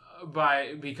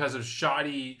because of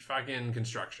shoddy fucking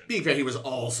construction. Being fair, he was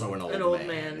also an old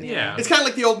man. Yeah. It's kind of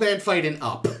like the old man fighting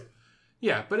Up.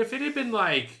 Yeah, but if it had been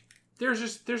like,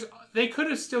 they could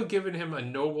have still given him a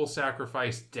noble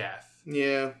sacrifice death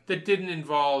Yeah. that didn't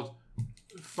involve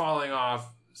falling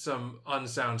off some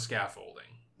unsound scaffolding.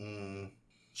 Mm.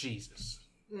 Jesus.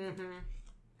 Mm-hmm.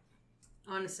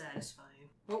 Unsatisfying.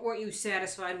 What weren't you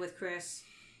satisfied with, Chris?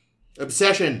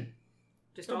 Obsession.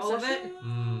 Just all of it?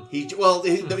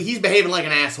 He's behaving like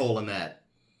an asshole in that.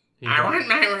 I want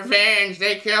my revenge.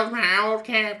 They killed my old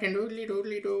captain. Doodly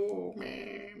doodly doo.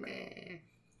 Meh, meh.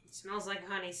 It smells like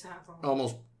honeysuckle.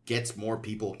 Almost gets more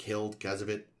people killed because of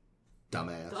it.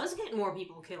 Dumbass. Does get more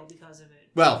people killed because of it.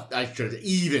 Well, I should have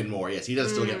even more. Yes, he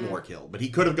does still get more killed, but he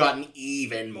could have gotten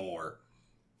even more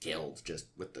killed just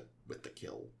with the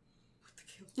kill.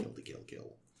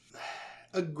 Kill.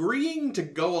 Agreeing to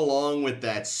go along with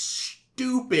that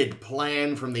stupid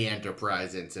plan from the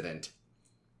Enterprise incident.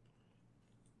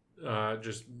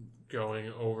 Just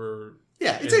going over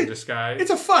Yeah, in disguise.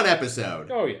 it's a fun episode.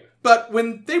 Oh, yeah. But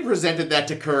when they presented that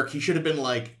to Kirk, he should have been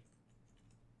like,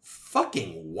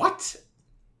 fucking what?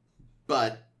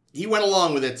 But he went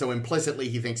along with it, so implicitly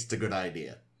he thinks it's a good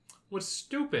idea. What's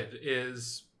stupid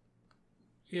is,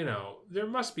 there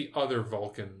must be other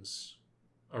Vulcans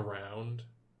around.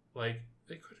 Like,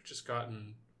 they could have just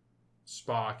gotten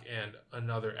Spock and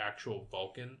another actual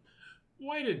Vulcan.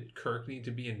 Why did Kirk need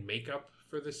to be in makeup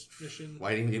for this mission?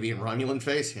 Why didn't he be in Romulan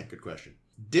face? Yeah, good question.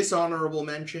 Dishonorable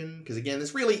mention, because again,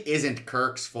 this really isn't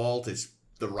Kirk's fault, it's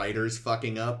the writers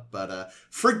fucking up, but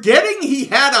forgetting he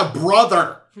had a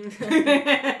brother!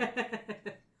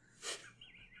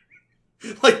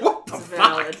 Like, what the It's fuck?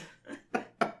 valid.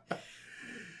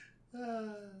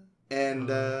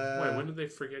 Wait, when did they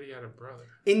forget he had a brother?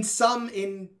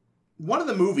 In one of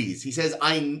the movies, he says,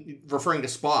 I'm referring to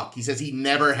Spock, he says he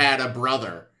never had a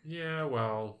brother, Yeah,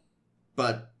 well...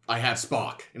 but I have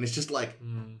Spock. And it's just like,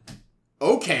 Mm,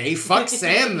 okay, fuck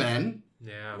Sam then.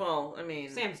 yeah. Well, I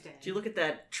mean, Sam's dead. did you look at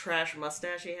that trash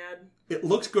mustache he had? It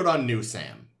looks good on new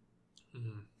Sam.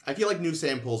 Mhm. I feel like new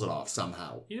Sam pulls it off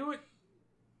somehow. You know what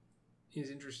is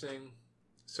interesting?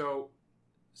 So,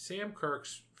 Sam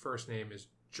Kirk's first name is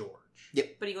George.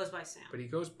 But he goes by Sam.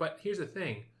 But here's the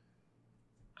thing.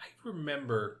 I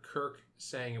remember Kirk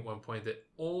saying at one point that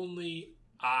only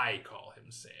I call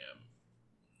him Sam.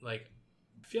 Like,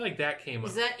 I feel like that came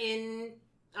Is up. that in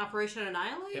Operation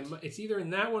Annihilate? It's either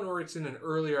in that one or it's in an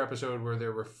earlier episode where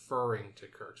they're referring to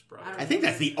Kirk's brother. I think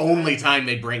that's the only time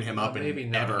they bring him up Maybe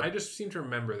in not. ever. I just seem to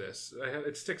remember this.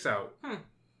 It sticks out. Hmm.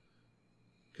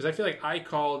 Because I feel like I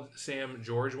called Sam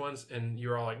George once, and you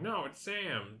were all like, no, it's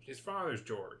Sam. His father's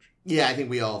George. Yeah, I think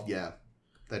we all,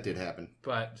 that did happen.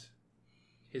 But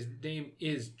his name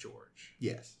is George.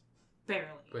 Yes.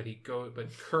 Barely.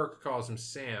 But Kirk calls him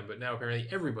Sam, but now apparently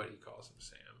everybody calls him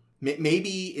Sam.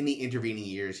 Maybe in the intervening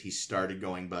years he started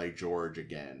going by George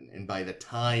again, and by the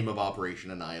time of Operation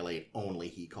Annihilate, only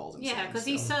he calls him Sam. Yeah, because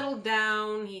he still. settled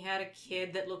down. He had a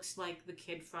kid that looks like the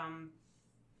kid from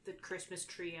the Christmas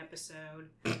tree episode.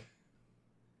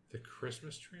 The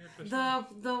Christmas tree episode?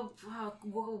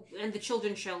 And the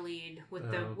children shall lead with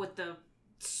Oh. the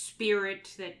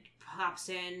spirit that pops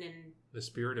in and The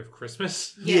Spirit of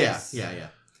Christmas? yes. Yeah.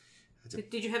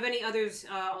 Did you have any others?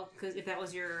 Because if that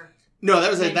was your No, that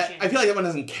was Mention. I feel like that one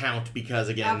doesn't count because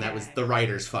again, that was Okay. the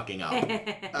writers fucking up.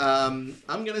 I'm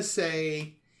gonna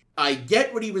say I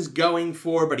get what he was going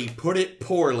for, but he put it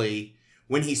poorly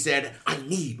when he said, "I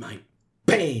need my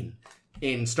pain"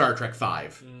 in Star Trek V.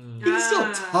 Mm. He can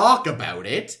still talk about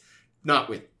it, not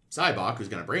with Cybok, who's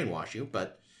gonna brainwash you,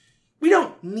 but we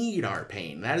don't need our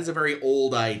pain. That is a very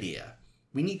old idea.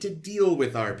 We need to deal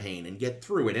with our pain and get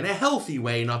through it in a healthy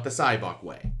way, not the Cybok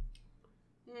way.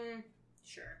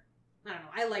 Sure. I don't know.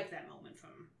 I like that moment from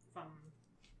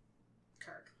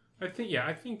Kirk.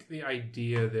 I think the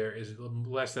idea there is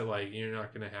less that like you're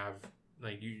not gonna have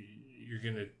like you're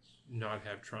gonna not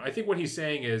have trauma. I think what he's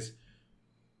saying is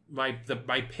my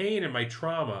pain and my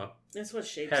trauma That's what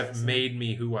shapes have us. made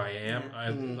me who I am.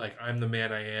 Mhm. I'm the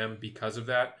man I am because of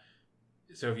that.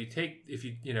 So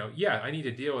I need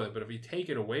to deal with it, but if you take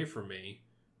it away from me,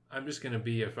 I'm just gonna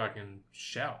be a fucking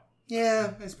shell.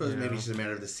 Yeah, I suppose Yeah. maybe it's just a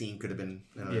matter of the scene could have been,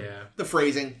 I don't know, Yeah. the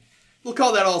phrasing. We'll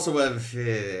call that also but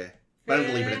I'm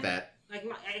gonna leave it at that.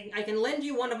 I can lend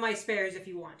you one of my spares if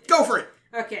you want it. Go for it!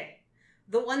 Okay.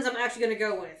 The ones I'm actually going to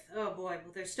go with. Oh boy,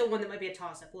 well, there's still one that might be a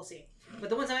toss-up. We'll see. But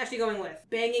the ones I'm actually going with.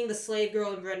 Banging the slave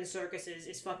girl in Bread and Circuses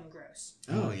is fucking gross.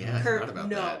 Oh yeah, I Kirk, forgot about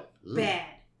no. that. Ooh. Bad.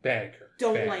 Bad Kirk.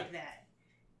 Don't Bad. like that.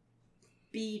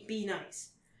 Be nice.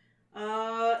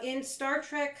 In Star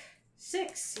Trek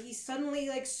 6, he's suddenly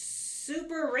like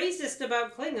super racist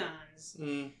about Klingons.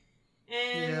 Mm,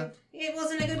 And it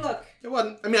wasn't a good look. it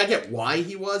wasn't. I mean, I get why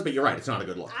he was, but you're right. It's not a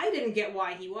good look. I didn't get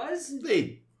why he was.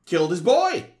 They killed his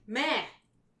boy. Meh.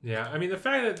 Yeah, I mean the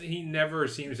fact that he never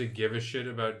seems to give a shit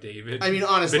about David. I mean,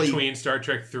 honestly, between Star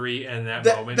Trek 3 and that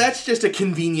moment, that's just a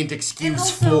convenient And excuse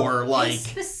also, for a like.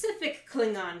 specific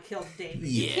Klingon killed David.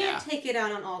 You Yeah. can't take it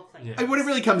out on all Klingons. Yeah. What it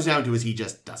really comes down to is he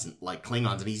just doesn't like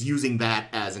Klingons, and he's using that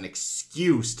as an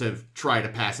excuse to try to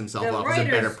pass himself off as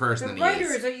a better person than the he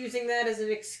writers is. are using that as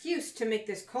an excuse to make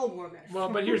this Cold War better. Well,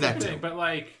 but here's That the too. thing. But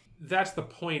like, that's the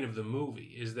point of the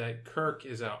movie: is that Kirk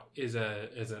is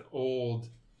an old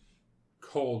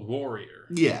Cold Warrior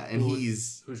Yeah, and Who-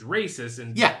 he's who's racist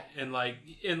and Yeah.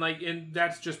 and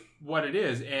that's just what it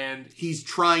is. And he's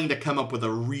trying to come up with a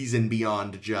reason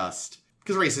beyond just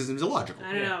Because racism is illogical.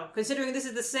 I don't know. Considering this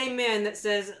is the same man that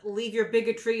says, leave your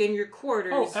bigotry in your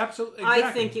quarters. Oh, absolutely. Exactly.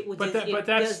 I think it would.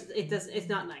 It's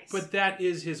not nice. But that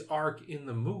is his arc in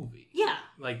the movie. Yeah.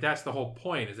 Like, that's the whole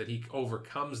point, is that he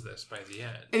overcomes this by the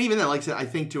end. And even then, like I said, I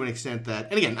think to an extent that,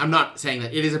 and again, I'm not saying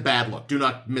that it is a bad look. Do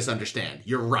not misunderstand.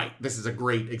 You're right. This is a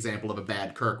great example of a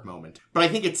bad Kirk moment. But I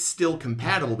think it's still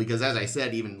compatible because, as I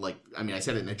said, even like, I mean, I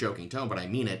said it in a joking tone, but I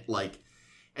mean it, like,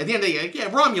 at the end of the day, yeah,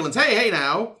 Romulans, hey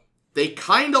now, they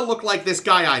kind of look like this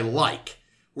guy I like.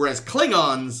 Whereas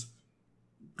Klingons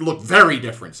look very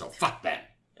different, so fuck that.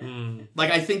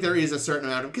 Like, I think there is a certain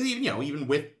amount of, because even, even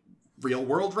with real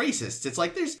world racists, it's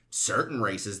like there's certain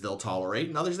races they'll tolerate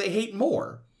and others they hate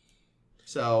more.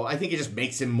 So I think it just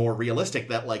makes him more realistic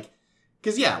that, like,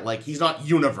 because yeah, like, he's not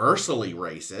universally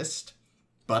racist,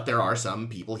 but there are some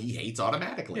people he hates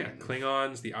automatically. Yeah,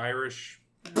 Klingons, the Irish.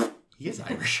 He is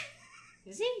Irish.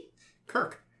 Is he?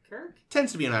 Kirk. Kirk?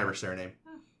 Tends to be an Irish surname.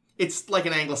 Oh. It's like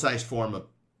an anglicized form of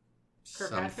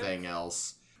something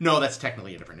else. No, that's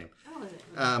technically a different name. Oh, is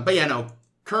it? But yeah, no,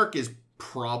 Kirk is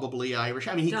probably Irish.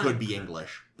 I mean, he could be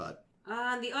English, but...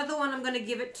 The other one I'm going to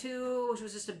give it to, which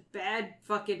was just a bad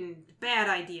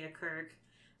idea, Kirk.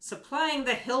 Supplying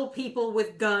the Hill people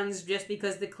with guns just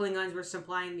because the Klingons were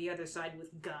supplying the other side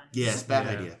with guns. Yes, bad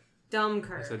idea. Dumb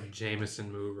Kirk. That's a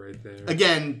Jameson move right there.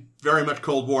 Again, very much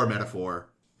Cold War metaphor,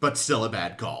 but still a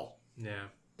bad call. Yeah.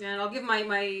 And I'll give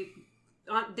my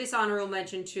dishonorable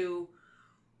mention to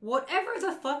whatever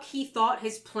the fuck he thought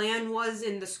his plan was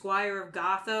in the Squire of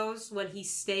Gothos when he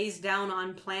stays down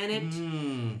on planet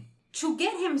to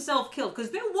get himself killed,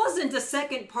 because there wasn't a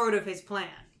second part of his plan.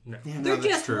 No. Yeah, There that's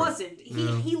just true. wasn't.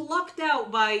 He lucked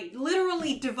out by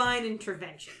literally divine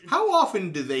intervention. How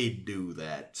often do they do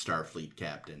that, Starfleet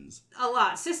captains? A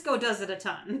lot. Cisco does it a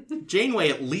ton.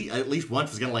 Janeway at least once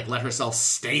was going to like let herself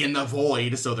stay in the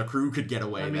void so the crew could get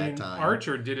away that time.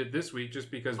 Archer did it this week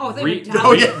just because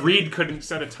Reed couldn't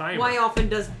set a timer. Why often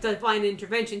does divine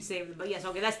intervention save them? But yes,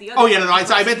 okay, that's the other Oh yeah, no,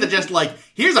 I meant to just like,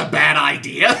 here's a bad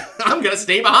idea. I'm going to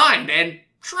stay behind and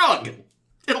shrug.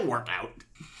 It'll work out.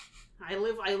 I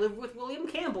live with William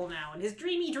Campbell now and his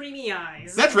dreamy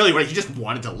eyes. That's really what he just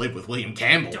wanted to live with William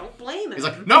Campbell. Don't blame him. He's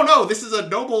like, no, this is a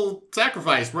noble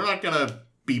sacrifice. We're not gonna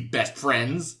be best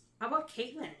friends. How about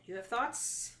Caitlin? Do you have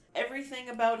thoughts? Everything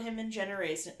about him in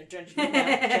Generations,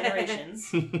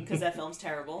 because that film's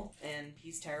terrible, and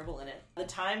he's terrible in it. The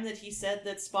time that he said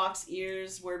that Spock's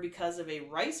ears were because of a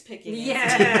rice picking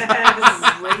incident,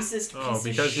 racist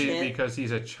piece of shit. Because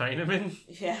he's a Chinaman?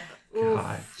 Yeah.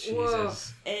 God,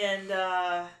 Jesus. And,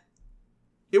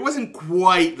 It wasn't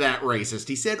quite that racist.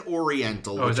 He said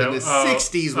Oriental, which in the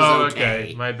 60s was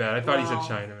okay. My bad. I thought he said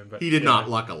Chinaman, but he did not,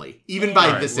 luckily. Even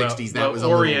by the 60s, that was a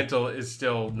Oriental is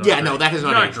still not great. No, that has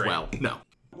not aged great. well. No.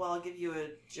 Well, I'll give you a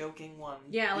joking one.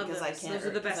 Yeah, I love because those. Those are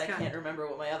the best kind. I can't remember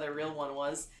what my other real one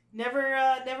was.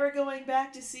 Never going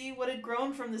back to see what had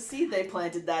grown from the seed they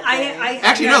planted that day.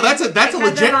 Actually, no, that's a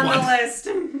legit on one. The list.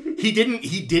 He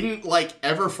didn't like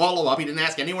ever follow up. He didn't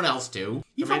ask anyone else to.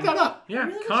 He fucked that up. Yeah,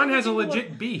 really Khan has a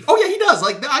legit beef. Oh yeah, he does.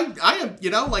 Like I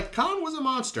am, like Khan was a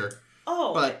monster.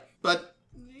 Oh, but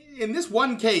in this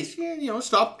one case,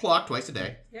 stop the clock twice a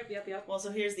day. Yep. Well,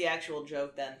 so here's the actual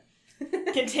joke then.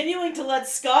 Continuing to let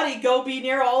Scotty go be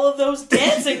near all of those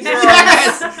dancing girls.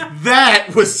 Yes,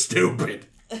 that was stupid.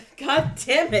 God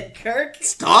damn it, Kirk!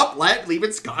 Stop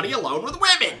leaving Scotty alone with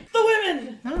women. The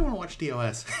women. I don't want to watch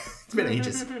DOS. It's been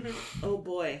ages. Oh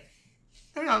boy.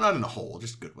 Not in a hole,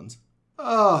 just good ones.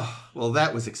 Oh, well,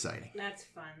 that was exciting. That's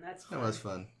fun. That was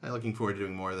fun. I'm looking forward to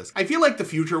doing more of this. I feel like the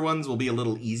future ones will be a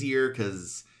little easier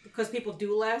because people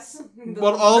do less.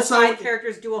 Also, the side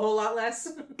characters do a whole lot less.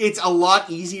 It's a lot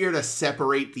easier to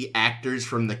separate the actors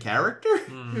from the character.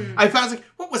 Mm. I found like,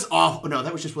 what was awful? No,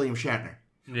 that was just William Shatner.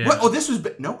 Yeah. What? Oh, this was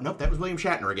no, that was William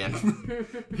Shatner again.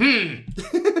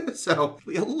 So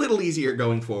a little easier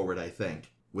going forward, I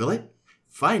think. Will it?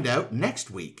 Find out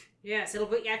next week. Yes, it'll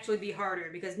actually be harder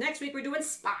because next week we're doing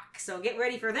Spock. So get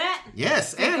ready for that.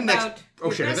 Yes, and next.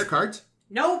 Oh shit! Are there cards?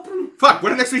 Nope. Fuck!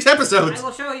 What are next week's episodes? I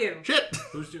will show you. Shit.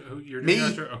 You're Me?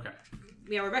 doing outro? Okay.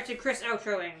 Yeah, Rebecca and Chris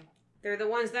outroing. They're the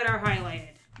ones that are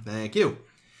highlighted. Thank you.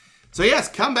 So yes,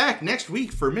 come back next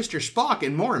week for Mr. Spock,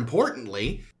 and more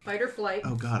importantly, Fight or Flight.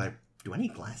 Oh God, do I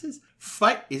need glasses?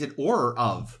 Fight? Is it or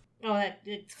of? Oh,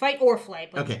 it's Fight or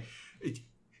Flight. But... Okay.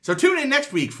 So tune in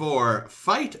next week for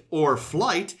Fight or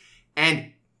Flight,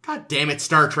 and God damn it,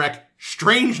 Star Trek: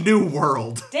 Strange New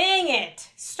World. Dang it,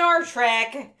 Star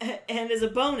Trek. And as a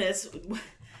bonus,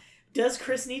 does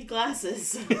Chris need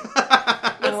glasses?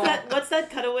 What's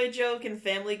that cutaway joke in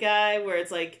Family Guy where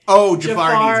it's like, Jafar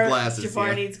needs glasses.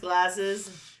 Jafar needs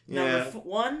glasses. Yeah. Number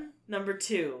 1, Number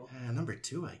 2. Number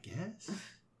 2, I guess.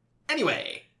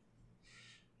 Anyway,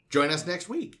 join us next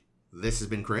week. This has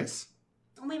been Chris.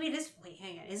 Oh, maybe it is. Wait,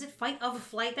 hang on. Is it Fight of a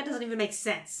Flight? That doesn't even make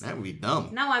sense. That would be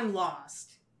dumb. Now I'm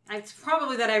lost. It's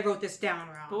probably that I wrote this down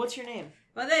wrong. But what's your name?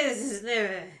 Well, this is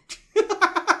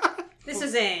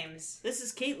Ames. This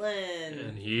is Caitlin.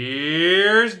 And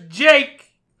here's Jake.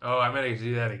 Oh, I'm going to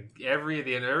do that the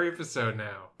end of every episode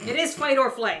now. It is Fight or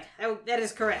Flight. That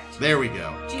is correct. There we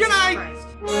go. Jesus Good night. Christ.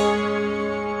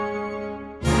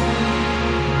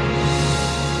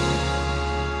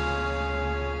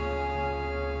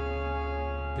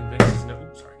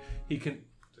 He can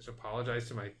just apologize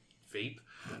to my vape.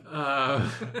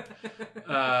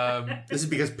 This is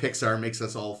because Pixar makes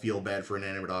us all feel bad for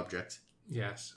inanimate objects. Yes.